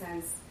 in a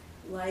sense,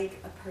 like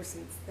a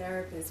person's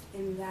therapist,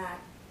 in that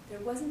there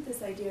wasn't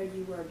this idea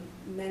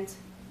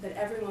that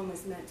everyone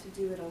was meant to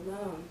do it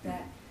alone,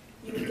 that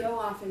You would go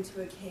off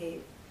into a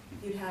cave,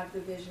 you'd have the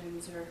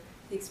visions or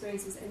the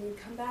experiences, and you'd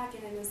come back,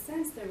 and in a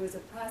sense there was a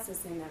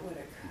processing that would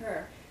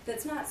occur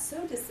that's not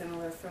so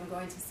dissimilar from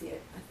going to see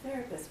a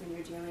therapist when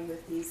you're dealing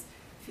with these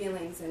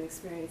feelings and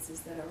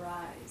experiences that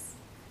arise.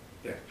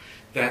 Yeah,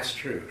 that's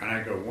true. And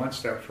I go one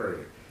step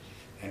further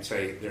and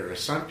say there are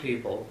some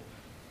people,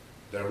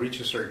 they'll reach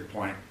a certain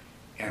point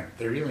and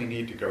they really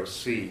need to go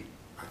see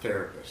a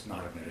therapist,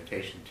 not a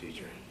meditation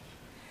teacher.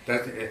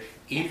 That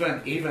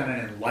even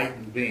an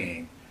enlightened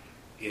being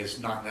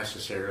is not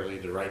necessarily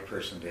the right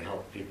person to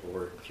help people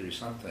work through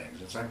some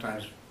things. And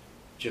sometimes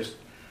just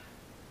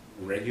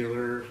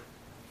regular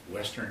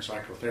Western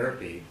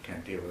psychotherapy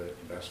can deal with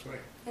it the best way.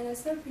 And I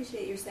so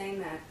appreciate you saying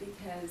that,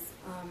 because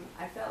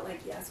I felt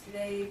like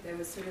yesterday there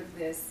was sort of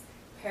this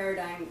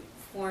paradigm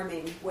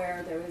forming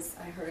where there was,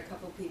 I heard a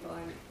couple of people,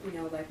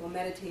 like, well,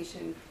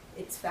 meditation,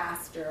 it's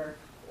faster,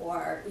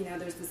 or,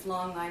 there's this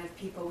long line of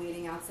people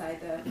waiting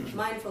outside the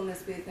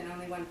mindfulness booth and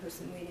only one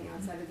person waiting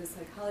outside of the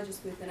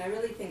psychologist booth. And I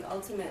really think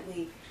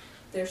ultimately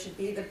there should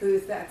be the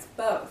booth that's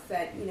both,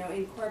 that,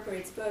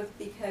 incorporates both,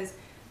 because,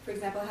 for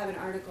example, I have an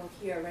article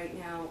here right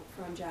now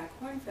from Jack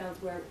Hornfeld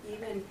where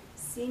even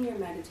senior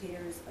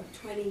meditators of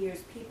 20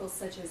 years, people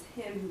such as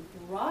him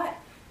who brought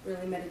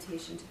really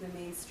meditation to the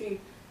mainstream,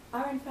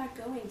 are in fact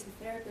going to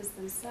therapists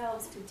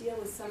themselves to deal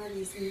with some of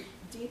these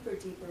deeper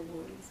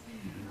wounds.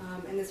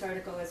 And this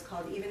article is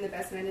called "Even the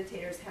Best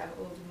Meditators Have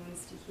Old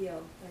Wounds to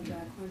Heal" by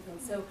Jack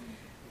Hornfeld.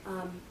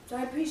 So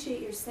I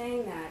appreciate your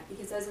saying that,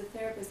 because as a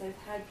therapist I've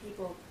had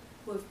people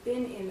who have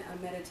been in a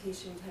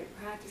meditation type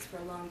practice for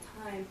a long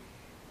time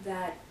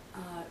that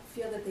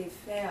feel that they've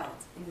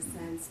failed, in a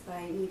sense,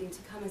 by needing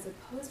to come, as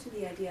opposed to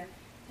the idea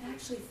that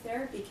actually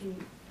therapy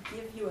can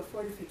give you a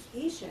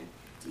fortification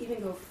to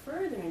even go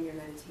further in your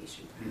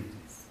meditation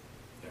practice,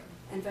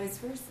 and vice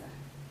versa.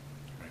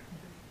 Right.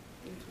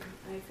 Thank you.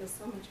 I feel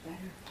so much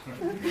better.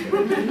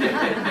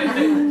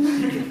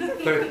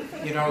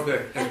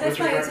 But, that's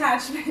my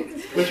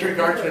attachment. With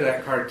regard to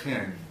that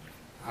cartoon,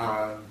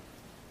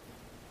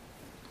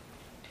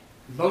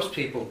 most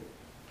people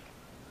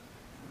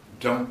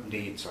don't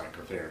need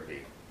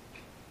psychotherapy.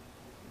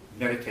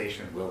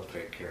 Meditation will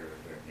take care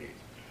of their needs.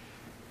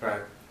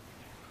 But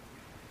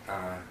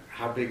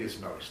how big is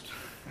most?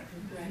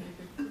 Right.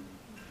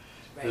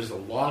 There's a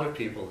lot of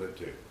people that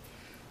do.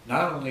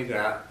 Not only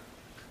that,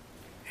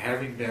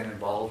 having been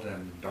involved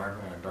in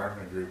Dharma and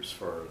Dharma groups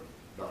for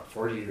about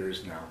 40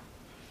 years now,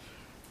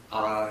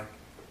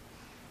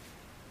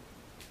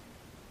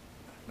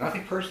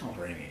 nothing personal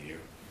for any of you,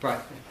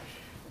 but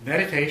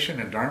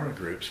meditation and Dharma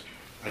groups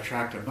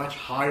attract a much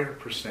higher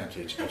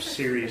percentage of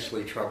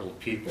seriously troubled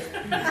people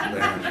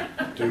than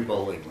do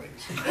bowling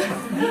leagues.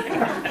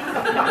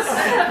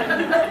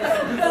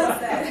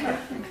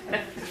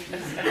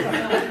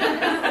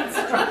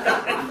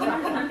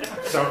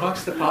 So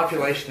amongst the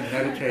population of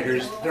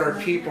meditators, there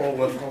are people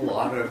with a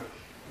lot of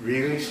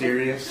really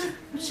serious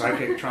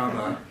psychic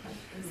trauma.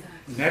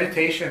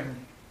 Meditation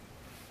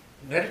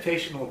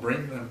will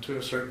bring them to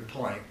a certain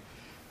point,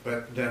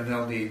 but then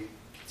they'll need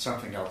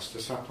something else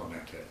to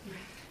supplement it.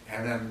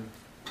 And then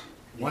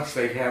once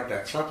they have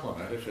that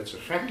supplement, if it's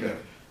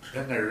effective,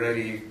 then they're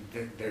ready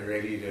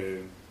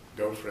to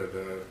go for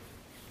the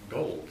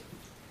gold.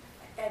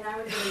 And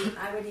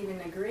I would even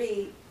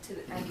agree to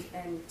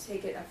and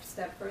take it a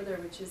step further,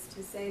 which is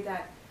to say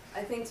that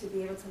I think to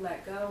be able to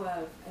let go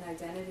of an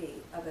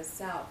identity of a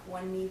self,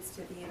 one needs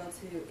to be able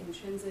to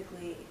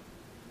intrinsically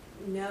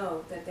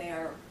know that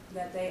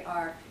they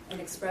are an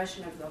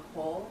expression of the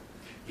whole.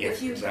 Yes,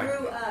 if you exactly.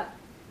 grew up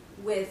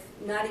with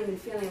not even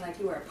feeling like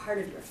you were a part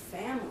of your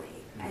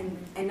family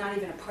and not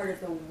even a part of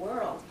the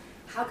world,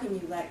 how can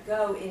you let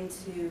go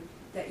into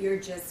that you're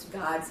just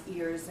God's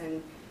ears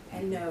and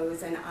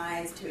nose and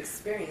eyes to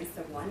experience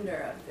the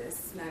wonder of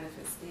this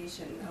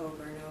manifestation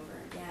over and over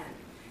again?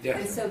 Yes.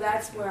 And so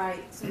that's where I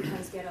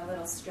sometimes get a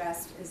little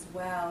stressed as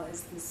well,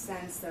 is the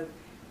sense of,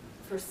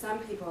 for some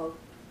people,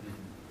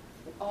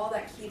 all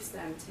that keeps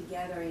them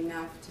together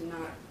enough to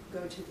not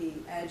go to the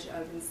edge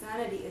of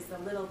insanity is the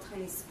little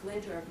tiny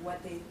splinter of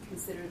what they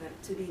consider them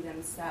to be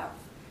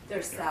themselves,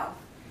 their self.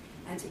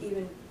 And to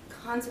even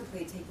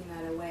contemplate taking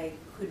that away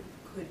could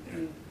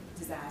be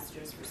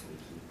disastrous for some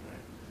people.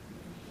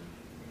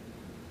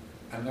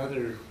 Right.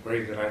 Another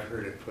way that I've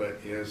heard it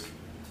put is,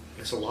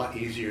 it's a lot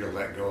easier to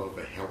let go of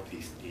a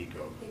healthy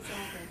ego.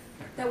 Exactly.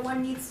 That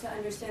one needs to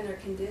understand their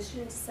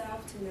conditioned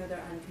self to know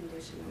their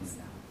unconditional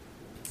self.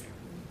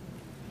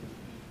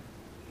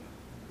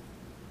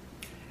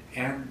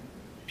 And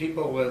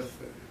people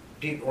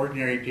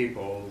ordinary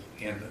people,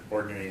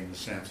 ordinary in the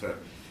sense of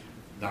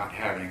not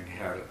having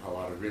had a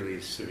lot of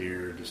really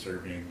severe,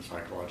 disturbing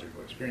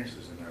psychological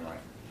experiences in their life,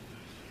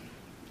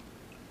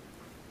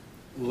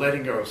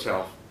 letting go of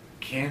self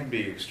can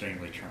be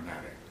extremely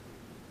traumatic.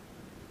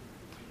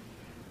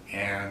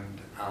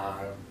 And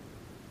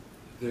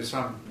there's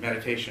some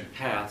meditation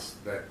paths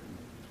that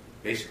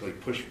basically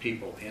push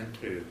people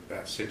into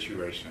that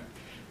situation.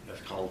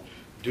 That's called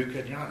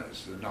dukkha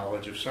jnanas, the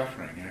knowledge of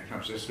suffering. And it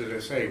comes just as I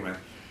say,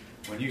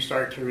 when you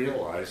start to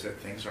realize that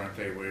things aren't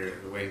the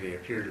way they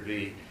appear to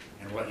be,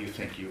 and what you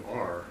think you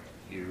are,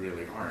 you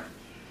really aren't.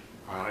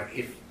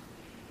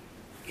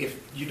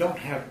 If you don't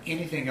have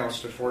anything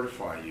else to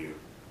fortify you,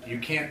 you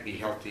can't be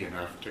healthy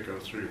enough to go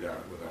through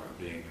that without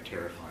being a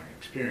terrifying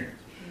experience,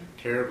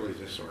 terribly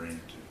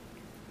disoriented.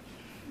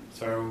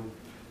 So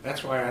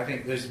that's why I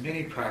think there's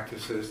many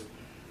practices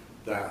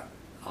that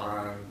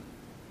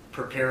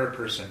prepare a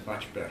person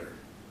much better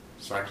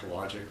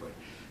psychologically.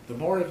 The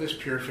more of this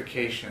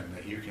purification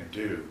that you can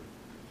do,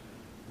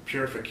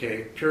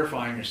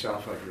 purifying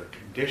yourself of your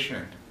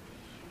condition,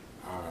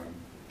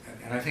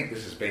 and I think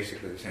this is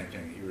basically the same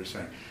thing that you were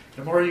saying,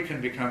 the more you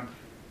can become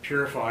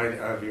purified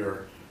of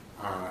your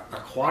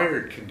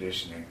acquired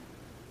conditioning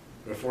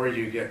before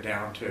you get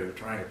down to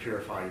trying to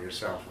purify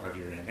yourself of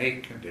your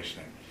innate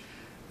conditioning,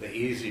 the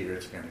easier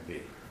it's going to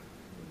be.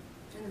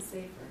 And the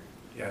safer.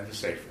 Yeah, the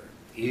safer.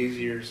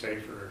 Easier,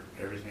 safer,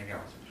 everything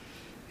else.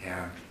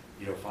 And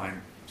you'll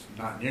find it's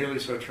not nearly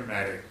so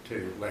traumatic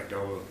to let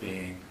go of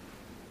being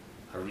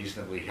a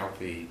reasonably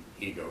healthy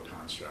ego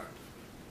construct.